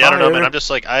 Graduation is Yeah, I don't know, fire. man. I'm just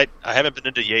like I haven't been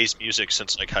into Ye's music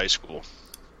since like high school.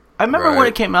 I remember when Right.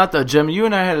 it came out, though, Jim. You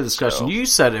and I had a discussion. So- You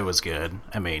said it was good.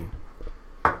 I mean,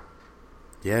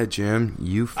 Yeah, Jim,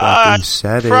 you fucking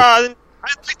said it. I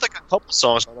liked like a couple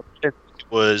songs.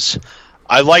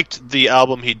 I liked the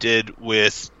album he did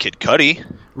with Kid Cudi.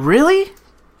 really?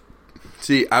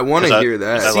 See, I want 'Cause to I- hear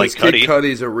that. 'cause I like Kid Cudi.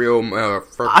 Cudi's a real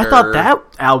motherfucker. I thought that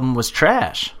album was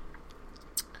trash.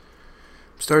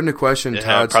 I'm starting to question Yeah,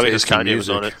 Todd's probably because taste in Kanye was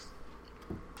music. on it.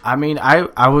 I mean,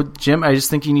 I would, Jim. I just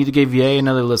think you need to give Ye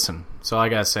another listen. That's all I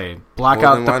gotta say. Block Well,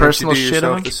 out then the why don't you personal do shit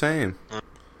yourself on the it. same.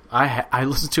 I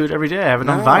listen to it every day. I have it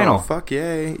No, on vinyl. fuck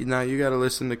yeah. Now you got to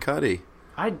listen to Cudi.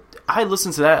 I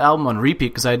listened to that album on repeat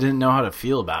because I didn't know how to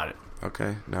feel about it.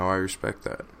 Okay, now I respect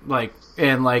that.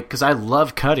 Because I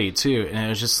love Cudi too, and it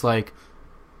was just like,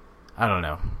 I don't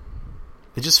know.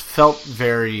 It just felt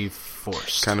very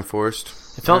forced. Kind of forced.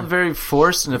 It felt very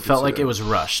forced, and it felt see like that. it was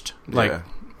rushed. Like, Yeah.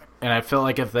 and I felt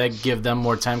like if they give them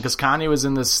more time, because Kanye was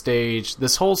in this stage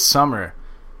this whole summer.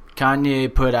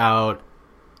 Kanye put out,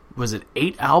 was it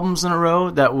 8 albums in a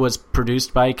row that was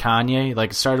produced by Kanye?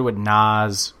 Like, it started with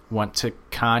Nas, went to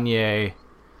Kanye,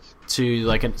 to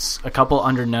like a couple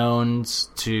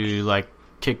underknowns, to like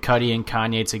Kid Cudi and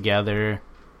Kanye together.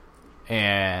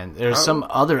 And there's some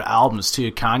other albums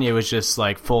too. Kanye was just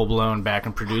like full blown back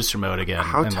in producer mode again.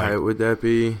 How and, tight like, would that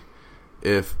be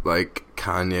if, like,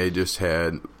 Kanye just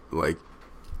had, like,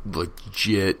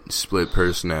 legit split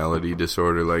personality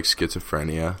disorder, like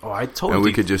schizophrenia? Oh, I told And you.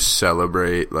 we could just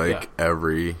celebrate, like, Yeah.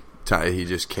 every time he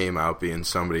just came out being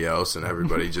somebody else and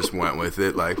everybody just went with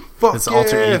it, like, fuck His yeah,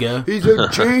 alter ego. he's a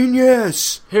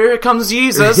genius! Here comes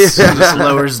Jesus. And just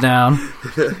lowers down.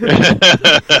 That'd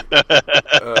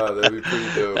be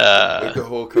pretty dope. Like, the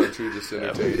whole country just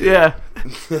entertained. Yeah.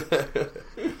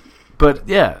 But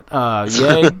yeah,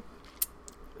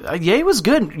 Ye was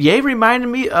good. Ye reminded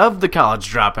me of the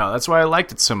College Dropout. That's why I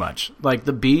liked it so much. Like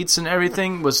the beats and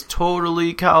everything was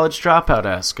totally College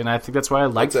Dropout-esque, and I think that's why I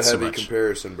liked It's it a so heavy much.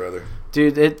 comparison, brother.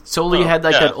 Dude, it totally Oh, had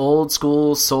like yeah. that old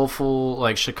school, soulful,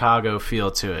 like Chicago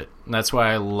feel to it. And that's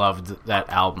why I loved that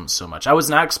album so much. I was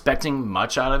not expecting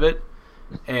much out of it.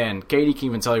 And Katie can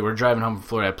even tell you, we're driving home from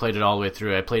Florida. I played it all the way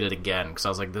through. I played it again because I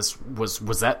was like, "This was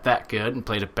that good?" And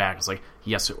played it back. I was like,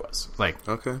 "Yes, it was." Like,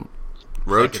 Okay.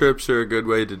 Road trips are a good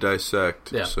way to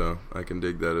dissect, Yeah. so I can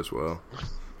dig that as well.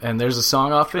 and there's a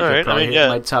song off it All that right, probably I mean, hit yeah.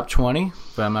 my top 20,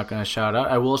 but I'm not going to shout out.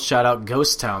 I will shout out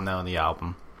Ghost Town though on the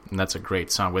album, and that's a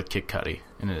great song with Kid Cudi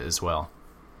in it as well.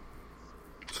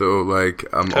 So, like,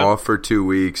 I'm Okay. off for 2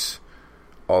 weeks.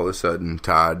 All of a sudden,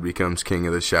 Todd becomes king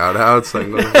of the shout-outs. Like,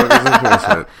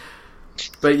 motherfuckers,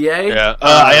 But Ye, Yeah,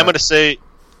 I am going to say.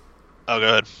 Oh, go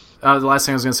ahead. the last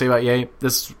thing I was going to say about Ye,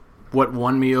 this what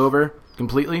won me over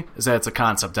completely is that it's a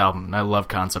concept album, and I love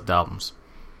concept albums.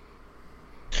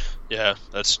 Yeah,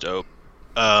 that's dope.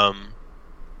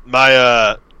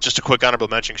 My just a quick honorable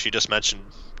mention. She just mentioned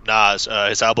Nas.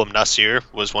 His album Nasir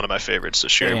was one of my favorites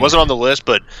this year. It Dang. wasn't on the list,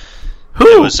 but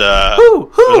Who? it was it was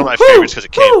one of my favorites because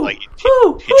it came like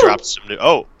he dropped some new.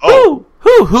 Oh,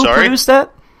 Who Sorry? produced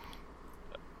that?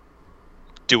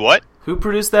 do what? Who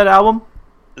produced that album?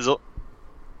 Is it-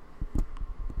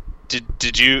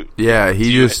 Did you? yeah,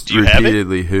 he you- just do you have it?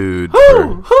 repeatedly hooed.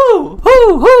 Who?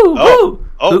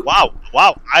 Oh,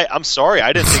 wow! I'm sorry.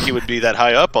 I didn't think he would be that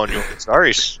high up on you.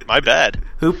 Sorry, my bad.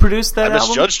 Who produced I that album?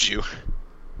 misjudged you.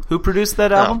 Who produced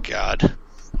that Oh album? God.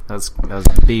 That was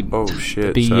B. Oh,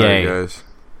 shit. BA. Sorry, guys.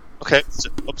 Okay.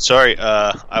 Sorry.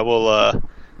 I will.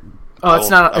 Oh, it's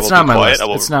not. I It's will not be my quiet. list. I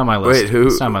will- It's not my list. Wait, who-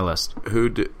 It's not my list.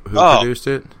 Who Oh. produced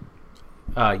it?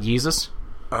 Yeezus.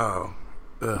 Oh.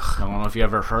 Ugh. I don't know if you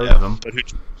ever heard Yeah, of him. but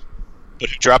who? But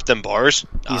who dropped them bars?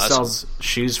 He sells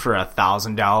shoes for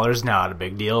 $1,000, not a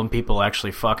big deal, and people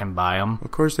actually fucking buy them. Of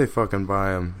course they fucking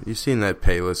buy them. You seen that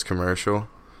Payless commercial?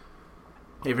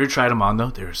 Have you ever tried them on,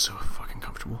 though? They're so fucking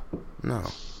comfortable. No.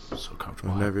 So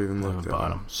comfortable. I've never even looked at bought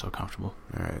them. them. So comfortable.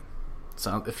 All right.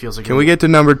 It feels like Can we get to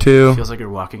number 2? It feels like you're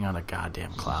walking on a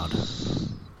goddamn cloud.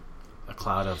 A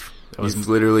cloud of... You've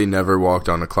literally never walked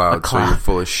on a cloud, so you're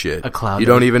full of shit. A cloud. You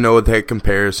don't even know what that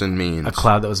comparison means. A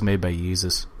cloud that was made by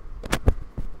Jesus.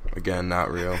 Again,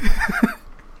 not real.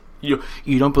 You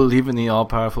don't believe in the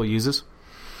all-powerful Jesus?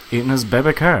 Eating his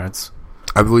baby carrots.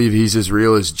 I believe he's as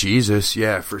real as Jesus.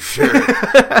 Yeah, for sure.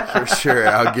 For sure.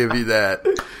 I'll give you that.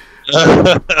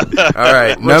 All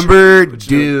right. Number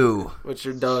 2. What's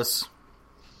your dose?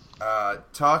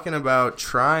 Talking about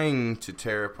trying to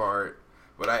tear apart,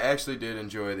 but I actually did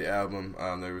enjoy the album.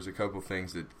 There was a couple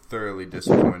things that thoroughly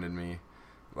disappointed me,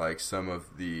 like some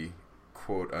of the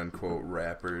quote-unquote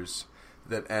rappers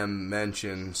that M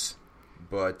mentions,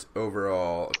 but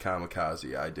overall,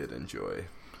 Kamikaze I did enjoy.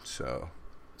 So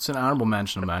it's an honorable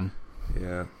mention, man.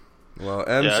 Yeah. Well,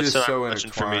 M's just so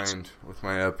intertwined with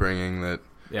my upbringing that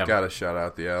gotta shout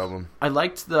out the album. I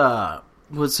liked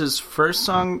was his first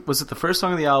song, was it the first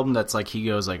song of the album that's like he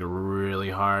goes like really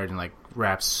hard and like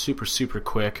raps super, super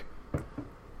quick?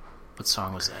 What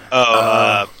song was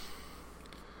that?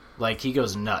 Like he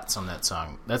goes nuts on that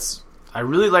song. I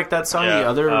really like that song.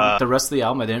 The rest of the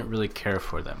album I didn't really care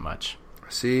for that much.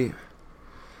 See,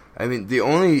 I mean, the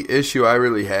only issue I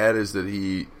really had is that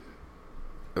it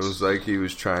was like he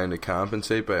was trying to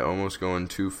compensate by almost going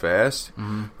too fast.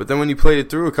 Mm-hmm. But then when you played it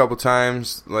through a couple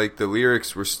times, like the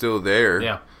lyrics were still there.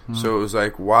 Yeah. Mm-hmm. So it was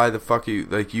like, why the fuck the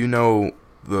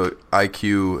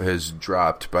IQ has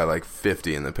dropped by like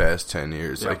 50 in the past 10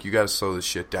 years. Yeah. Like, you gotta slow this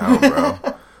shit down, bro.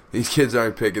 These kids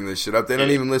aren't picking this shit up. They don't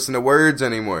even listen to words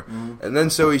anymore. Mm-hmm. And then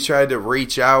so he tried to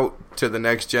reach out to the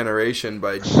next generation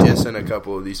by dissing a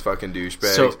couple of these fucking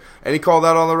douchebags. And he called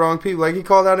out all the wrong people. Like, he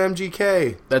called out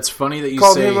MGK. That's funny that you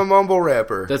called him a mumble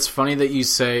rapper. That's funny that you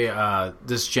say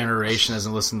this generation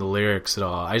doesn't listen to lyrics at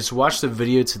all. I just watched a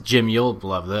video to Jim, you'll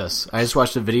love this. I just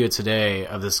watched a video today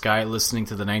of this guy listening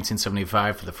to the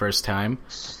 1975 for the first time.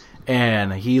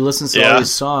 And he listens to all these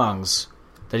songs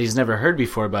that he's never heard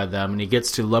before by them, and he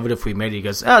gets to Love It If We Made It. He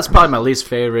goes, it's probably my least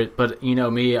favorite, but you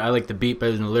know me, I like the beat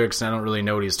better than the lyrics, and I don't really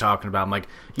know what he's talking about. I'm like,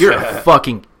 you're a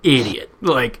fucking idiot.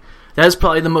 Like, that is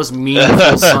probably the most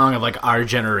meaningful song of, like, our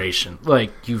generation.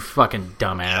 Like, you fucking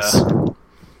dumbass.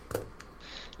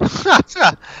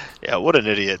 Yeah, what an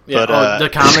idiot. Yeah, but the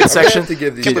comment section,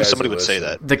 somebody would say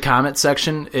that. The comment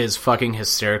section is fucking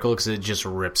hysterical because it just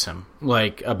rips him.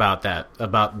 Like, about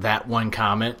that one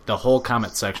comment. The whole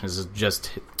comment section is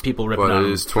just people ripping on him. But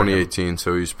it is 2018,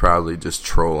 so he's probably just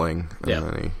trolling. And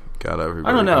then he got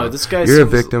everybody. I don't know. This guy You're a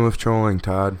victim of trolling,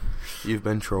 Todd. You've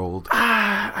been trolled.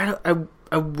 I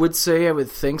would say I would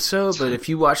think so, but if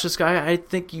you watch this guy, I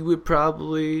think you would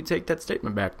probably take that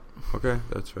statement back. Okay,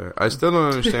 that's fair. I still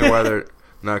don't understand why they're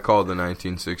not called the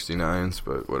 1969s,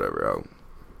 but whatever. I'll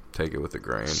take it with a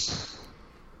grain.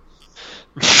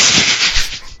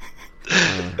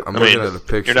 I'm looking at a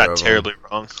picture. You're not terribly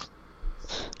wrong.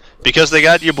 Because they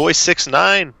got your boy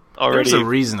 6ix9ine already. There's a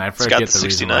reason. I forget the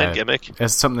 69 gimmick. It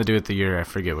has something to do with the year. I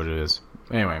forget what it is.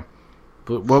 Anyway,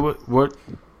 what?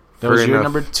 That was your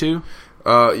number 2.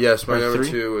 Yes, my number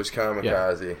 2 was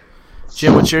Kamikaze. Yeah.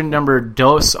 Jim, what's your number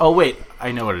dos? Oh, wait.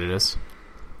 I know what it is.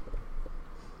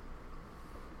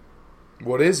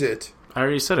 What is it? I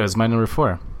already said it. It was my number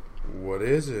 4. What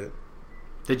is it?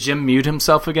 Did Jim mute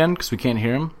himself again because we can't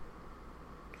hear him?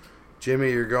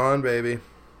 Jimmy, you're gone, baby.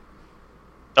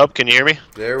 Oh, can you hear me?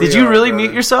 There we Did you really brother.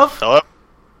 mute yourself? Hello?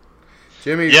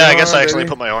 Jimmy, yeah, I guess on, I accidentally baby?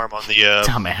 put my arm on the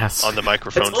dumbass on the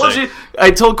microphone thing. I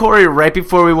told Corey right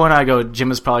before we went, I go, Jim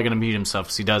is probably going to mute himself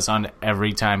because he does on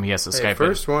every time he has to Skype.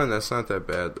 First one, that's not that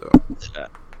bad, though.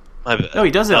 No, he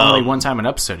does it only one time an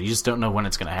episode. You just don't know when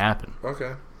it's going to happen.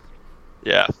 Okay.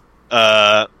 Yeah.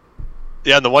 Yeah,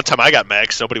 and the one time I got mad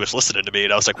because nobody was listening to me,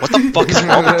 and I was like, what the fuck is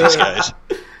wrong with these guys?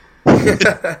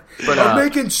 But I'm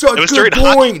making such good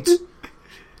points.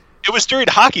 It was during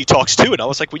hockey talks, too, and I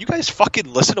was like, will you guys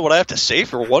fucking listen to what I have to say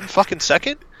for 1 fucking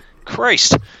second?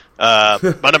 Christ. My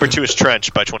number 2 is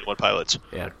Trench by 21 Pilots.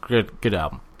 Yeah, good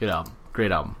album. Good album.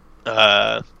 Great album.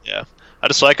 Yeah. I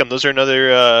just like them. Those are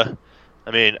another,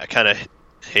 I mean, I kind of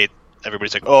hate,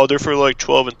 everybody's like, oh, they're for like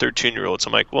 12 and 13-year-olds.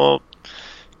 I'm like, well,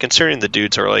 considering the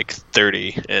dudes are like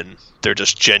 30 and they're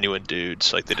just genuine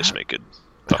dudes, like they just make good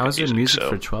fucking How's there music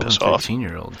for 12 and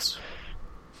 13-year-olds?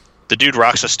 The dude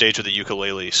rocks the stage with a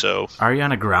ukulele, so...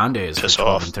 Ariana Grande is for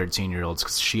 12 and 13-year-olds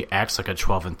because she acts like a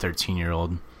 12 and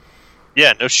 13-year-old.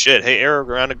 Yeah, no shit. Hey,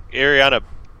 Ariana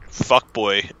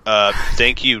fuckboy.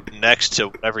 Thank you next to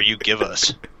whatever you give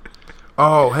us.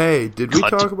 Oh, hey, did we Cunt.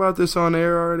 talk about this on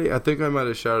air already? I think I might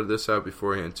have shouted this out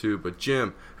beforehand, too. But,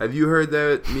 Jim, have you heard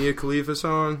that Mia Khalifa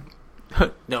song?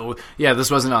 No, yeah,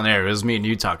 this wasn't on air. It was me and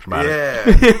you talked about it.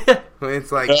 Yeah.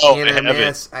 It's like, No, I can't haven't.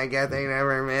 miss. I got they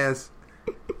never miss.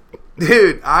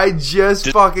 Dude, I just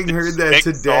Did- fucking did heard she that make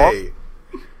a today.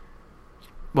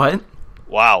 What?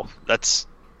 Wow,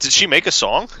 did she make a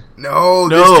song? No,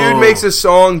 this No. dude makes a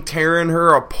song tearing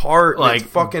her apart. Like,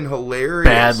 It's fucking hilarious.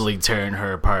 Badly tearing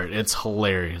her apart. It's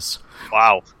hilarious.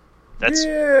 Wow, that's.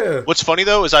 Yeah. What's funny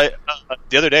though is I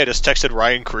the other day I just texted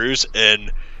Ryan Cruz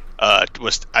and I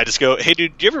just go, hey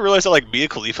dude, do you ever realize that like Mia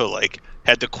Khalifa like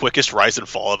had the quickest rise and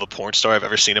fall of a porn star I've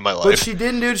ever seen in my But life? she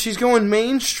didn't, dude. She's going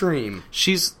mainstream.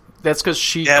 That's because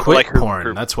she Yeah, but, quit like, her- porn.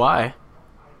 her- That's why.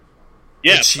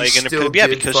 Yeah, But she like, and it still could- yeah,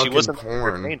 did because she fucking wasn't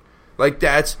porn. Like,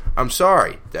 I'm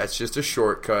sorry. That's just a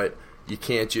shortcut. You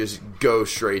can't just go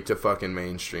straight to fucking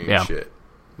mainstream Yeah. shit.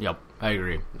 Yep, I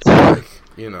agree. Like,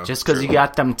 you know. Just because you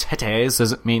got them titties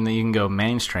doesn't mean that you can go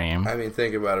mainstream. I mean,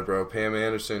 think about it, bro. Pam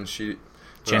Anderson, Jenny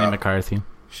McCarthy.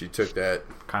 she took that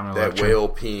Carmen that Electra. whale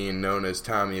peen known as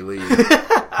Tommy Lee.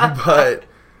 But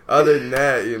other than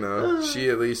that, you know, she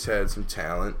at least had some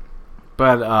talent.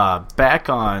 But back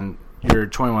on your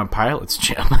 21 Pilots,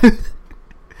 Jim.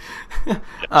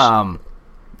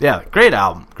 Yeah, great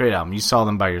album. Great album. You saw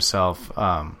them by yourself.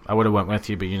 I would have went with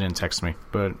you, but you didn't text me.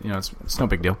 But, you know, it's no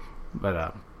big deal.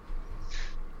 But,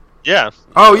 Yeah,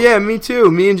 Oh, yeah, me too.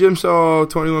 Me and Jim saw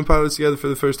 21 Pilots together for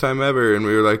the first time ever, and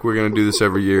we were like, we're going to do this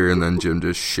every year, and then Jim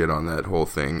just shit on that whole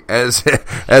thing, as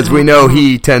we know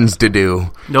he tends to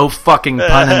do. no fucking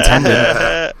pun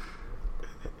intended.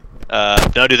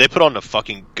 no, dude, they put on a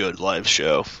fucking good live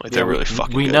show. Like they're really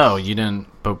fucking. We good. know you didn't.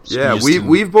 But Yeah, you just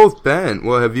we've both been.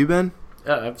 Well, have you been?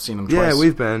 Yeah, I've seen them twice. Yeah,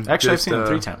 we've been. Actually, Just, I've seen them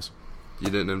 3 times. You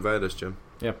didn't invite us, Jim.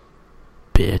 Yep.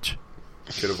 Bitch.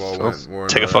 Could have all went. Worn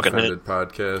take a our fucking offended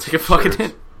podcast. Take a fucking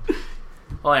shirts. hit.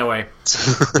 Well, anyway.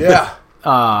 Yeah.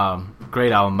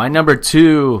 Great album. My number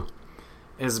 2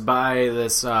 is by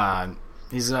this.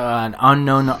 He's an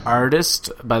unknown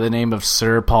artist by the name of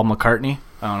Sir Paul McCartney.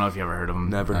 I don't know if you ever heard of him.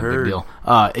 Never Not a heard. Big deal.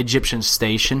 Egyptian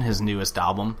Station, his newest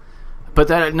album. But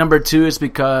that at number 2 is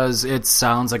because it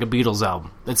sounds like a Beatles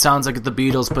album. It sounds like if the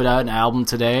Beatles put out an album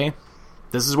today,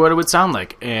 this is what it would sound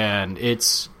like. And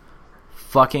it's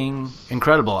fucking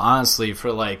incredible. Honestly,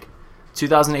 for like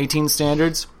 2018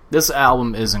 standards, this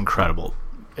album is incredible.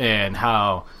 And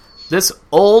how this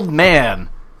old man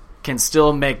can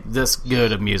still make this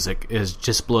good of music is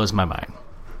just blows my mind.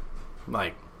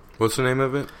 Like, What's the name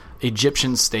of it?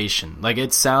 Egyptian Station. Like,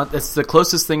 it's the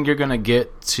closest thing you're gonna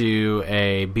get to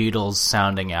a Beatles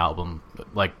sounding album,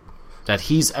 like, that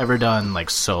he's ever done, like,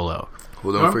 solo.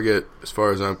 Well, don't forget, as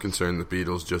far as I'm concerned, the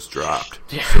Beatles just dropped.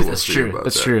 Yeah, So we'll that's see true. about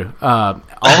That's that. true. All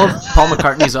of Paul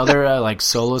McCartney's other like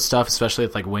solo stuff, especially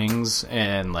with like Wings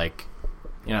and like,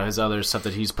 you know, his other stuff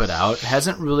that he's put out,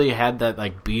 hasn't really had that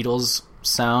like Beatles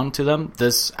sound to them.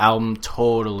 This album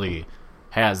totally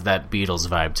has that Beatles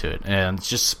vibe to it, and it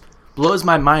just blows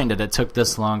my mind that it took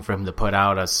this long for him to put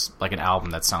out like an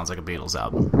album that sounds like a Beatles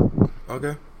album.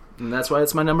 Okay. And that's why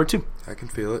it's my number 2. I can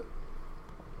feel it.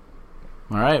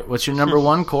 All right, what's your number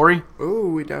 1, Corey?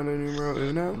 Ooh, we down to numero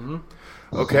uno?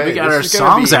 Okay. We got this our is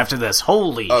gonna songs be after this.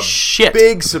 Holy a shit!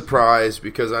 big surprise,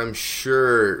 because I'm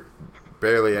sure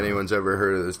barely anyone's ever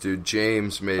heard of this dude.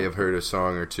 James may have heard a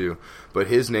song or two, but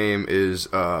his name is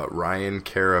Ryan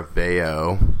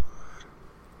Caraveo,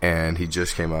 and he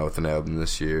just came out with an album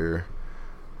this year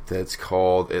that's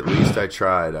called At Least I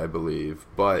Tried, I believe,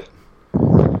 but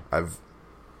I've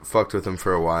fucked with him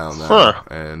for a while now. Huh.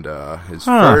 And his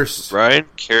first Ryan,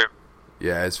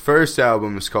 his first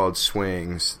album is called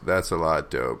Swings. That's a lot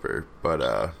doper. But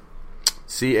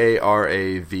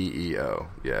Caraveo.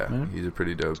 Yeah, he's a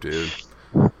pretty dope dude.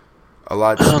 A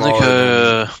lot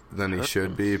smaller than he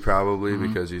should be, probably,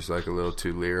 because he's like a little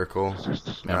too lyrical,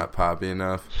 not poppy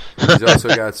enough. He's also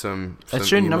got some That's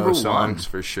your emo number songs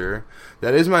 1. for sure.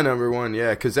 That is my number 1, yeah,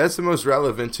 because that's the most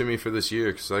relevant to me for this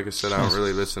year. Because, like I said, I don't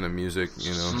really listen to music,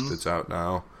 you know, that's out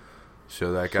now.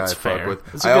 So that guy I That's fuck fair. with.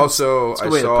 That's a I good- also that's a I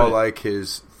good way to saw put it. like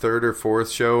his 3rd or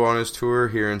 4th show on his tour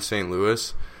here in St.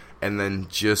 Louis, and then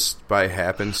just by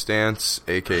happenstance,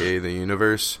 aka the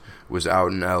Universe, was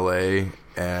out in LA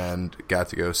and got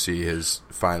to go see his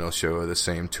final show of the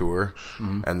same tour,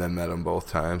 and then met him both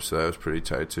times. So that was pretty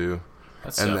tight too.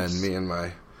 That And sucks. then me and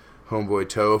my homeboy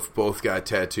Toph both got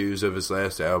tattoos of his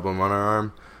last album on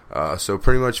our arm. So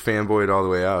pretty much fanboyed all the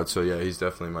way out. So yeah, he's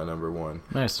definitely my number 1.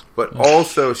 Nice. But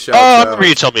also I shouts remember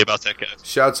you told me about that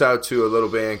guy. out to a little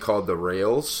band called The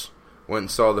Rails. Went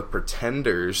and saw the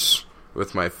Pretenders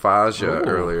with my Faja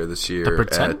earlier this year. The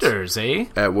Pretenders, eh?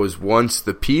 That was once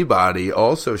the Peabody.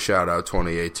 Also, shout out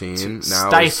 2018.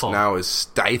 Stifle. Now is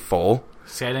Stifle.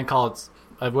 See, I didn't call it.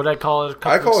 What did I call it?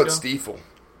 I call it Stiefel.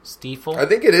 Stiefel. I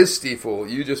think it is Stiefel.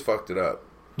 You just fucked it up.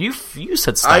 You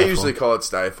said Stifle. I usually call it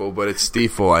Stifle, but it's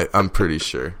Stiefel. I'm pretty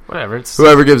sure. Whatever. It's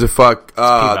Whoever gives a fuck.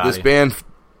 Peabody. This band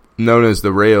known as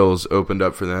the Rails opened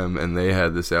up for them, and they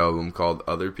had this album called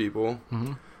Other People,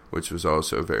 which was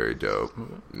also very dope.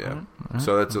 Yeah.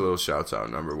 So that's a little shouts out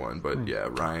number one. But yeah,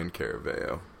 Ryan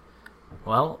Caraveo.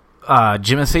 Well,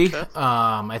 Jimothy,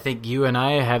 I think you and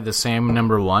I have the same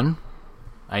number one.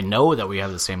 I know that we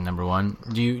have the same number one.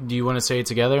 Do you want to say it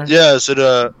together? Yeah, is it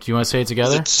Do you want to say it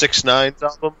together? Is it 6ix9ine's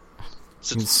album?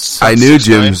 I knew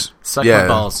Jim's. Suck yeah. my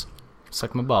balls.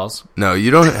 Suck my balls. No,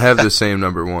 you don't have the same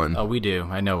number one. Oh, we do.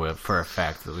 I know for a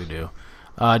fact that we do.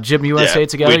 Jim, you want to say it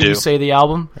together? we do. You say the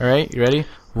album. All right, you ready?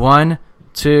 1,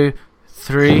 2,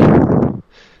 3. A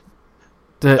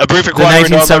brief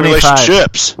inquiry on my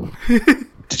relationships.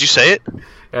 Did you say it?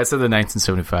 Yeah, I said the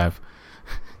 1975.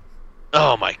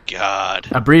 Oh my god!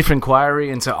 A brief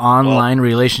inquiry into online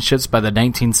relationships by the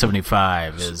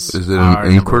 1975 is. Is it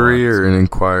an inquiry or an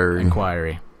inquiry?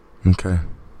 Inquiry. Okay.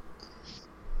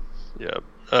 Yeah.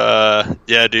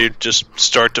 Yeah, dude. Just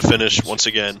start to finish once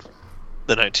again.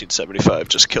 The 1975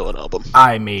 just kill an album.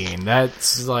 I mean,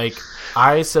 that's like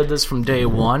I said this from day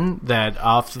one that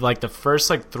off like the first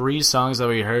like 3 songs that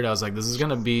we heard, I was like, this is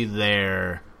gonna be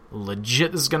their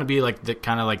legit. This is gonna be like the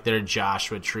kind of like their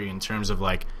Joshua Tree in terms of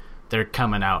like their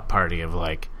coming out party of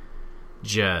like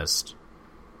just.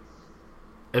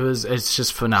 It's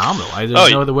just phenomenal.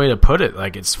 There's no other way to put it.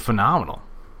 Like it's phenomenal.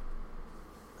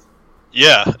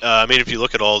 Yeah, I mean, if you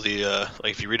look at all the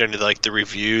like, if you read any like the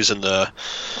reviews and the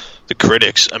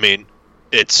critics, I mean,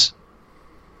 it's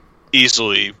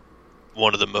easily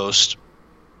one of the most,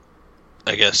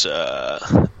 I guess, I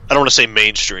don't want to say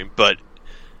mainstream, but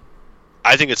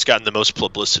I think it's gotten the most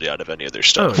publicity out of any of their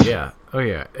stuff. Oh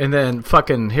yeah. And then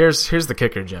fucking here's the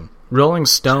kicker, Jim. Rolling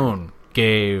Stone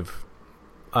gave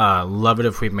 "Love It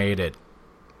If We Made It."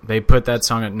 They put that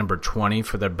song at number 20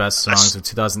 for their best songs of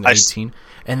 2018.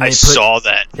 And I saw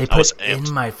that. They put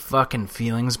 "In My Fucking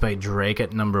Feelings" by Drake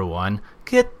at number 1.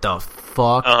 Get the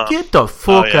fuck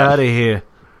out of here.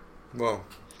 Well,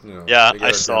 you know, yeah,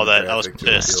 I saw that. I was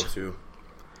pissed.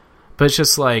 But it's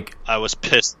just like I was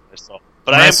pissed.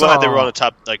 But I am glad they were on the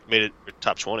top, like made it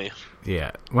top 20.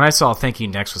 Yeah, when I saw "Thank You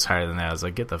Next" was higher than that, I was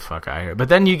like, "Get the fuck out of here!" But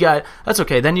then you got that's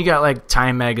okay. Then you got like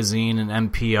Time Magazine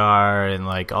and NPR and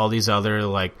like all these other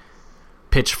like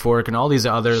Pitchfork and all these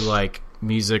other like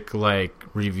music like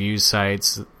review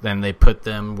sites. Then they put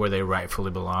them where they rightfully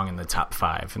belong in the top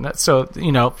 5, and that's so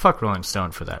fuck Rolling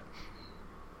Stone for that.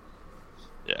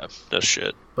 Yeah, no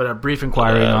shit. But a brief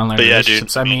inquiry on online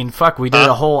relationships. I mean, fuck, we did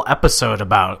a whole episode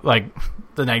about like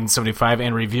the 1975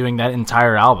 and reviewing that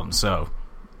entire album. So,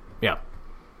 yeah,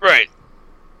 right.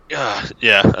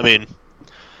 Yeah. I mean,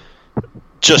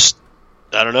 just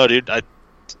I don't know, dude. I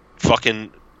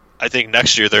think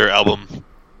next year their album,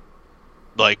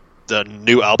 like the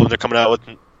new album they're coming out with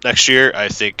next year, I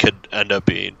think could end up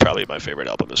being probably my favorite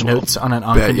album as well. Notes on an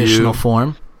unconditional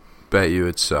form. Bet you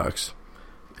it sucks.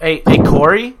 Hey,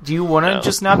 Corey, do you want to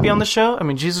just not be on the show? I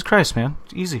mean, Jesus Christ, man.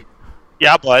 It's easy.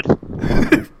 Yeah, bud.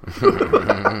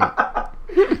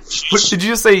 Did you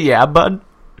just say yeah, bud?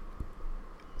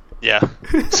 Yeah.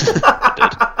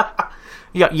 I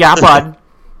did. Yeah, bud.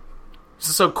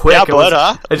 Just so quick. Yeah, bud,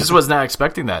 huh? I just was not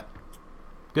expecting that.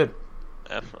 Good.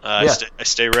 I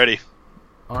stay ready.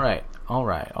 All right.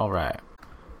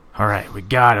 We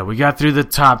got it. We got through the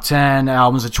top 10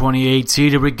 albums of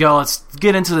 2018. Here we go. Let's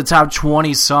get into the top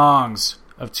 20 songs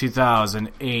of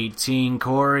 2018.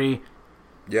 Corey.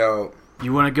 Yo.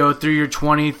 You want to go through your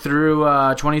 20 through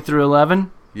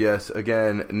 11? Yes.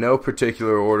 Again, no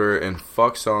particular order, and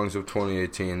fuck songs of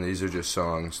 2018. These are just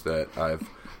songs that I've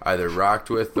either rocked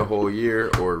with the whole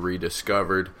year or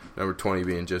rediscovered. Number 20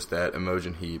 being just that,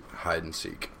 Imogen Heap, Hide and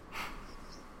Seek.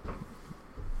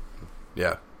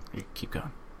 Yeah. You keep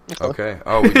going. Okay.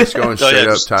 Oh, we just going straight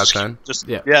up top 10?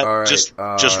 All right. Just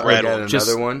rattle.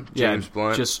 Another one? James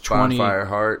Blunt, just 20, Bonfire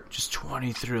Heart. Just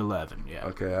 20 through 11, yeah.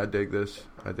 Okay, I dig this.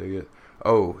 I dig it.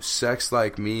 Oh, Sex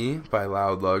Like Me by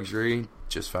Loud Luxury.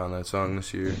 Just found that song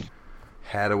this year.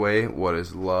 Hadaway, What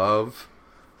Is Love?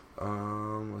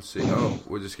 Let's see. Oh,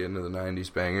 we're just getting to the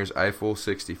 90s bangers. Eiffel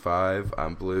 65,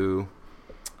 I'm Blue.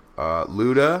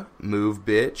 Luda, Move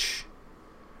Bitch.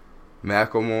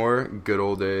 Macklemore, Good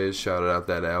Old Days, shouted out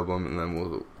that album, and then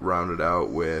we'll round it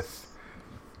out with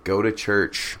Go to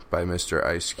Church by Mr.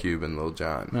 Ice Cube and Lil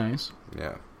Jon. Nice.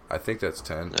 Yeah, I think that's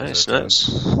 10. Nice.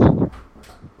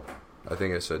 I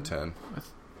think I said 10.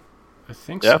 I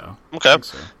think Yeah. so. Okay. I think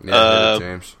so. Yeah, hit it,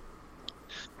 James.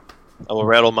 I will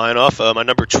rattle mine off. My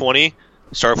number 20,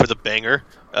 start off with a banger.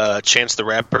 Chance the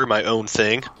Rapper, My Own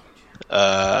Thing.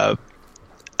 LMA,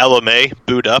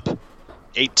 Boot Up.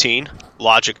 18,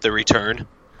 Logic, The Return.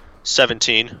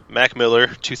 17, Mac Miller,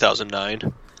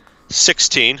 2009.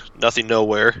 16, Nothing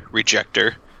Nowhere,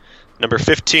 Rejector. Number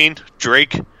 15,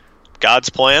 Drake, God's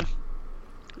Plan.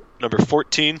 Number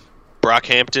 14,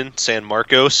 Brockhampton, San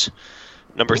Marcos.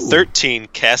 Number 13,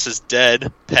 Cass is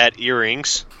Dead, Pat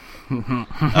Earrings.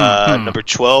 Number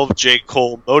 12, J.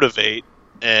 Cole, Motivate.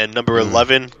 And number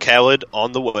 11, Khaled,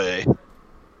 On the Way.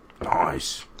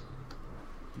 Nice.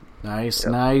 Nice,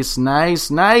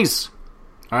 nice.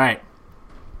 All right.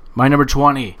 My number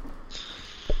 20,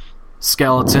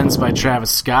 Skeletons by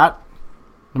Travis Scott.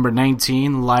 Number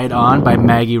 19, Light On by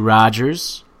Maggie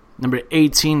Rogers. Number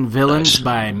 18, Villains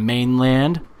by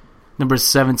Mainland. Number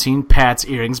 17, Pat's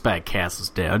Earrings by Cass is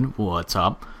Dead. What's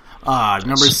up?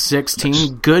 Number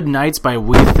 16, Good Nights by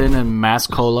Weathen and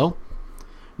Mascolo.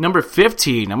 Number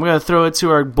 15, I'm going to throw it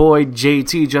to our boy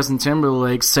JT, Justin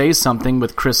Timberlake, Say Something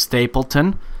with Chris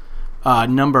Stapleton.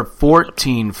 Number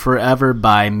 14, Forever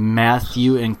by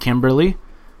Matthew and Kimberly,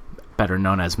 better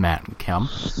known as Matt and Kim.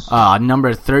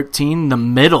 Number 13, The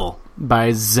Middle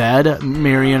by Zed,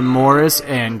 Marion Morris,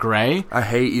 and Gray. I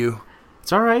hate you.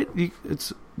 It's all right. We'll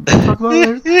talk about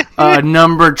it later.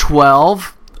 Number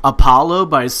 12, Apollo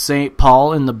by St.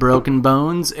 Paul and the Broken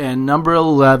Bones. And number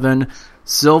 11,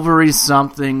 Silvery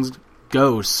Something's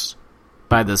Ghosts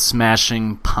by the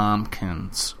Smashing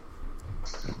Pumpkins.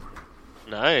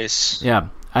 Nice. Yeah,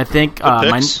 I think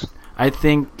I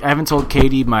haven't told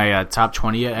Katie my top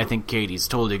 20 yet. I think Katie's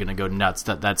totally gonna go nuts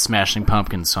that Smashing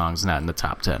Pumpkins song's not in the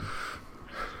top 10.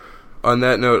 On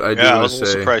that note, I do I want was to a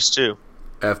little say, surprised too.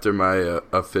 after my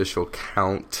official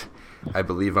count, I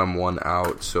believe I'm one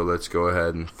out. So let's go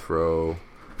ahead and throw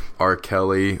R.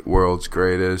 Kelly, World's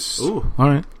Greatest. Ooh, all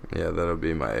right, Yeah, that'll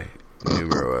be my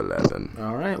numero 11.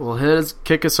 all right. Well,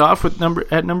 kick us off with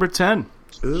number 10.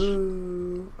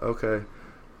 Ooh, okay.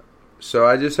 So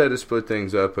I just had to split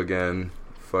things up again.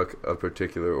 Fuck a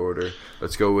particular order.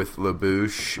 Let's go with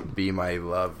LaBouche, Be My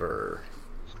Lover.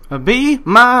 Be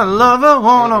my lover,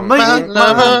 wanna be my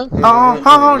lover.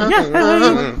 Oh,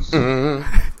 yeah.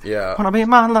 Yeah. Wanna be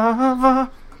my lover.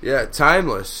 Yeah,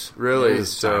 timeless, really. It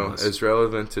is So timeless. as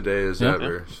relevant today as Yeah.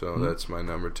 ever. So that's my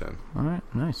number 10. All right,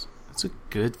 nice. That's a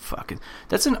good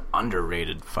that's an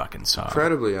underrated fucking song.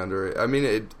 Incredibly underrated. I mean,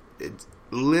 it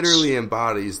literally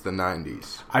embodies the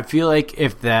 90s. I feel like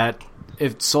if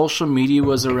social media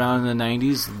was around in the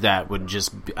 90s, that would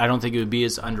just I don't think it would be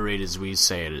as underrated as we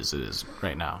say it is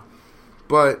right now.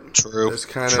 But True. it's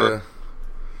kind True. of,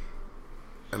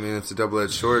 I mean, it's a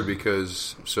double-edged sword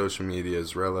because social media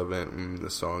is relevant and the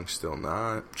song's still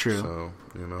not. True. So,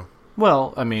 you know.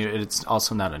 Well, I mean, it's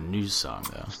also not a news song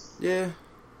though. Yeah.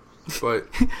 But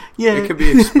Yeah. it could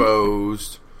be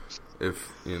exposed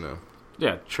if, you know.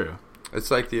 Yeah, true. It's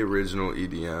like the original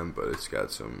EDM, but it's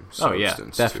got some Oh yeah,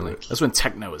 substance definitely. to it. That's when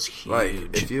techno was huge. Like,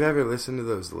 if you ever listen to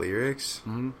those lyrics,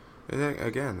 Mhm.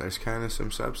 again, there's kind of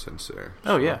some substance there.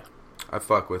 Oh So yeah. I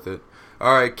fuck with it.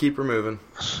 All right, keep her moving.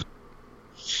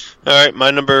 All right,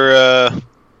 my number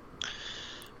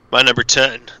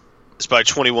 10 is by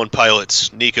 21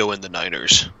 Pilots, Nico and the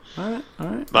Niners. All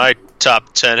right. My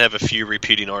top 10 have a few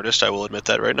repeating artists. I will admit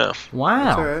that right now. Wow.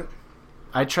 That's all right.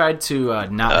 I tried to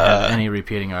not have any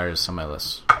repeating artists on my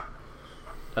list.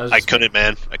 That was I just- couldn't,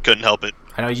 man. I couldn't help it.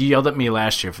 I know you yelled at me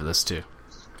last year for this too.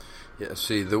 Yeah,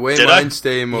 see, the way Did I? mine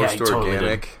stay most you totally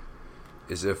organic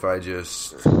is if I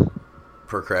just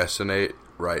procrastinate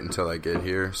right until I get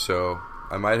here. So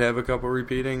I might have a couple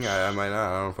repeating. I might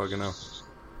not. I don't fucking know.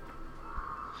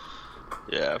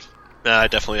 Yeah. Nah, I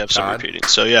definitely have some Todd? repeating.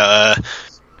 So, yeah,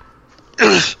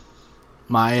 that's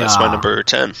my number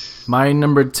 10. My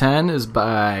number 10 is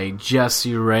by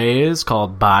Jesse Reyes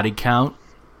called Body Count.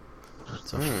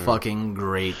 It's a fucking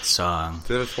great song.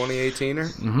 Is it a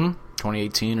 2018er?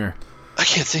 2018er. I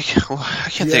can't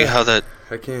think how that...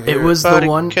 I can't hear It was the Body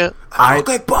one Count.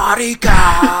 Okay, body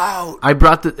count. I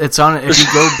brought it's on if you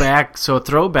go back, so a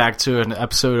throwback to an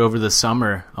episode over the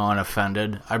summer on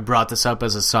Offended. I brought this up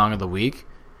as a song of the week,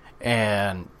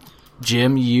 and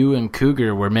Jim, you, and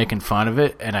Cougar were making fun of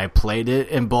it, and I played it,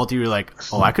 and both of you were like,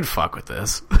 "Oh, I could fuck with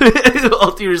this."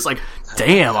 Both of you were just like,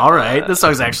 "Damn, all right, this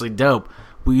song's actually dope."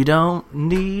 We don't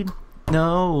need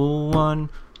no one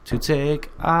to take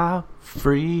our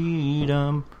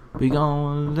freedom. We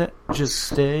gonna let just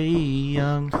stay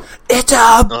young. It's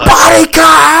a body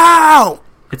count!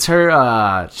 It's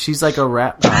her, she's like a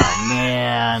rap. Oh,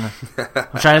 man.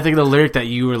 I'm trying to think of the lyric that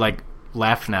you were, like,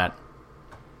 laughing at.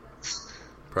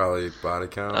 Probably Body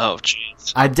Count. Oh,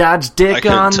 jeez. I dodge I dick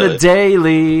couldn't on tell the you.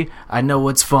 daily. I know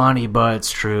it's funny, but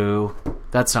it's true.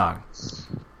 That song.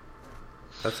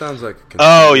 That sounds like a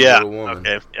Oh, conceited yeah. little woman.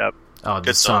 Okay, yep. Oh, Good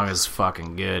this song song. is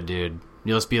fucking good, dude.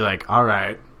 You'll just be like, all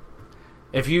right.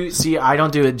 If you see, I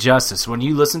don't do it justice. When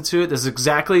you listen to it, that's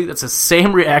the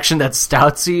same reaction that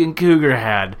Stoutsy and Cougar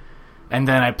had. And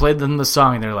then I played them the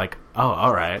song, and they're like, oh,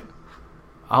 all right.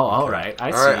 Oh, all right.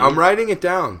 I see. All right, I'm writing it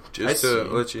down just I to see.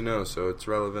 let you know, so it's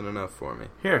relevant enough for me.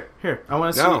 Here. I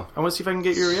want to see. No. I want to see if I can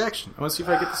get your reaction. I want to see if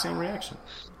I get the same reaction.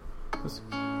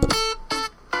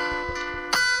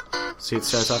 See, it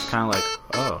starts off kind of like,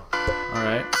 oh, all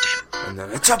right. And then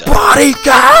it's a body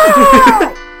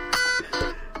count.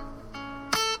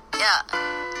 Yeah.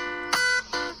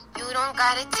 You don't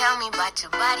gotta tell me about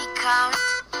your body count.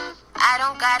 I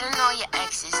don't gotta know your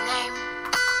ex's name.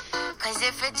 Cause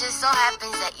if it just so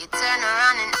happens that you turn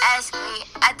around and ask me,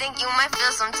 I think you might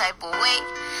feel some type of way.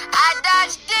 I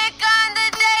dodge dick on the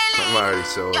daily. I'm already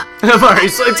sold. I'm already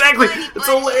so exactly. It's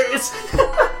hilarious.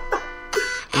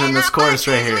 And then this chorus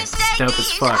right here, it's dope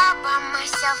as fuck.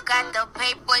 Myself got the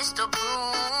papers to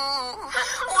prove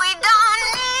we don't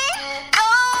need go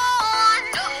on.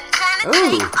 Trying to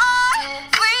Ooh. take our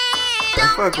freedom.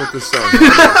 I fuck with this song.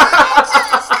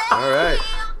 All right.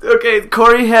 Okay,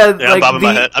 Corey had Yeah, I'm bobbing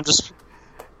my head.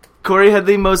 Corey had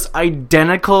the most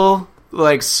identical,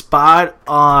 like, spot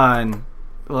on,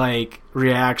 like,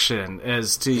 reaction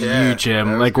as to Yeah, you, Jim.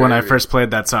 that was Like when I great. first played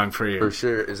that song for you. For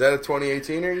sure. Is that a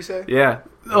 2018er, you say? Yeah.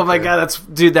 Oh my Okay. god,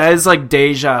 that is like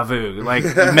deja vu. Like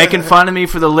making fun of me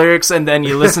for the lyrics, and then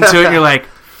you listen to it and you're like,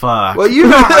 fuck. Well, you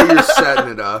know how you're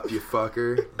setting it up, you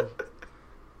fucker.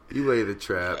 You lay the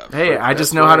trap. Hey, But I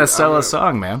just that's know how why to I'm sell a gonna-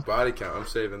 song, man. Body count. I'm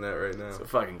saving that right now. It's a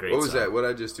fucking great What was song. that? What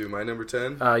I just do? My number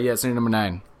 10? Yeah, it's number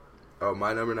 9. Oh,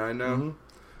 my number 9 now? Mm-hmm.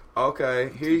 Okay,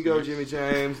 here you go, Jimmy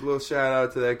James. A little shout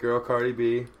out to that girl, Cardi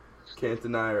B. Can't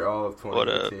deny her all of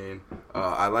 2018.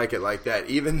 I like it like that,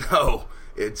 even though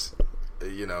it's,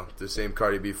 the same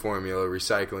Cardi B formula,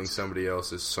 recycling somebody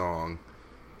else's song.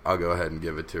 I'll go ahead and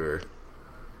give it to her.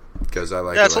 Because I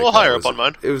like it. Yeah, it's a like little that. higher It up was on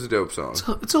mine. It was a dope song.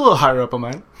 It's a little higher up on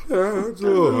mine. Yeah, it's a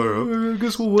little higher up. I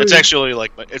guess we'll wait. It's actually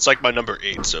it's like my number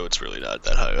 8, so it's really not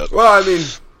that high up. Well, I mean,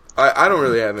 I don't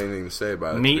really have anything to say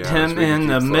about it. to Meet be honest. him We can in keep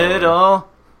the flowing. middle.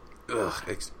 Ugh,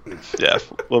 Yeah,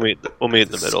 we'll meet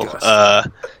in the middle.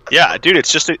 Disgusting. Yeah, dude, it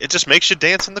just makes you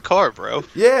dance in the car, bro.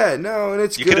 yeah, no, and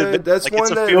it's You can good. admit, That's like, one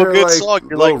it's a that feel-good her song.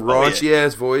 You're little like, oh, raunchy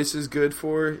ass voice is good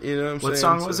for. You know what I'm saying? What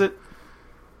song was So, it?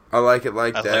 I like it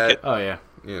like I like that. it. Oh yeah.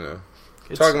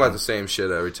 It's Talking about the same shit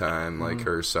every time, like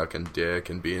her sucking dick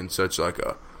and being such like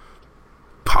a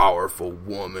powerful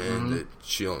woman that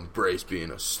she'll embrace being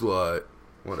a slut.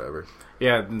 Whatever.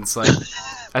 Yeah, it's like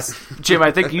Jim.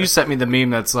 I think you sent me the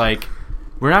meme that's like,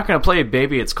 we're not gonna play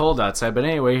 "Baby It's Cold Outside," but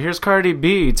anyway, here's Cardi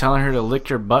B telling her to lick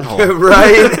your butthole.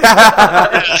 Right?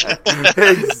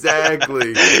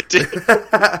 Exactly.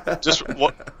 Just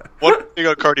one thing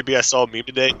on Cardi B, I saw a meme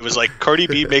today. It was like Cardi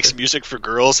B makes music for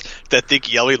girls that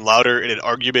think yelling louder in an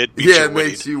argument means Yeah, you're it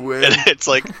makes winning. you win. And it's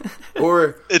like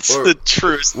Or it's or, the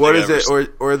truest. What thing is ever.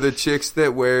 it? Or the chicks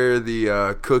that wear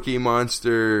the Cookie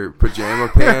Monster pajama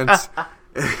pants.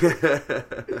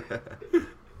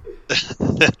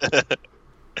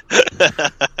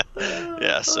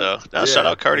 Yeah, so now shout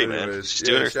out Cardi, man. anyways. She's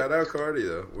doing her Shout out Cardi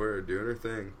though. We're doing her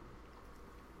thing.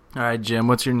 All right, Jim.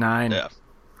 What's your 9? Yeah.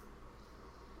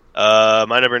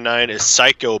 My number 9 is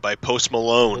 "Psycho" by Post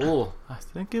Malone. Oh, I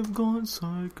think I'm going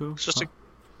psycho. It's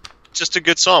just a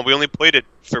good song. We only played it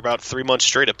for about 3 months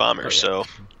straight at Bomber, so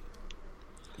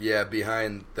Yeah,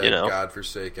 behind that You know.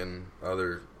 godforsaken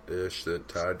other ish that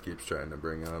Todd keeps trying to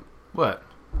bring up. What?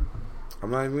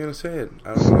 I'm not even gonna say it.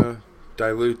 I don't want to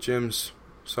dilute Jim's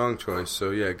song choice.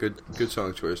 So yeah, good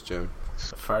song choice, Jim.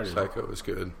 Psycho was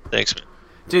good. thanks, man.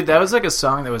 Dude, that was like a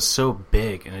song that was so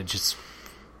big and it just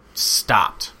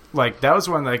stopped. Like that was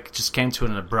one that just came to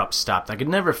an abrupt stop. Like it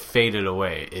never faded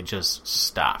away. It just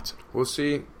stopped. Well,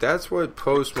 see, that's what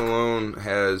Post Malone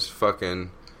has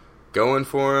fucking going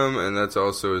for him, and that's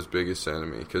also his biggest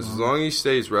enemy. Because as long as he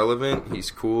stays relevant,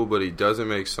 he's cool, but he doesn't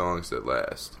make songs that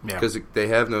last. Yeah. Because they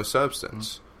have no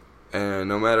substance. And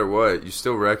no matter what, you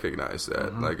still recognize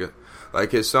that.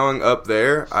 Like his song Up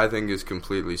There, I think is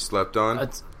completely slept on.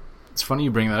 It's funny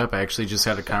you bring that up. I actually just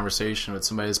had a conversation with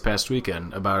somebody this past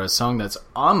weekend about a song that's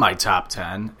on my top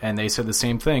 10, and they said the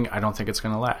same thing. I don't think it's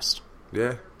going to last.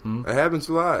 Yeah, it happens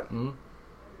a lot.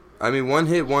 I mean,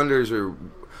 one-hit wonders are...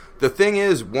 The thing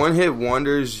is, one-hit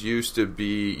wonders used to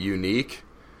be unique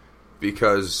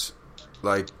because,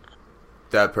 like,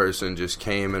 that person just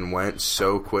came and went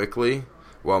so quickly.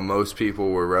 while most people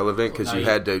were relevant because you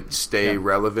had to stay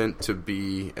relevant to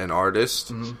be an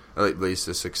artist, or at least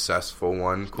a successful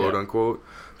one, quote unquote.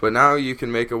 But now you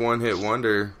can make a one-hit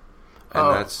wonder,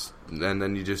 and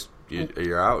then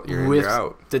you're out. You're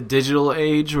out. The digital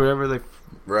age, whatever they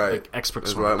right.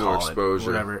 experts There's a lot more call exposure.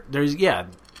 It, whatever. There's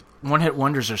one-hit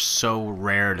wonders are so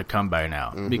rare to come by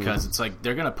now because it's like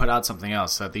they're gonna put out something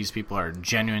else that these people are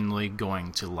genuinely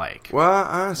going to like.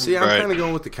 Well, see, I'm kind of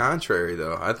going with the contrary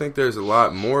though. I think there's a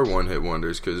lot more one-hit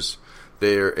wonders because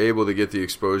they are able to get the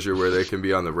exposure where they can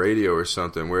be on the radio or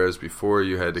something, whereas before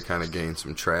you had to kind of gain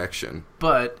some traction.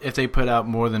 But if they put out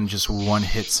more than just one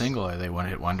hit single, are they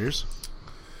one-hit wonders?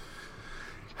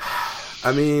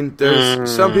 I mean,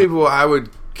 there's some people I would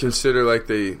consider like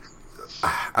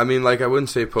I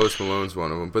wouldn't say Post Malone's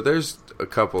one of them, but there's a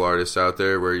couple artists out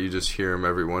there where you just hear them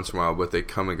every once in a while, but they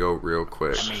come and go real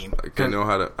quick. I mean, like they know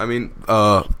how to. I mean,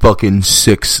 fucking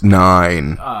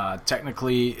 6ix9ine.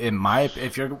 Technically,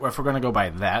 if we're gonna go by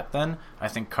that, then I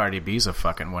think Cardi B's a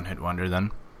fucking one-hit wonder.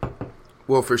 Then,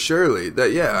 well, for surely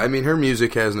that. Yeah, I mean, her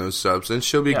music has no substance.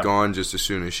 She'll be gone just as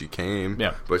soon as she came.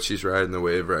 Yeah, but she's riding the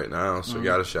wave right now, so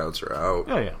gotta shout her out.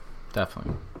 Oh yeah,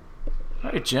 definitely.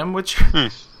 All right, Jim, what's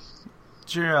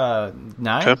your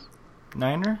nine? Okay.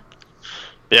 Niner?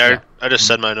 Yeah, I just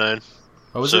said my 9.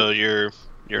 What was so it? you're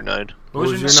 9. What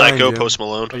was your Psycho 9, Post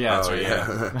Malone. Oh yeah, that's right.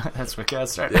 Yeah, that's what got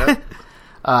started.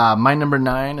 Yeah. My number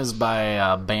 9 is by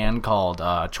a band called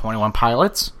 21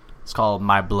 Pilots. It's called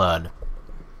My Blood.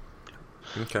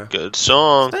 Okay. Good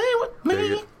song. Stay with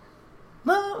me.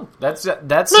 No,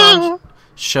 that song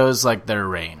shows like their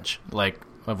range, like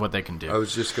of what they can do. I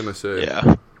was just gonna say.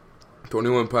 Yeah.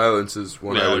 21 Pilots is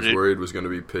one I was worried was going to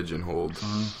be pigeonholed.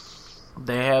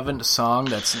 They have a song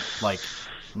that's like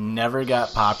never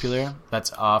got popular.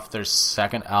 That's off their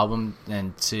second album,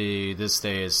 and to this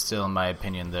day is still, in my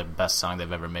opinion, the best song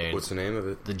they've ever made. What's the name of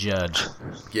it? The Judge.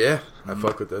 Yeah, I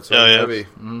fuck with that song heavy.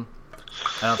 I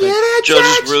don't think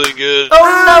Judge is really good.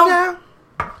 Oh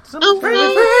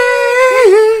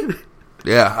no!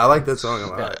 Yeah, I like that song a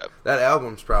lot. Yeah. That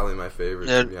album's probably my favorite,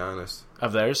 to be honest.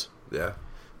 Of theirs? Yeah.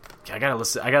 I gotta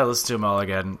listen to them all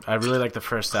again. I really like the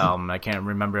first album. I can't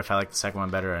remember if I like the second one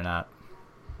better or not.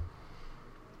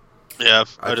 Yeah,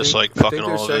 I just like fucking all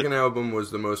of it. I think their second album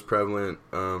was the most prevalent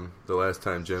the last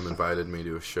time Jim invited me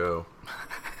to a show.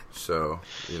 So,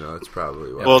 it's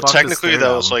probably why. Well, technically that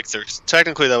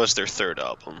was their third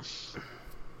album.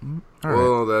 All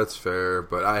well, that's fair,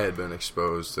 but I had been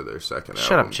exposed to their second album.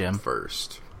 Shut up, Jim.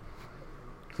 First.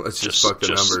 Let's just fuck the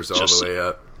numbers all the way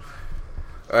up.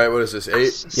 All right, what is this, 8?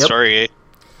 Yep. Sorry, 8.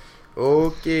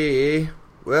 Okay.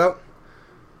 Well,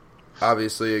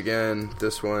 obviously, again,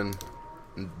 this one,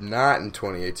 not in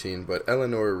 2018, but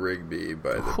Eleanor Rigby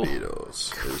by the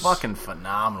Beatles. Fucking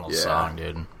phenomenal song,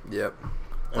 dude. Yep.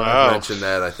 Wow. I've mentioned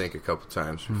that, I think, a couple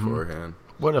times beforehand.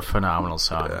 What a phenomenal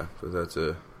song. Yeah, but that's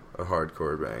a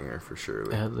hardcore banger for sure.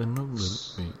 Eleanor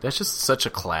Rigby. That's just such a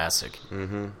classic.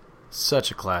 Mm-hmm. Such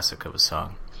a classic of a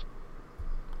song.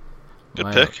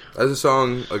 Good pick. As a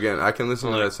song, again, I can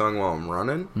listen to that song while I'm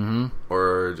running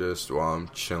or just while I'm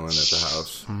chilling at the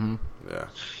house. Mm-hmm. Yeah,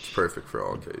 it's perfect for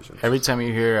all occasions. Every time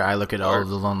you hear I Look at All of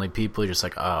the Lonely People, you're just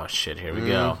like, oh, shit, here we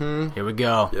go. Here we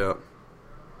go. Yep.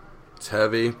 It's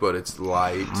heavy, but it's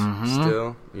light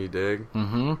still. You dig?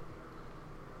 Mm-hmm.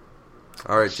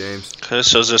 All right, James. Okay,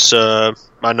 so is this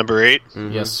my number 8?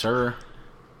 Mm-hmm. Yes, sir.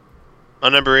 My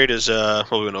number 8 is, we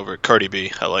went over it, Cardi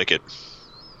B. I like it.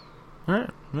 All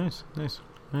right, nice. All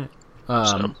right.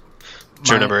 So, it's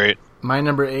your number 8. My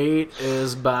number 8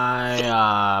 is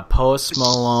by Post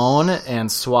Malone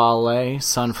and Soleil,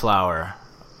 Sunflower,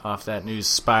 off that new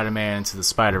Spider-Man Into the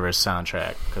Spider-Verse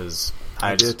soundtrack, because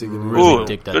I just really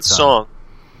dig that good song.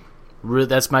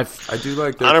 That's my... I do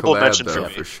like that honorable collab, mention though, for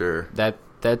me. For sure.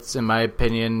 That's, in my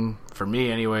opinion, for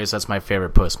me anyways, that's my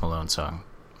favorite Post Malone song.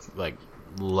 Like,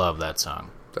 love that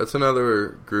song. That's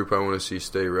another group I want to see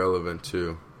stay relevant,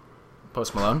 too.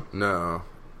 Post Malone? No.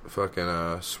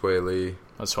 Fucking Sway Lee.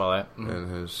 Let's swallow that.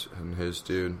 And his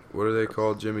dude. What are they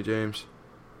called, Jimmy James?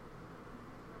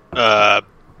 Like,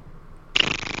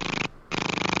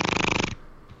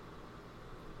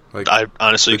 I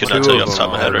honestly could not tell you off the top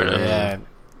of my head right now. Yeah.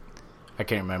 I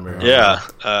can't remember. Yeah.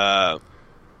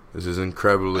 This is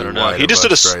incredibly wide he just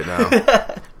did right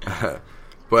now.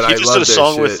 But he just did a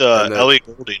song with Ellie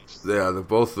Goulding. Yeah,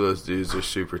 both of those dudes are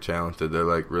super talented. They're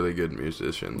like really good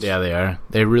musicians. Yeah, they are.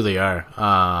 They really are.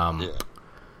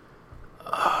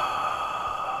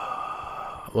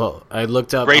 Well, I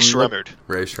looked up Ray Shremmerd.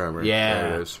 Ray Shremmerd. Yeah.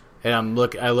 There it is. And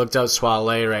I looked up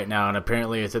Soleil right now, and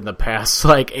apparently within the past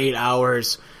 8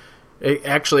 hours,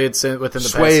 Actually, it's within the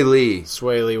Sway past. Lee.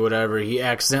 Sway Lee, whatever. He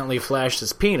accidentally flashed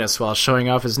his penis while showing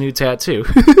off his new tattoo.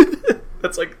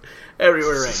 That's like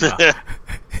everywhere right now.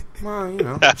 Well, you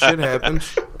know, shit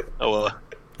happens. Oh, well.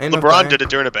 Ain't no LeBron thing. did it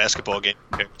during a basketball game.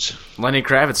 Who cares? Lenny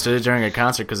Kravitz did it during a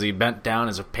concert because he bent down,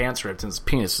 his pants ripped, and his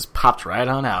penis just popped right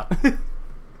on out. Yo,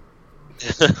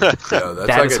 that's That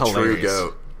like is a true hilarious.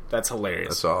 goat. That's hilarious.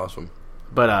 That's awesome.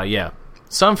 But, yeah.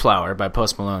 Sunflower by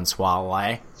Post Malone,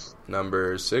 Swallow.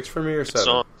 Number 6 for me or 7?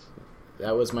 Song.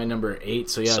 That was my number 8,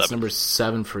 so yeah, it's 7. number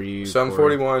 7 for you. Sum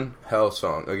Corey. 41, Hell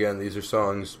Song. Again, these are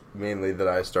songs mainly that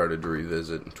I started to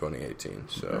revisit in 2018.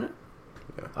 So,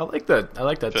 I like that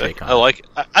take on I like it.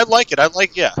 I like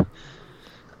it. Yeah.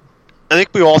 I think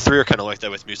we all three are kind of like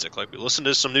that with music. Like, we listen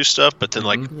to some new stuff, but then,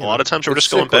 like, a lot of times we're It's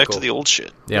just going back cyclical. to the old shit.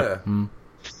 it. Yeah. Yeah.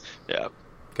 Yeah.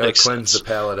 Gotta Makes cleanse sense. the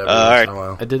palate every All once right. in a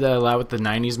while. I did that a lot with the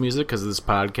 90s music because of this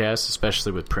podcast,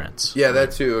 especially with Prince. Yeah,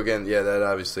 that too. Again, yeah, that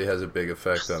obviously has a big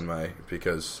effect on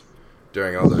because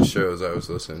during all those shows, I was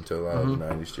listening to a lot of the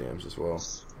 90s jams as well.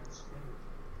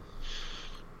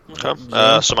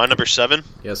 Okay. So my number 7.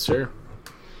 Yes, sir.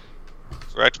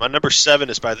 Correct. My number 7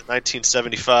 is by the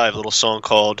 1975 little song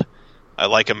called "I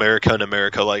Like America and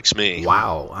America Likes Me."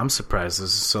 Wow, I'm surprised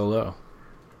this is so low.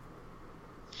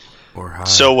 Or high.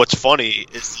 So what's funny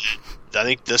is that I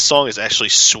think this song is actually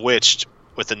switched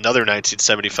with another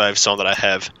 1975 song that I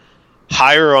have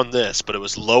higher on this, but it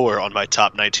was lower on my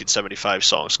top 1975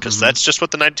 songs because that's just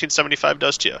what the 1975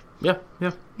 does to you.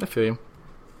 Yeah, I feel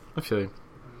you.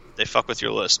 They fuck with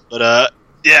your list. But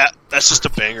yeah, that's just a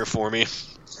banger for me.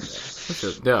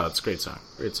 Yeah, it's a great song.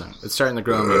 It's starting to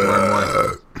grow on me more and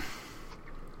more.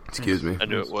 Excuse me. I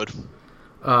knew it would.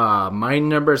 My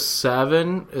number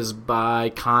 7 is by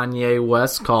Kanye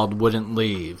West called "Wouldn't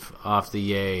Leave" off the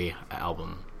Ye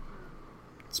album.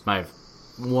 It's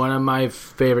one of my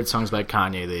favorite songs by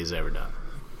Kanye that he's ever done.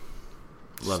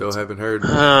 Love Still it. haven't heard.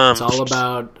 It's all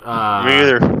about Me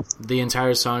either. the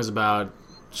entire song is about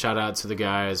shout out to the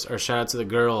guys or shout out to the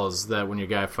girls that when your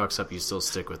guy fucks up you still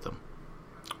stick with them.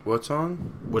 What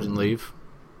song? Wouldn't leave.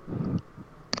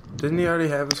 Didn't he already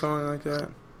have a song like that?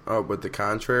 Oh, but the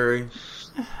contrary.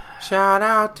 Shout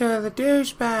out to the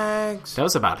douchebags. That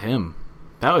was about him.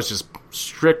 That was just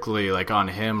strictly like on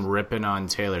him ripping on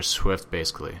Taylor Swift,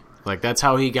 basically. Like that's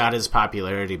how he got his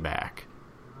popularity back.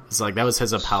 It's like that was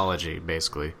his apology,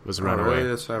 basically. Was Runaway.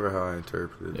 That's never how I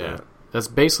interpreted Yeah, that. that's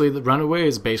basically the Runaway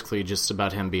is basically just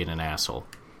about him being an asshole.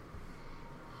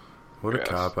 What a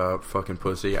cop out, fucking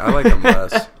pussy. I like him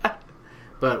less.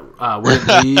 But Wouldn't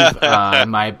Leave, in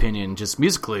my opinion, just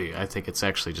musically, I think it's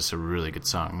actually just a really good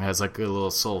song. It has like a little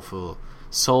soulful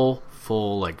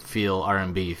like feel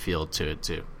R&B feel to it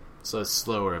too. So it's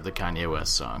slower of the Kanye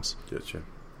West songs. Getcha.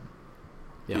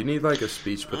 Yeah. Do you need like a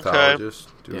speech pathologist?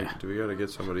 Yeah. Do we gotta get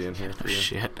somebody in here for you?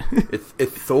 Shit. It's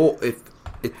thoughtful.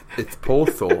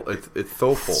 It's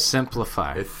thoughtful.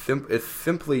 Simplify. It's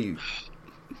simply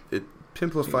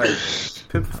simplified.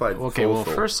 Okay, well,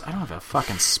 thoughtful. first, I don't have a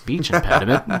fucking speech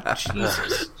impediment.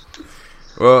 Jesus.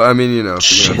 Well, I mean, you know,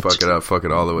 if you're gonna fuck it up, fuck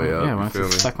it all the way up. Yeah, you why feel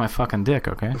don't you me? suck my fucking dick,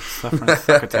 okay?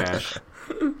 Succotash.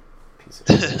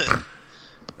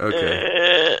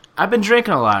 Okay. I've been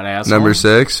drinking a lot, asshole. Number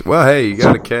 6. Well, hey, you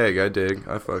got a keg. I dig.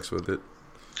 I fucks with it.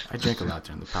 I drink a lot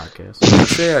during the podcast. I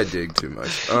say I dig too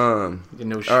much. You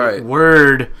know, shit. All right.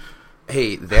 Word.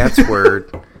 Hey, that's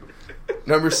word.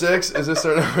 Number 6? Is this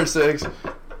our number 6? Yeah,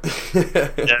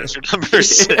 it's your number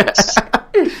 6.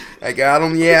 I got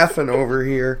him yapping over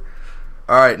here.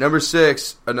 All right, number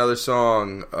 6, another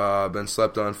song been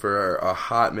slept on for a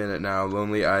hot minute now.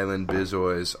 Lonely Island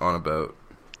Bizoys on a Boat.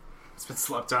 It's been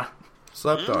slept on.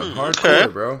 Slept on. Hardcore,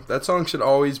 okay. bro. That song should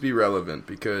always be relevant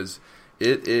because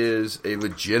it is a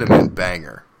legitimate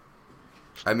banger.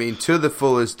 I mean, to the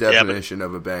fullest definition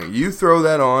of a banger. You throw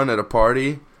that on at a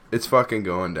party, it's fucking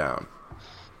going down.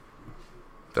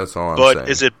 That's all I'm saying. But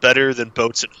is it better than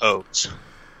Boats and Hoes?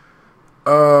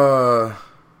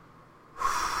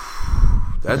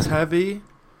 That's heavy.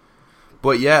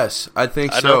 But yes, I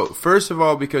think so. know. First of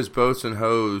all, because Boats and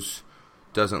Hoes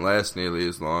doesn't last nearly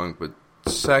as long. But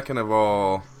second of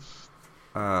all,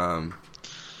 Did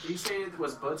you say it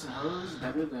was Boats and Hoes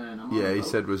better than yeah, he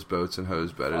said was Boats and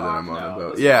Hoes better than I'm on no, a boat.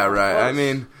 that's Yeah, not right. close. I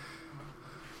mean,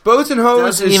 Boats and Hoes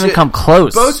doesn't is even shit- come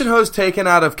close. Boats and Hoes taken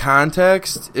out of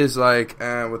context is like,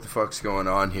 what the fuck's going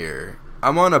on here?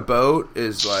 I'm on a boat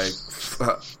is like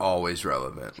always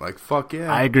relevant. Like, fuck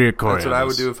yeah. I agree with Corey That's what on I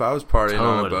would this. do if I was partying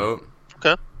on a Totally. boat.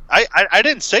 Okay. I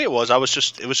didn't say it was. It was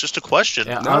just a question.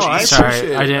 Yeah, No, I sorry,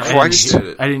 appreciate I it. didn't. I appreciate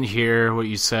it. I didn't hear what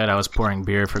you said. I was pouring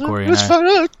beer for Corey and That's I.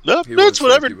 fine. No, He that's wants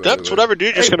whatever. thank you, by the That's way. whatever, dude.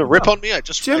 You're just gonna rip on me. I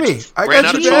just Jimmy, just I ran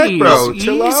got out your of back, chocolate. bro. Easy,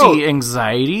 Chill out.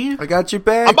 anxiety. I got your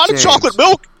back. I'm out of James. chocolate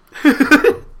milk.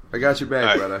 I got your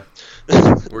back, All right.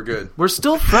 brother. We're good. We're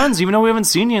still friends, even though we haven't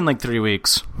seen you in like 3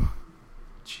 weeks.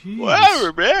 Jeez.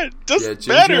 Whatever, man. It Yeah, doesn't Jim's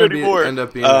matter gonna anymore. end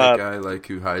up being that guy like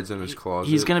who hides in his closet.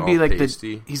 He's gonna all be like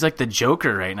pasty. he's like the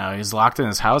Joker right now. He's locked in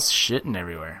his house, shitting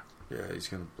everywhere. Yeah, he's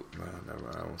gonna. No, never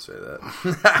mind. I won't say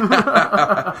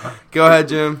that. Go ahead,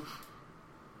 Jim.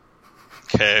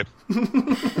 Okay.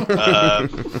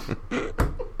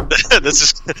 This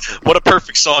is what a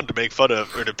perfect song to make fun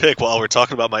of or to pick while we're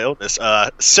talking about my illness.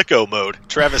 Sicko Mode,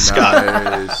 Travis Scott.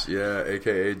 Nice. Yeah,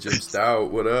 aka Jim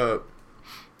Stout. What up?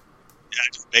 Yeah, I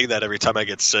just make that every time I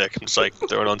get sick. I'm just like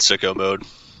throwing on Sicko Mode.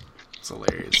 It's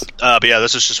hilarious. But yeah,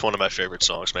 this is just one of my favorite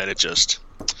songs, man. It just,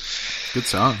 Good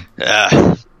song.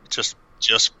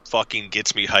 just fucking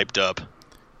gets me hyped up.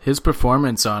 His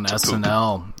performance on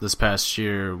SNL this past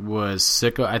year was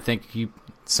sicko. I think he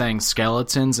sang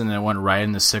Skeletons and then went right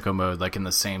into Sicko Mode, like in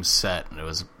the same set, and it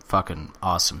was fucking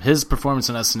awesome. His performance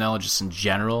on SNL, just in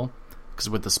general, because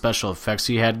with the special effects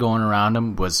he had going around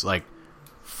him, was like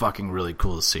fucking really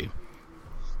cool to see.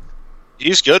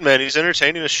 He's good, man. He's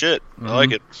entertaining as shit. I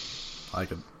like it. I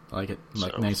like it.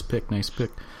 Like, So- nice pick.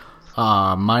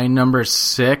 My number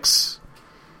 6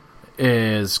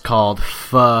 is called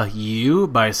 "Fuh You"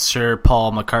 by Sir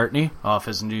Paul McCartney off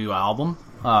his new album.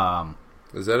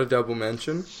 Is that a double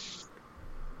mention?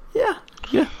 Yeah,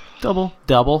 double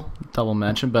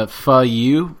mention. But "Fuh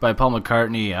You" by Paul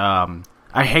McCartney.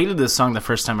 I hated this song the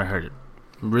first time I heard it.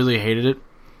 Really hated it.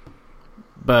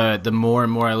 But the more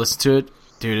and more I listened to it,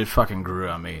 dude, it fucking grew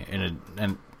on me, and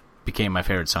it became my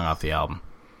favorite song off the album.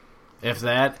 If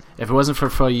it wasn't for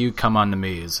 "Fuh You," "Come On to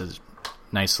Me" is a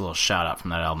nice little shout out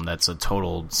from that album. That's a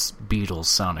total Beatles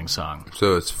sounding song.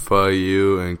 So it's "Fuh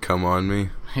You" and "Come on Me."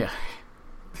 Yeah.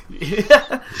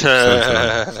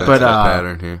 That's But, the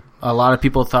pattern here. A lot of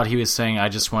people thought he was saying "I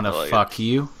just want to like fuck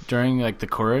you" during like the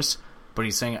chorus, but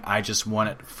he's saying "I just want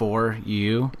it for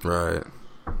you." Right.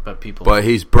 But people, But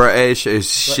he's British as but he's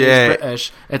shit.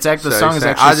 British. It's the So song he's is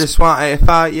saying, actually I just want to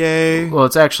fuck you. well,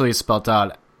 it's actually spelled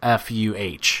out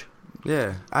F-U-H.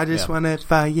 Yeah, I just Yeah. want to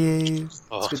fuck you. It's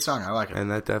a good song. I like it. And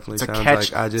that definitely It's a sounds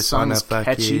catch. like I just want to song's fuck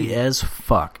catchy you. as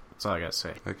fuck. That's all I gotta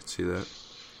say. I could see that.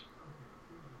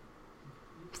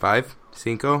 5?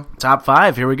 Cinco? Top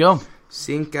 5. Here we go.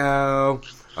 Cinco.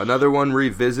 Another one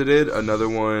revisited. Another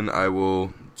one I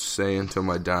will say until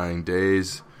my dying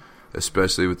days,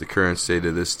 especially with the current state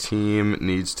of this team,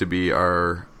 needs to be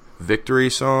our victory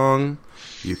song.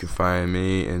 You can find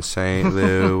me in St.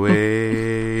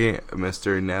 Louis,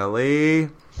 Mr. Nelly.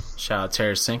 Shout out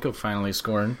Tarasenko finally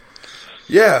scoring.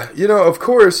 Yeah, of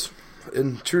course,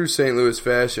 in true St. Louis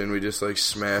fashion, we just like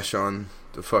smash on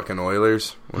the fucking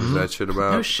Oilers. What is that shit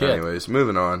about? No shit. Anyways,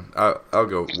 moving on. I'll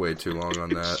go way too long on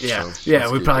that. so let's we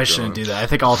keep probably it shouldn't going. do that. I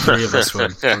think all 3 of us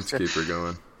would. Let's keep her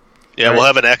going. Yeah, we'll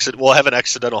have an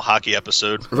accidental hockey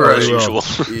episode Right. as We will.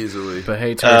 usual. Easily. But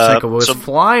hey, Tarasenko was so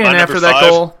flying my after number that 5.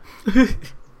 goal.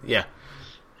 Yeah.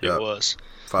 Yeah. It was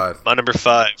 5. my number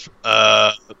 5.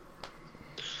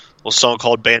 Little song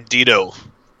called "Bandito,"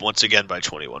 once again by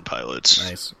 21 Pilots.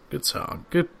 Nice. Good song.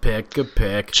 Good pick.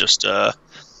 Just a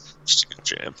good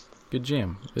jam. Good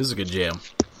jam. This is a good jam.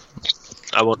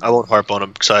 I won't harp on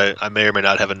them because I may or may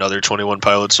not have another 21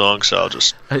 Pilots song, so I'll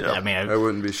just I mean, I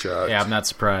wouldn't be shocked. yeah, I'm not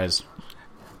surprised.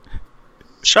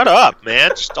 shut up,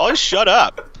 man. Just always shut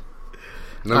up.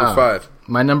 Number 5.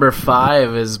 My number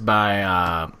 5 is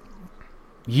by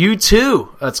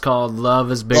U2. That's called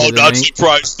 "Love Is Bigger Than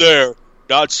surprised there.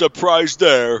 Not surprised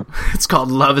there. It's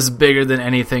called "Love Is Bigger Than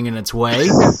Anything in Its Way."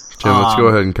 Jim, let's go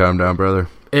ahead and calm down, brother.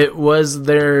 It was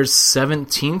their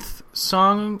 17th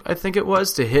song, I think it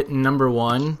was, to hit number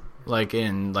 1, like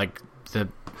in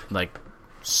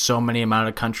so many amount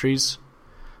of countries.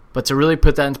 But to really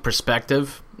put that into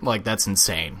perspective, like that's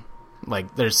insane.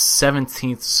 Like their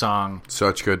 17th song.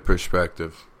 Such good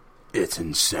perspective. It's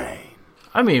insane.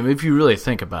 I mean, if you really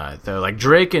think about it, though, like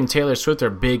Drake and Taylor Swift are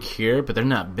big here, but they're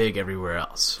not big everywhere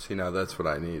else. See, now that's what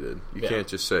I needed. You Yeah. can't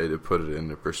just say to put it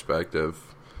into perspective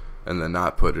and then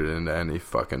not put it into any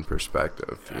fucking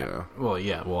perspective, Well,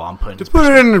 yeah. Well, I'm putting To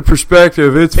put it into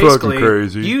perspective, it's basically fucking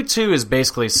crazy. U2 is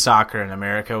basically soccer in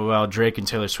America, while Drake and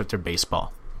Taylor Swift are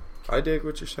baseball. I dig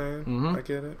what you're saying. I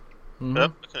get it.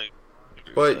 Yep. Okay.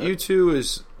 But U2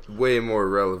 is way more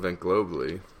relevant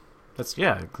globally. That's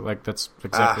that's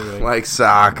exactly right. Like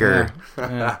soccer.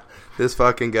 Yeah. This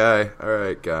fucking guy. All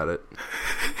right, got it.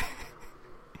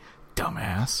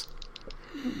 Dumbass.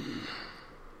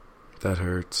 That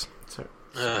hurts.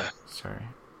 Sorry.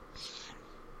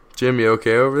 Jim, you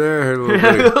okay over there? I heard a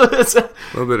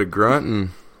little bit of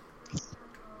grunting.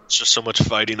 It's just so much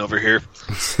fighting over here.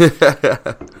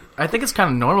 I think it's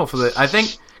kind of normal for I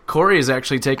think Corey is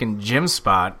actually taking Jim's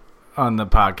spot on the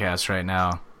podcast right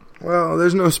now. Well,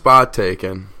 there's no spot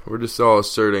taken. We're just all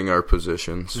asserting our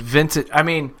positions. Vintage. I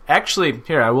mean, actually,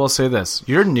 here, I will say this.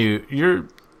 You're a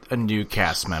new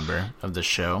cast member of the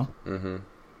show. Mm-hmm.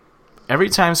 Every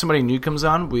time somebody new comes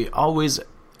on,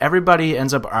 everybody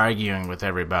ends up arguing with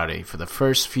everybody for the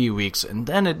first few weeks, and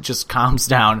then it just calms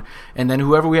down, and then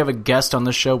whoever we have a guest on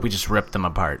the show, we just rip them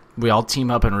apart. We all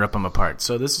team up and rip them apart.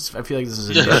 So I feel like this is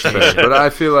a initiation. But I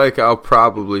feel like I'll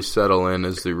probably settle in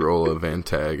as the role of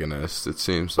antagonist. It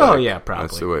seems like probably.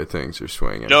 That's the way things are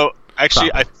swinging. No,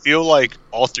 actually, probably. I feel like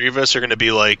all three of us are going to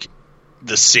be like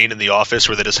the scene in The Office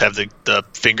where they just have the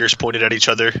fingers pointed at each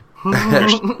other.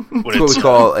 That's what we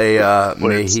call a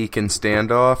Mexican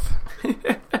standoff.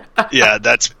 Yeah,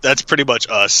 that's pretty much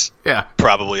us. Yeah,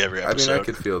 probably every episode. I mean, I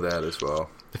could feel that as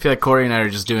well. I feel like Corey and I are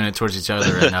just doing it towards each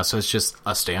other right now, so it's just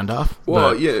a standoff.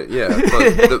 Well,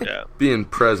 but being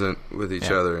present with each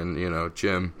other, and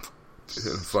Jim,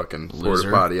 fucking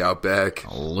porta potty out back,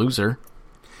 a loser.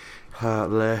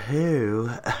 Who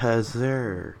has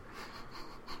there?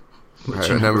 All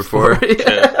right, number 4.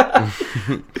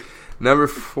 Number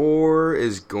 4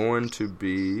 is going to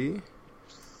be...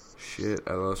 Shit,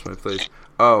 I lost my place.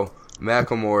 Oh,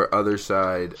 Macklemore, Other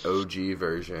Side, OG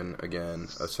version. Again,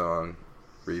 a song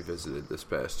revisited this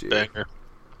past year. Banger.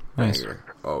 Nice. Banger.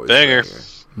 Always banger.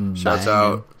 Shouts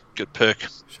out. Good pick.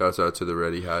 Shouts out to the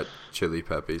Red Hot Chili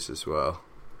Peppers as well.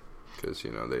 Because,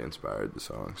 they inspired the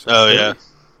song. So. Oh, yeah.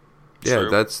 Yeah,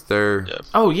 True. That's their... Yeah.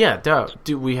 Oh, yeah, duh.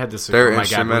 Dude, we had this... Their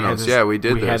instrumentals. We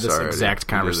did this. We had this exact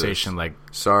conversation, like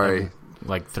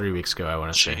 3 weeks ago, I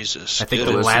want to say. Jesus. I think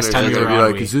the last time you were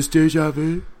on, is this deja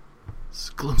vu? It's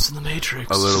a glimpse in the Matrix.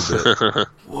 A little bit.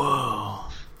 Whoa.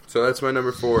 So that's my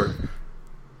number 4.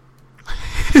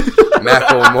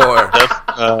 Macklemore.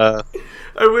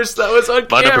 I wish that was on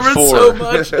my camera so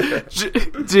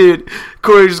much. Dude,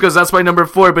 Corey just goes, that's my number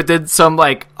 4, but then some,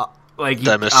 you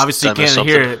obviously can't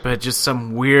hear it, but just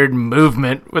some weird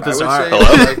movement with his arm.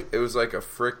 It was like a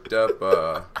fricked up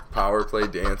power play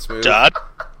dance move. God?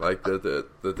 Like that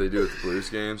they do at the Blues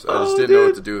games. I just didn't know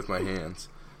what to do with my hands.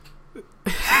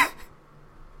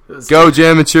 Go,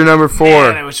 Jim, it's your number 4.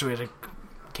 Man, I wish we had a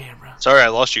camera. Sorry, I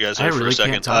lost you guys there for a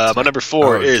second. My number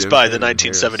 4 is by the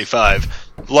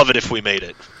 1975. Love It If We Made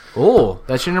It. Oh,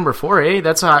 that's your number 4, eh?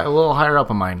 That's a little higher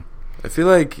up on mine. I feel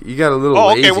like you got a little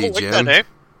lazy, Jim. Then,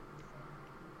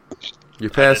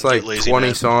 Your past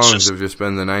 20 songs have just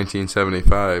been the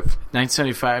 1975.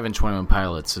 1975 and 21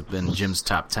 Pilots have been Jim's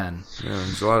top 10. Yeah,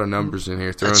 there's a lot of numbers in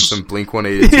here. Throwing some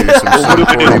Blink-182, some Sum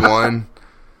 41,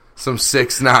 some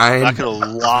 6ix9ine. Not gonna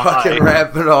lie. Fucking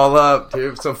wrap it all up,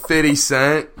 dude. Some 50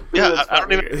 Cent. Yeah, I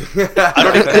don't even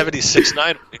have any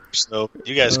 6ix9ine, so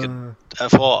you guys can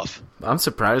F off. I'm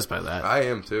surprised by that. I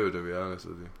am too, to be honest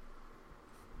with you.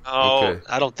 Oh, Okay.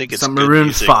 I don't think it's some good Maroon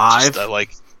music. 5.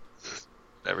 Just,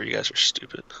 whenever you guys are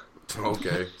stupid.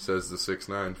 Okay, says the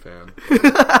 6ix9ine fan.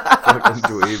 Fucking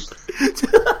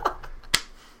dweeb.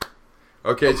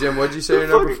 Okay, Jim, what'd you say your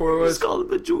number 4 was? Just called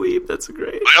him a dweeb. That's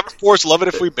great. My number 4 is Love It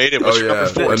If We Made It. What's your number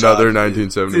 4? Another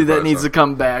 1975 Dude, that needs song. to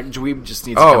come back. Dweeb just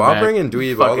needs to come back. Oh, I'm bringing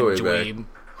dweeb all the way dweeb. back.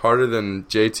 Harder than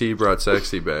JT brought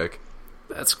sexy back.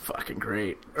 That's fucking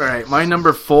great. All right, my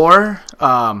number 4.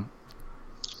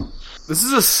 This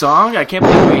is a song. I can't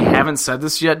believe we haven't said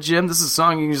this yet, Jim. This is a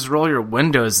song you can just roll your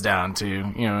windows down to,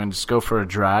 and just go for a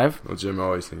drive. Well, Jim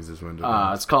always needs his window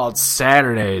down. It's called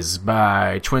Saturdays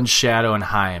by Twin Shadow and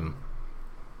Haim.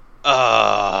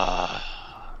 What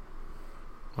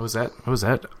was that?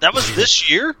 That was this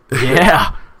year?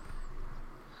 Yeah.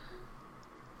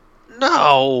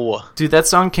 No. Dude, that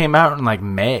song came out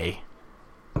in May.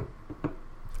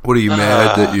 What, are you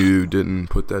mad that you didn't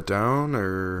put that down,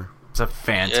 or? It's a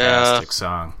fantastic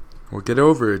song. Well, get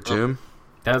over it, Jim.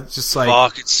 That's just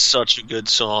fuck, it's such a good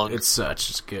song. It's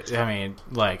such good. I mean,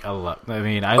 I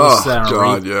listen to that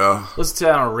on listen to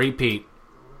that on repeat.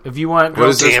 If you want, what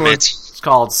is this one? It's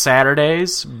called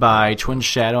Saturdays by Twin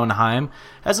Shadow and Haim.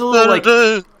 Has a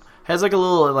little has a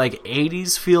little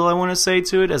 80s feel, I want to say,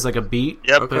 to it as a beat.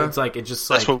 Yep. But it's it just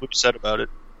that's what we said about it.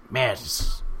 Man,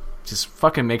 just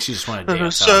fucking makes you just want to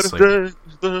dance. Honestly.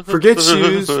 Forget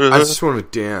shoes. I just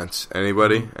want to dance.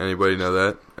 Anybody? Anybody know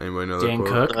that? Anybody know Dan that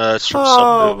quote?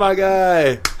 Cook? My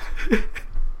guy.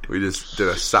 We just did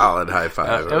a solid high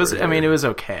five. It was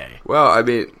okay. Well, I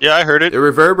mean, yeah, I heard it. It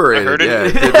reverberated. I heard it.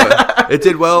 Yeah, It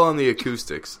did well on the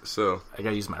acoustics, so. I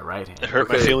gotta use my right hand. It hurt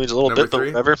my Okay, feelings a little number bit, but three?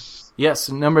 whatever. Yes,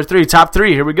 number 3, top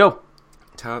 3. Here we go.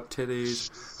 Top titties.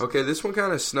 Okay, this one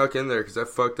kind of snuck in there because I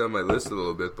fucked up my list a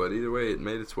little bit, but either way, it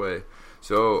made its way.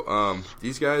 So,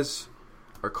 these guys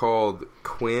are called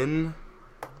Quinn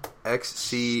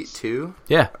XC2.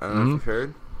 Yeah. I don't know if you've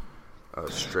heard.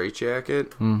 Straight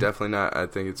Jacket. Definitely not. I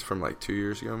think it's from like 2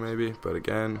 years ago, maybe. But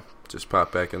again, just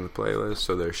pop back in the playlist.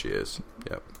 So there she is.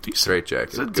 Yep. Straight Jacket.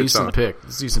 It's a Good decent song. pick.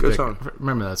 It's a decent Good pick. song.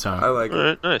 Remember that song. I like All it.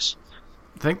 right, nice.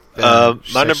 I think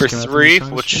My number Sex came out from 3, these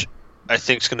songs. which I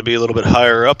think is going to be a little bit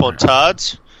higher up on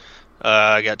Todd's.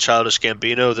 I got Childish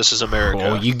Gambino. This is America.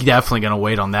 Oh, you definitely gonna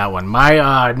wait on that one.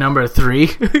 My number 3.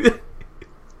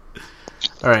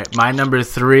 All right, my number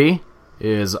 3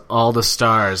 is "All the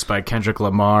Stars" by Kendrick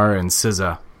Lamar and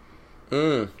SZA.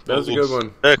 That was a good one.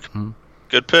 Pick.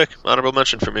 Good pick. Honorable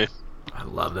mention for me. I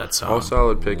love that song. All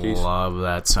solid pickies. Love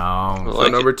that song. I So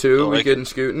like number it. 2, I we like getting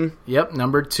scooting. Yep,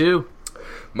 number 2.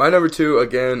 My number 2,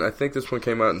 again, I think this one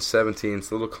came out in 2017.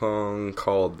 It's a little song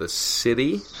called "The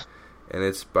City," and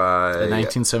it's by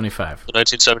 1975.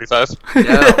 1975.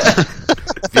 Yeah.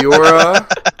 Viora.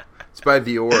 It's by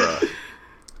Viora.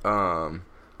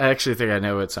 I actually think I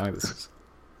know what song this is.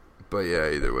 But yeah,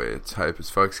 either way, it's hype as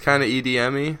fuck. It's kind of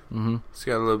EDM-y. Mm-hmm. It's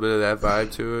got a little bit of that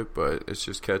vibe to it, but it's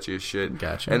just catchy as shit.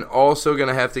 Gotcha. And also going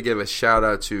to have to give a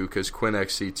shout-out to, because Quinn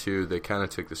XC2, they kind of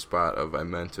took the spot of, I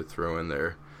meant to throw in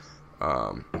there,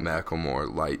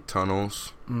 Macklemore, Light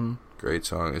Tunnels. Mm-hmm. Great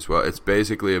song as well. It's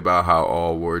basically about how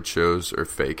all award shows are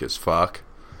fake as fuck.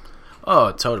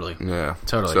 Oh, totally. Yeah.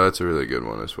 Totally. So that's a really good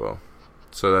one as well.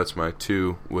 So that's my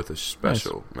 2 with a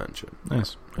special mention.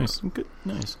 Nice. Good.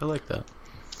 Nice. I like that.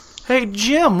 Hey,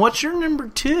 Jim, what's your number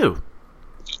 2?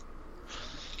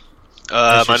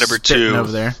 My number 2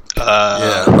 over there.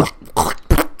 Yeah.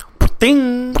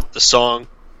 Ding. The song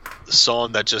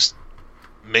that just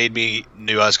made me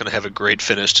knew I was going to have a great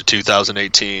finish to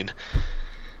 2018.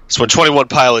 It's when 21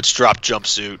 Pilots dropped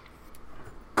Jumpsuit.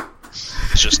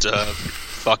 It's just a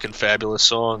fucking fabulous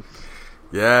song.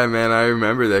 Yeah, man, I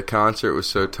remember that concert was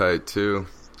so tight, too.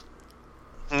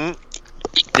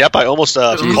 Yep, I almost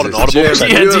called an audible. Jim, because I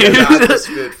Yeah, you dude. have got to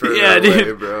spit further Yeah, away,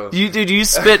 dude. bro. You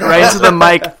spit right to the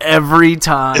mic every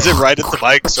time. Is it right at the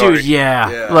mic? Sorry. Dude, yeah.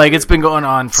 Yeah. Like, it's been going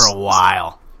on for a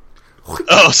while.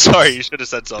 Oh, sorry. You should have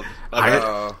said something. My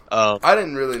bad. I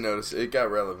didn't really notice. It got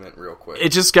relevant real quick. It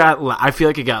just got, I feel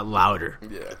like it got louder.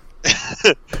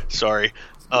 Yeah. Sorry.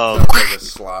 Sounds like a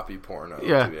sloppy porno,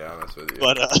 Yeah. to be honest with you.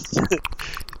 But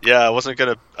yeah, I wasn't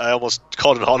gonna. I almost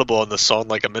called an audible on the song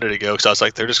like a minute ago because I was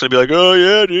like, they're just gonna be like, "Oh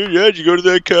yeah, dude, yeah, did you go to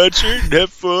that concert and have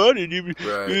fun?" And you,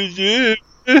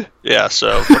 Right. yeah.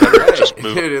 So whatever, just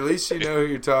move. Dude, at least you know who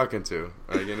you're talking to.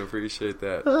 I can appreciate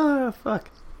that. Fuck.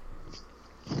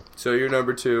 So your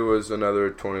number 2 was another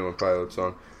 21 Pilots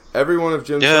song. Every one of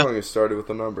Jim's songs is started with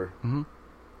a number.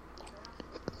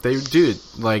 Dude,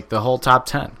 like, the whole top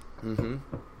 10. Mm-hmm.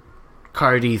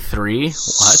 Cardi 3. What?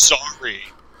 Sorry.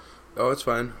 Oh, it's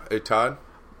fine. Hey, Todd?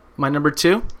 My number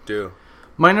 2? Do.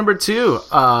 My number 2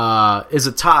 is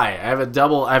a tie.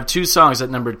 I have 2 songs at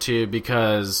number 2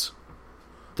 because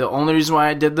the only reason why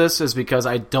I did this is because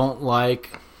I don't like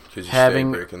Because you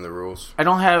having- stay breaking the rules. I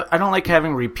don't like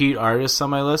having repeat artists on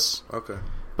my list. Okay.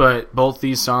 But both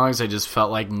these songs I just felt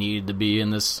like needed to be in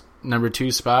this number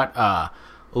 2 spot.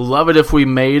 Love It If We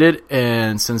Made It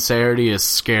and Sincerity Is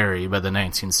Scary by the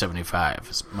 1975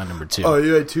 is my number 2. Oh,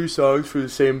 you had 2 songs for the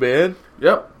same band?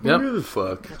 Yep. Who the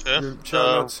fuck? Yeah. You're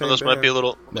shouting out the same Those might be a band.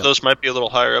 little. Those might be a little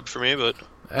higher up for me, but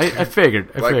I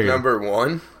figured. Like number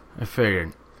 1? I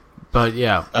figured. But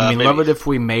yeah, I mean, maybe. Love It If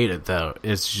We Made It, though.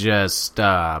 It's just, it's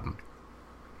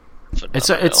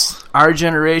phenomenal. our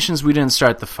generations, we didn't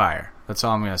start the fire. That's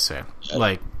all I'm going to say.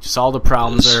 Like, just all the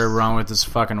problems that are wrong with this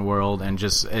fucking world, and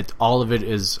just, all of it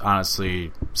is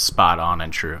honestly spot on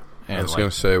and true. And I was going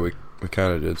to say, we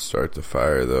kind of did start the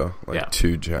fire, though. Like, Yeah.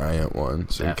 2 giant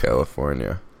ones in Definitely.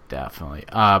 California. Definitely.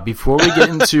 Before we get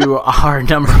into our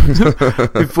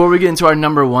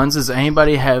number ones, does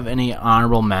anybody have any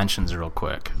honorable mentions real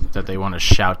quick that they want to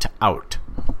shout out?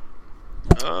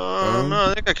 no,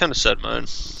 I think I kind of said mine.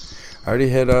 I already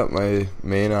hit up my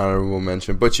main honorable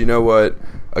mention, but you know what?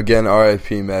 Again,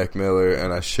 R.I.P. Mac Miller,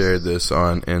 and I shared this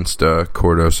on Insta,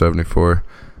 Cordo74.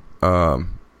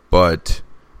 But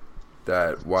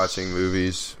that watching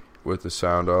movies with the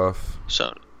sound off,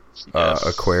 So, yeah.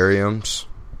 aquariums,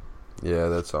 yeah,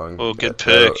 that song. Oh, good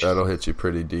pick. That'll hit you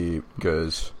pretty deep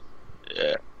because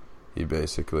yeah. he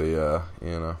basically,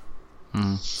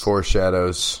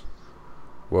 foreshadows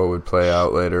what would play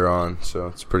out later on. So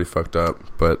it's pretty fucked up,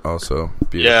 but also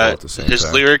beautiful Yeah, at the same his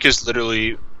time. lyric is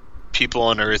literally people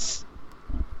on Earth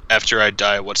after I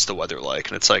die, what's the weather like?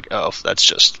 And it's like, oh, that's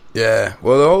just... Yeah,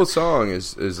 well, the whole song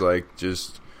is like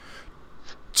just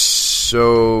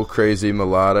so crazy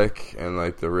melodic, and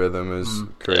like the rhythm is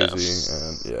crazy,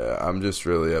 and yeah, I'm just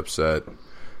really upset.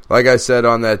 Like I said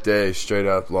on that day, straight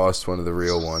up lost one of the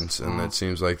real ones, and it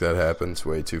seems like that happens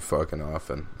way too fucking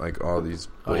often. Like all these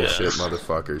bullshit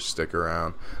motherfuckers stick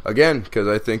around again, because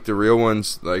I think the real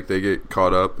ones, like, they get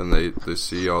caught up and they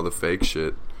see all the fake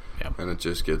shit, and it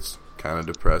just gets kind of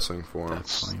depressing for them.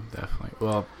 Definitely.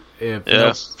 Well,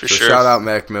 for sure. Shout out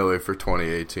Mac Miller for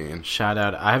 2018. Shout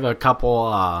out. I have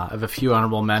a few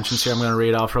honorable mentions here I'm going to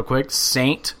read off real quick.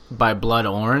 Saint by Blood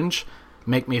Orange.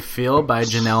 Make Me Feel by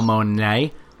Janelle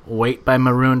Monáe. Wait by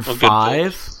Maroon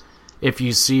 5. If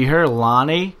You See Her,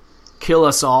 Lonnie. Kill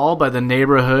Us All by The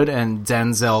Neighborhood and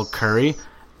Denzel Curry.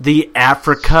 The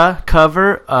Africa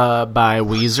cover by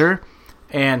Weezer.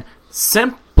 And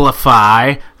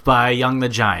Simplify by Young the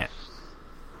Giant.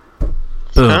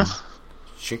 Boom.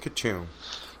 Chink-a-choom.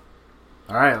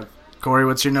 All right, Corey,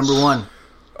 what's your number one?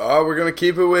 We're going to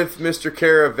keep it with Mr.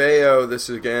 Caraveo. This,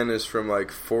 again, is from,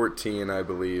 like, 14, I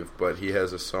believe. But he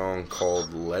has a song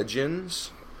called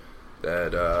Legends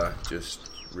that just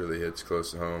really hits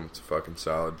close to home. It's a fucking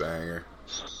solid banger.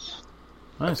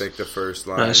 Nice. I think the first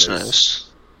line is,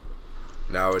 nice.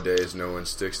 Nowadays, no one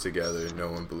sticks together.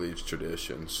 No one believes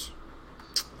traditions.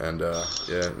 And,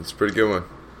 yeah, it's a pretty good one.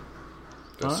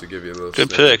 Just to give you a little good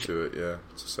pick to it. Yeah,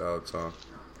 it's a solid song.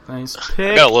 Nice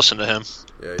pick. I gotta listen to him.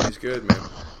 Yeah, he's good, man.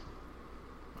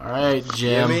 All right,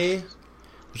 Jim. Jimmy,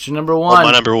 what's your number one? Well,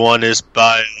 my number one is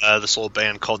by this old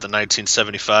band called the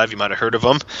 1975. You might have heard of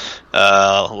them.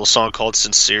 A little song called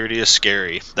 "Sincerity Is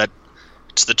Scary."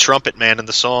 It's the trumpet man in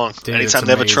the song. Dude, anytime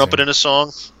they have a trumpet in a song,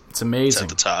 it's amazing. It's at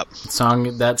the top.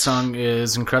 That song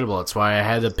is incredible. That's why I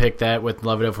had to pick that with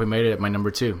 "Love It If We Made It" at my number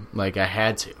 2. Like, I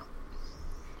had to.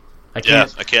 I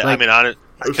can't. Like, I mean, I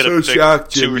I'm could so have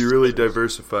shocked, Jim. You really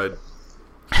diversified.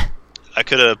 I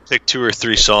could have picked 2 or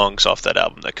 3 songs off that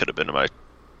album that could have been my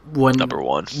number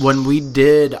one. When we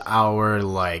did our,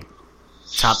 like,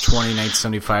 top 20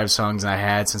 1975 songs, and I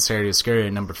had "Sincerity Is Scary"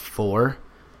 at number 4.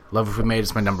 "Love If We Made It"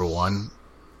 is my number 1.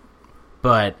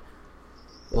 But,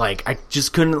 like, I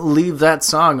just couldn't leave that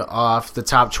song off the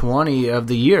top 20 of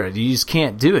the year. You just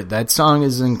can't do it. That song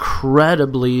is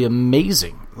incredibly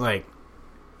amazing. Like,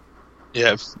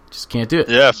 yeah, just can't do it.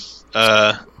 Yeah,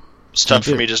 it's tough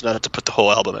for me just not to put the whole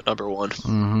album at number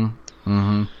 1.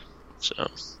 So,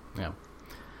 yeah.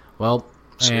 Well,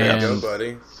 go,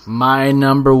 buddy. My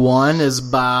number 1 is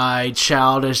by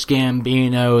Childish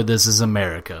Gambino. "This Is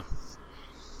America."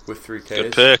 With 3 Ks.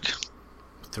 Good pick.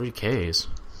 3 Ks.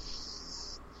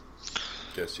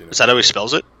 Guess you know. Is that how he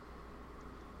spells it?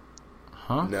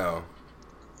 Huh? No.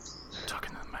 I'm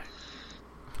talking to the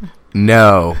mic.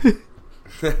 No.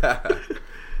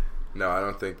 No, I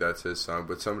don't think that's his song,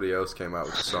 but somebody else came out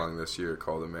with a song this year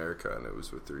called "America," and it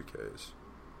was with 3 Ks.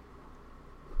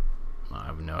 I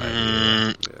have no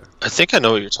idea. Yeah. I think I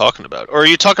know what you're talking about. Or are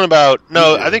you talking about...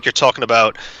 No, I think you're talking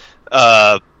about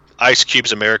Ice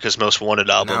Cube's America's Most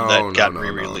Wanted album that got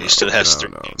re-released. It has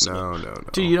 3 names. No.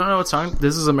 Dude, you don't know what song?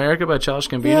 "This Is America" by Childish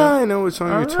Gambino? Yeah, I know what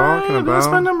song you're talking about. That's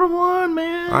my number 1,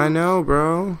 man. I know,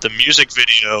 bro. The music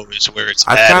video is where it's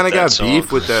I kind of got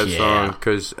beef with that song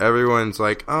because everyone's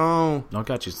like, oh, don't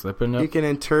got you slipping up. You can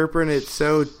interpret it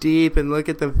so deep and look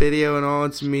at the video and all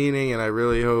its meaning, and I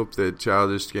really hope that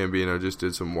Childish Gambino just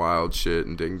did some wild shit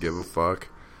and didn't give a fuck.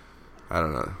 I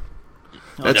don't know.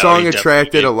 That song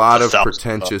attracted a lot of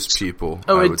pretentious people.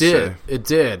 Oh, it did. It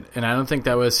did. And I don't think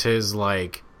that was his,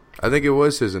 like... I think it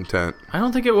was his intent. I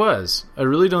don't think it was. I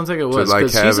really don't think it was. To,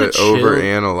 like, have it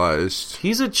overanalyzed.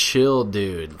 He's a chill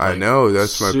dude. Like, I know.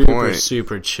 That's my point.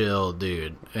 Super chill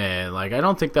dude. And, like, I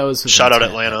don't think that was his Shout out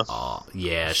intent Atlanta. at all.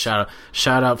 Yeah, shout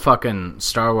out fucking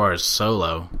Star Wars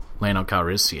Solo. Lando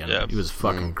Calrissian. Yeah. He was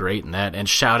fucking great in that. And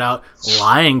shout out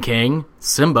Lion King,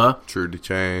 Simba. True to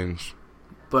change.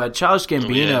 But Childish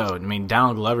Gambino, I mean,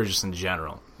 Donald Glover just in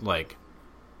general, like,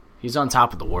 he's on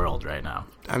top of the world right now.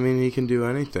 I mean, he can do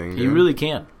anything. He really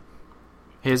can.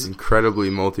 He's incredibly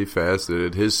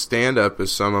multifaceted. His stand-up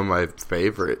is some of my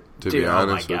favorite, to be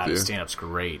honest with you. Oh my god, his stand-up's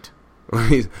great.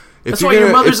 That's why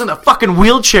your mother's in the fucking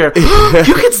wheelchair.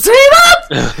 You can stand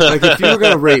up! Like, if you were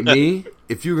going to rate me...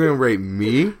 If you're going to rate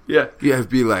me, you have to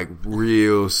be, like,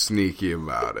 real sneaky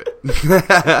about it.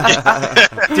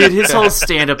 Dude, his whole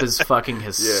stand-up is fucking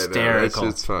hysterical. Yeah,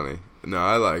 it's funny. No,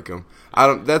 I like him.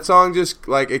 That song just,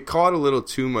 like, it caught a little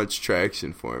too much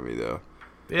traction for me, though.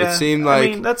 Yeah, it seemed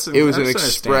like it was an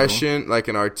expression, like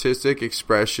an artistic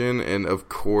expression, and, of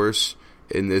course,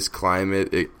 in this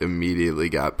climate, it immediately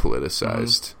got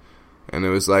politicized. and it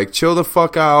was like, chill the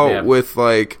fuck out with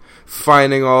like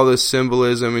finding all the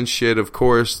symbolism and shit. Of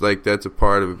course, like that's a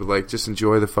part of it, but like just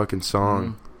enjoy the fucking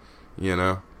song, you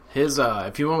know. His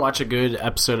if you want to watch a good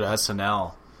episode of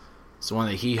SNL, it's the one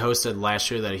that he hosted last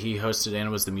year that he hosted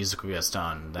and was the musical guest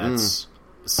on. That's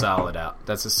solid out.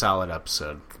 That's a solid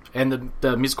episode, and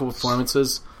the musical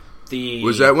performances.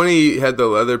 Was that when he had the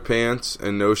leather pants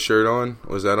and no shirt on?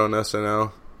 Was that on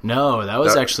SNL? No, that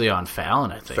was actually on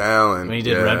Fallon, I think. Fallon. When he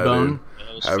did Redbone.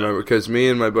 I remember, because me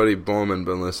and my buddy Bowman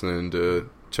been listening to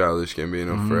Childish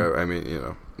Gambino forever. I mean, you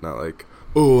know, not like,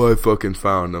 oh, I fucking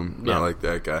found him. Not like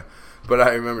that guy. But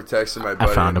I remember texting my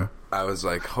buddy. I found him. I was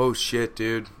like, oh, shit,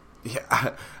 dude.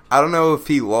 Yeah, I don't know if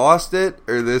he lost it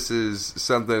or this is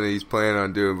something he's planning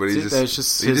on doing, but he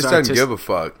just doesn't give a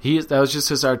fuck. That was just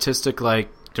his artistic, like,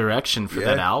 direction for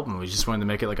that album. We just wanted to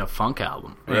make it like a funk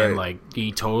album. Right. And like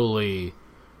he totally,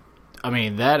 I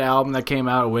mean, that album that came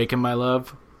out, Awaken My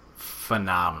Love,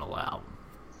 phenomenal album.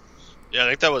 Yeah, I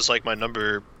think that was like my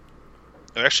number.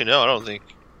 Actually, no, I don't think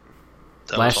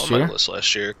that was on my list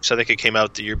last year, because I think it came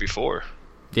out the year before.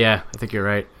 Yeah, I think you're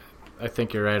right. I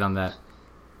think you're right on that.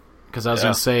 Because I was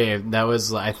going to say, that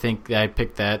was, I think I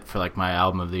picked that for like my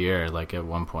album of the year, like at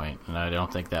one point, and I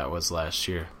don't think that was last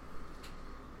year.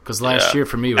 Because last year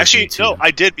for me was actually U2. No, I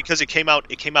did, because it came out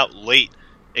late.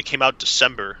 It came out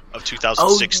December of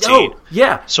 2016. Oh,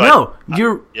 yeah. So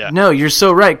you're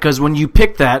so right, because when you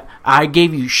picked that, I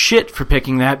gave you shit for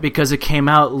picking that because it came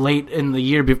out late in the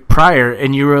year prior,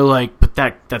 and you were like, but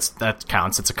that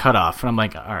counts. It's a cutoff. And I'm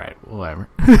like, all right, whatever.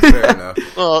 Fair enough.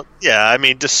 Well, yeah, I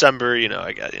mean, December, you know,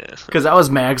 I got you. Because I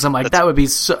was mad, because I'm like, that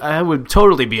would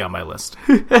totally be on my list.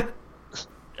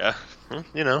 Yeah.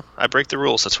 You know, I break the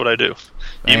rules. That's what I do. You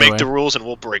Anyway. make the rules, and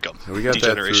we'll break them. We got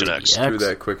Generation that X. through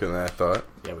that quicker than I thought.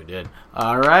 Yeah, we did.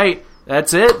 All right.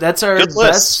 That's it. That's our Good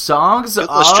list. best songs Good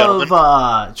list, of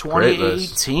gentlemen.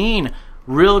 2018.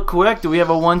 Real quick, do we have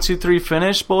a 1, 2, 3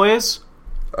 finish, boys?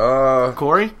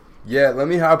 Corey? Yeah, let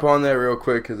me hop on that real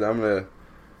quick because I'm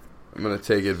gonna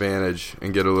take advantage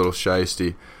and get a little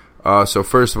shiesty. So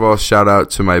first of all, shout out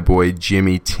to my boy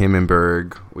Jimmy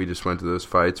Timmenberg. We just went to those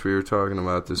fights we were talking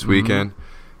about this weekend.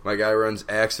 My guy runs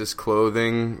Axis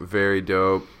Clothing, very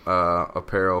dope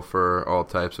apparel for all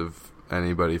types of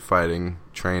anybody fighting,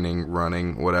 training,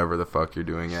 running, whatever the fuck you're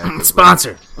doing.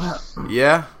 Sponsor.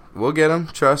 Yeah, we'll get him.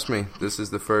 Trust me. This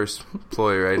is the first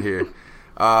ploy right here.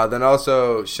 Then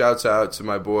also, shouts out to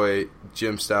my boy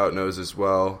Jim Stout knows as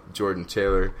well, Jordan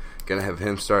Taylor. Gonna have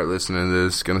him start listening to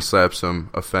this. Gonna slap some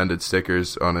offended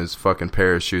stickers on his fucking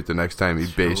parachute the next time he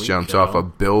base jumps off a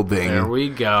building. There we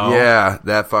go. Yeah,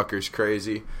 that fucker's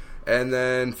crazy. And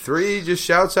then 3, just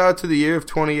shouts out to the year of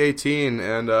 2018,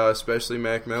 and especially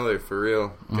Mac Miller, for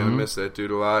real. Gonna miss that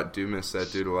dude a lot. Do miss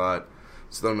that dude a lot.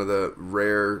 It's one of the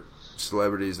rare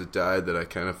celebrities that died that I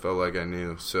kind of felt like I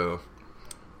knew. So,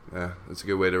 yeah, that's a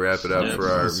good way to wrap it up for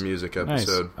our music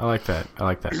episode. Nice. I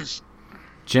like that.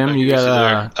 Jim, you see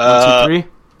got there. 1, 2,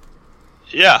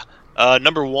 3? Yeah.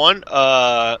 Number 1,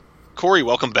 Corey,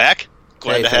 welcome back.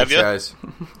 Glad to have you. Guys.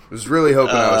 I was really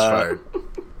hoping I was fired.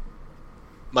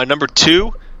 My number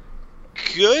 2,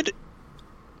 good.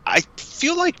 I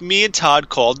feel like me and Todd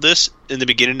called this in the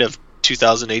beginning of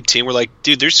 2018. We're like,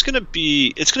 dude, it's gonna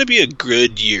be a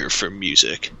good year for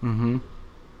music. Mm-hmm.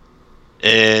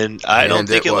 And I don't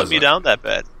think it let me down that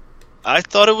bad. I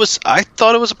thought it was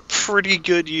a pretty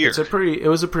good year. It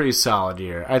was a pretty solid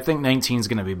year. I think 19 is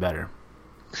going to be better.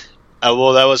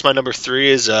 Well, that was my number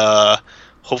 3. Is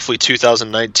hopefully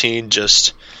 2019.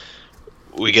 Just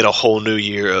we get a whole new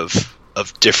year of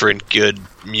different good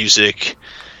music.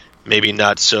 Maybe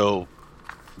not so.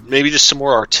 Maybe just some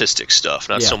more artistic stuff.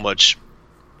 Not so much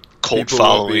cult People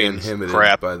following won't be inhibited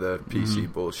crap by the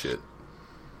PC bullshit.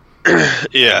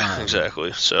 Yeah,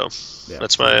 exactly. So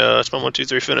that's my 1, 2,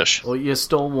 3 finish. Well, you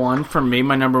stole one from me.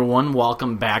 My number 1,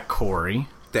 welcome back, Corey.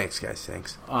 Thanks, guys.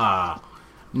 Thanks.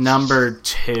 Number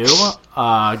 2,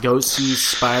 go see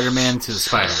Spider-Man to the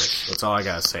Spider-Verse. That's all I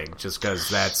gotta say. Just because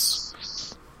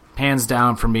that's hands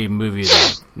down for me a movie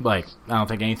that, like, I don't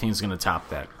think anything's gonna top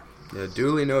that. Yeah,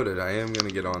 duly noted. I am gonna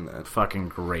get on that. Fucking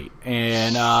great.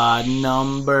 And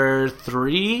number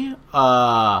 3,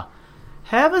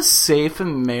 have a safe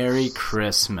and Merry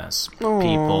Christmas,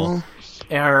 people.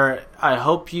 I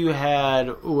hope you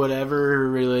had whatever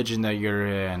religion that you're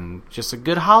in, just a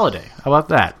good holiday. How about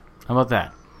that?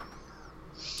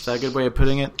 Is that a good way of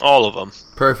putting it? All of them.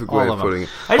 Perfect way of putting it.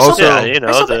 I just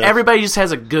hope that everybody just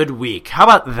has a good week. How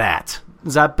about that?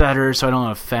 Is that better so I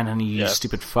don't offend any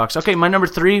stupid fucks? Okay, my number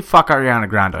 3, fuck Ariana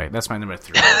Grande. That's my number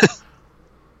 3.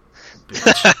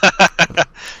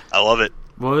 I love it.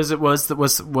 What was it? What's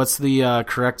the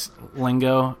correct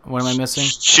lingo? What am I missing?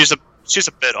 She's a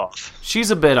bit off.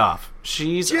 She's a bit off.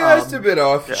 She's just a bit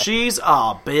off. Yeah. She's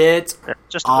a bit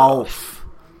just a off.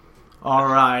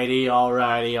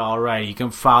 Alrighty. You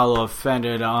can follow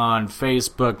Offended on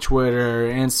Facebook, Twitter,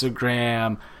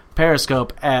 Instagram,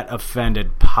 Periscope at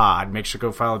OffendedPod. Make sure to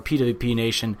go follow PWP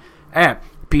Nation at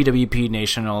PWP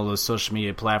Nation on all those social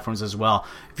media platforms as well.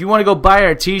 If you want to go buy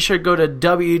our t-shirt, go to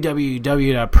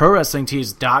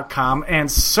www.prowrestlingtees.com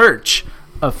and search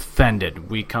Offended.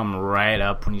 We come right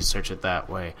up when you search it that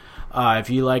way.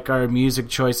 If you like our music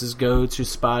choices, go to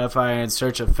Spotify and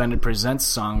search Offended Presents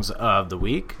Songs of the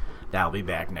Week. That'll be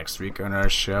back next week on our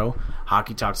show.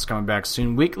 Hockey Talks is coming back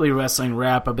soon. Weekly Wrestling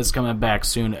Wrap-Up is coming back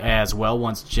soon as well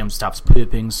once Jim stops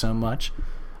pooping so much.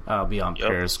 I'll be on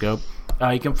Periscope.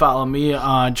 You can follow me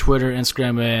on Twitter,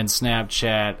 Instagram, and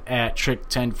Snapchat at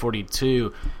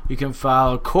Trick1042. You can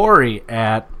follow Corey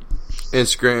at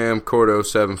Instagram,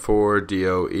 Cordo74,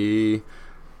 DOE.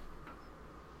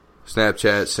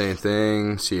 Snapchat, same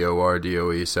thing,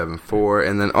 CORDOE74.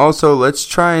 And then also, let's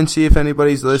try and see if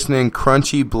anybody's listening,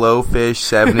 Crunchy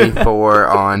Blowfish74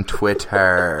 on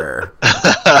Twitter. All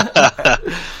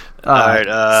right.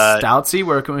 Stoutsy,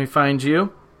 where can we find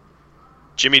you?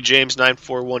 Jimmy James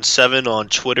 9417 on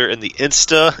Twitter and the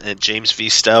Insta, and James V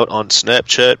Stout on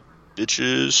Snapchat.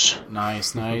 Bitches.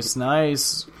 Nice.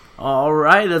 All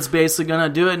right, that's basically gonna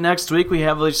do it. Next week we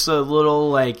have just a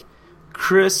little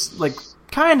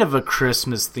kind of a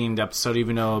Christmas themed episode,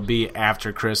 even though it'll be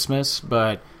after Christmas,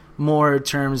 but more in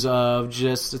terms of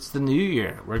just it's the new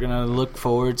year. We're gonna look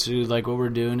forward to what we're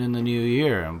doing in the new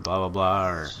year and blah blah blah,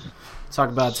 or talk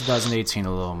about 2018 a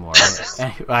little more.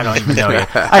 I don't even know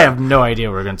yet. I have no idea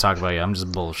what we're gonna talk about yet. I'm just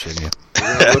bullshitting you.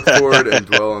 We're gonna look forward and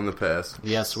dwell on the past.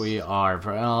 Yes, we are.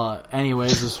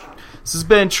 Anyways, this has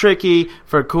been Tricky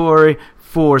for Corey.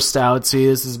 For Stoutsy,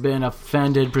 this has been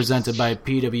Offended, presented by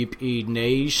PWP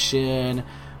Nation.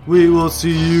 We will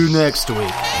see you next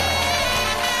week.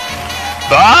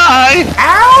 Bye!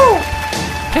 Ow!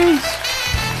 Peace.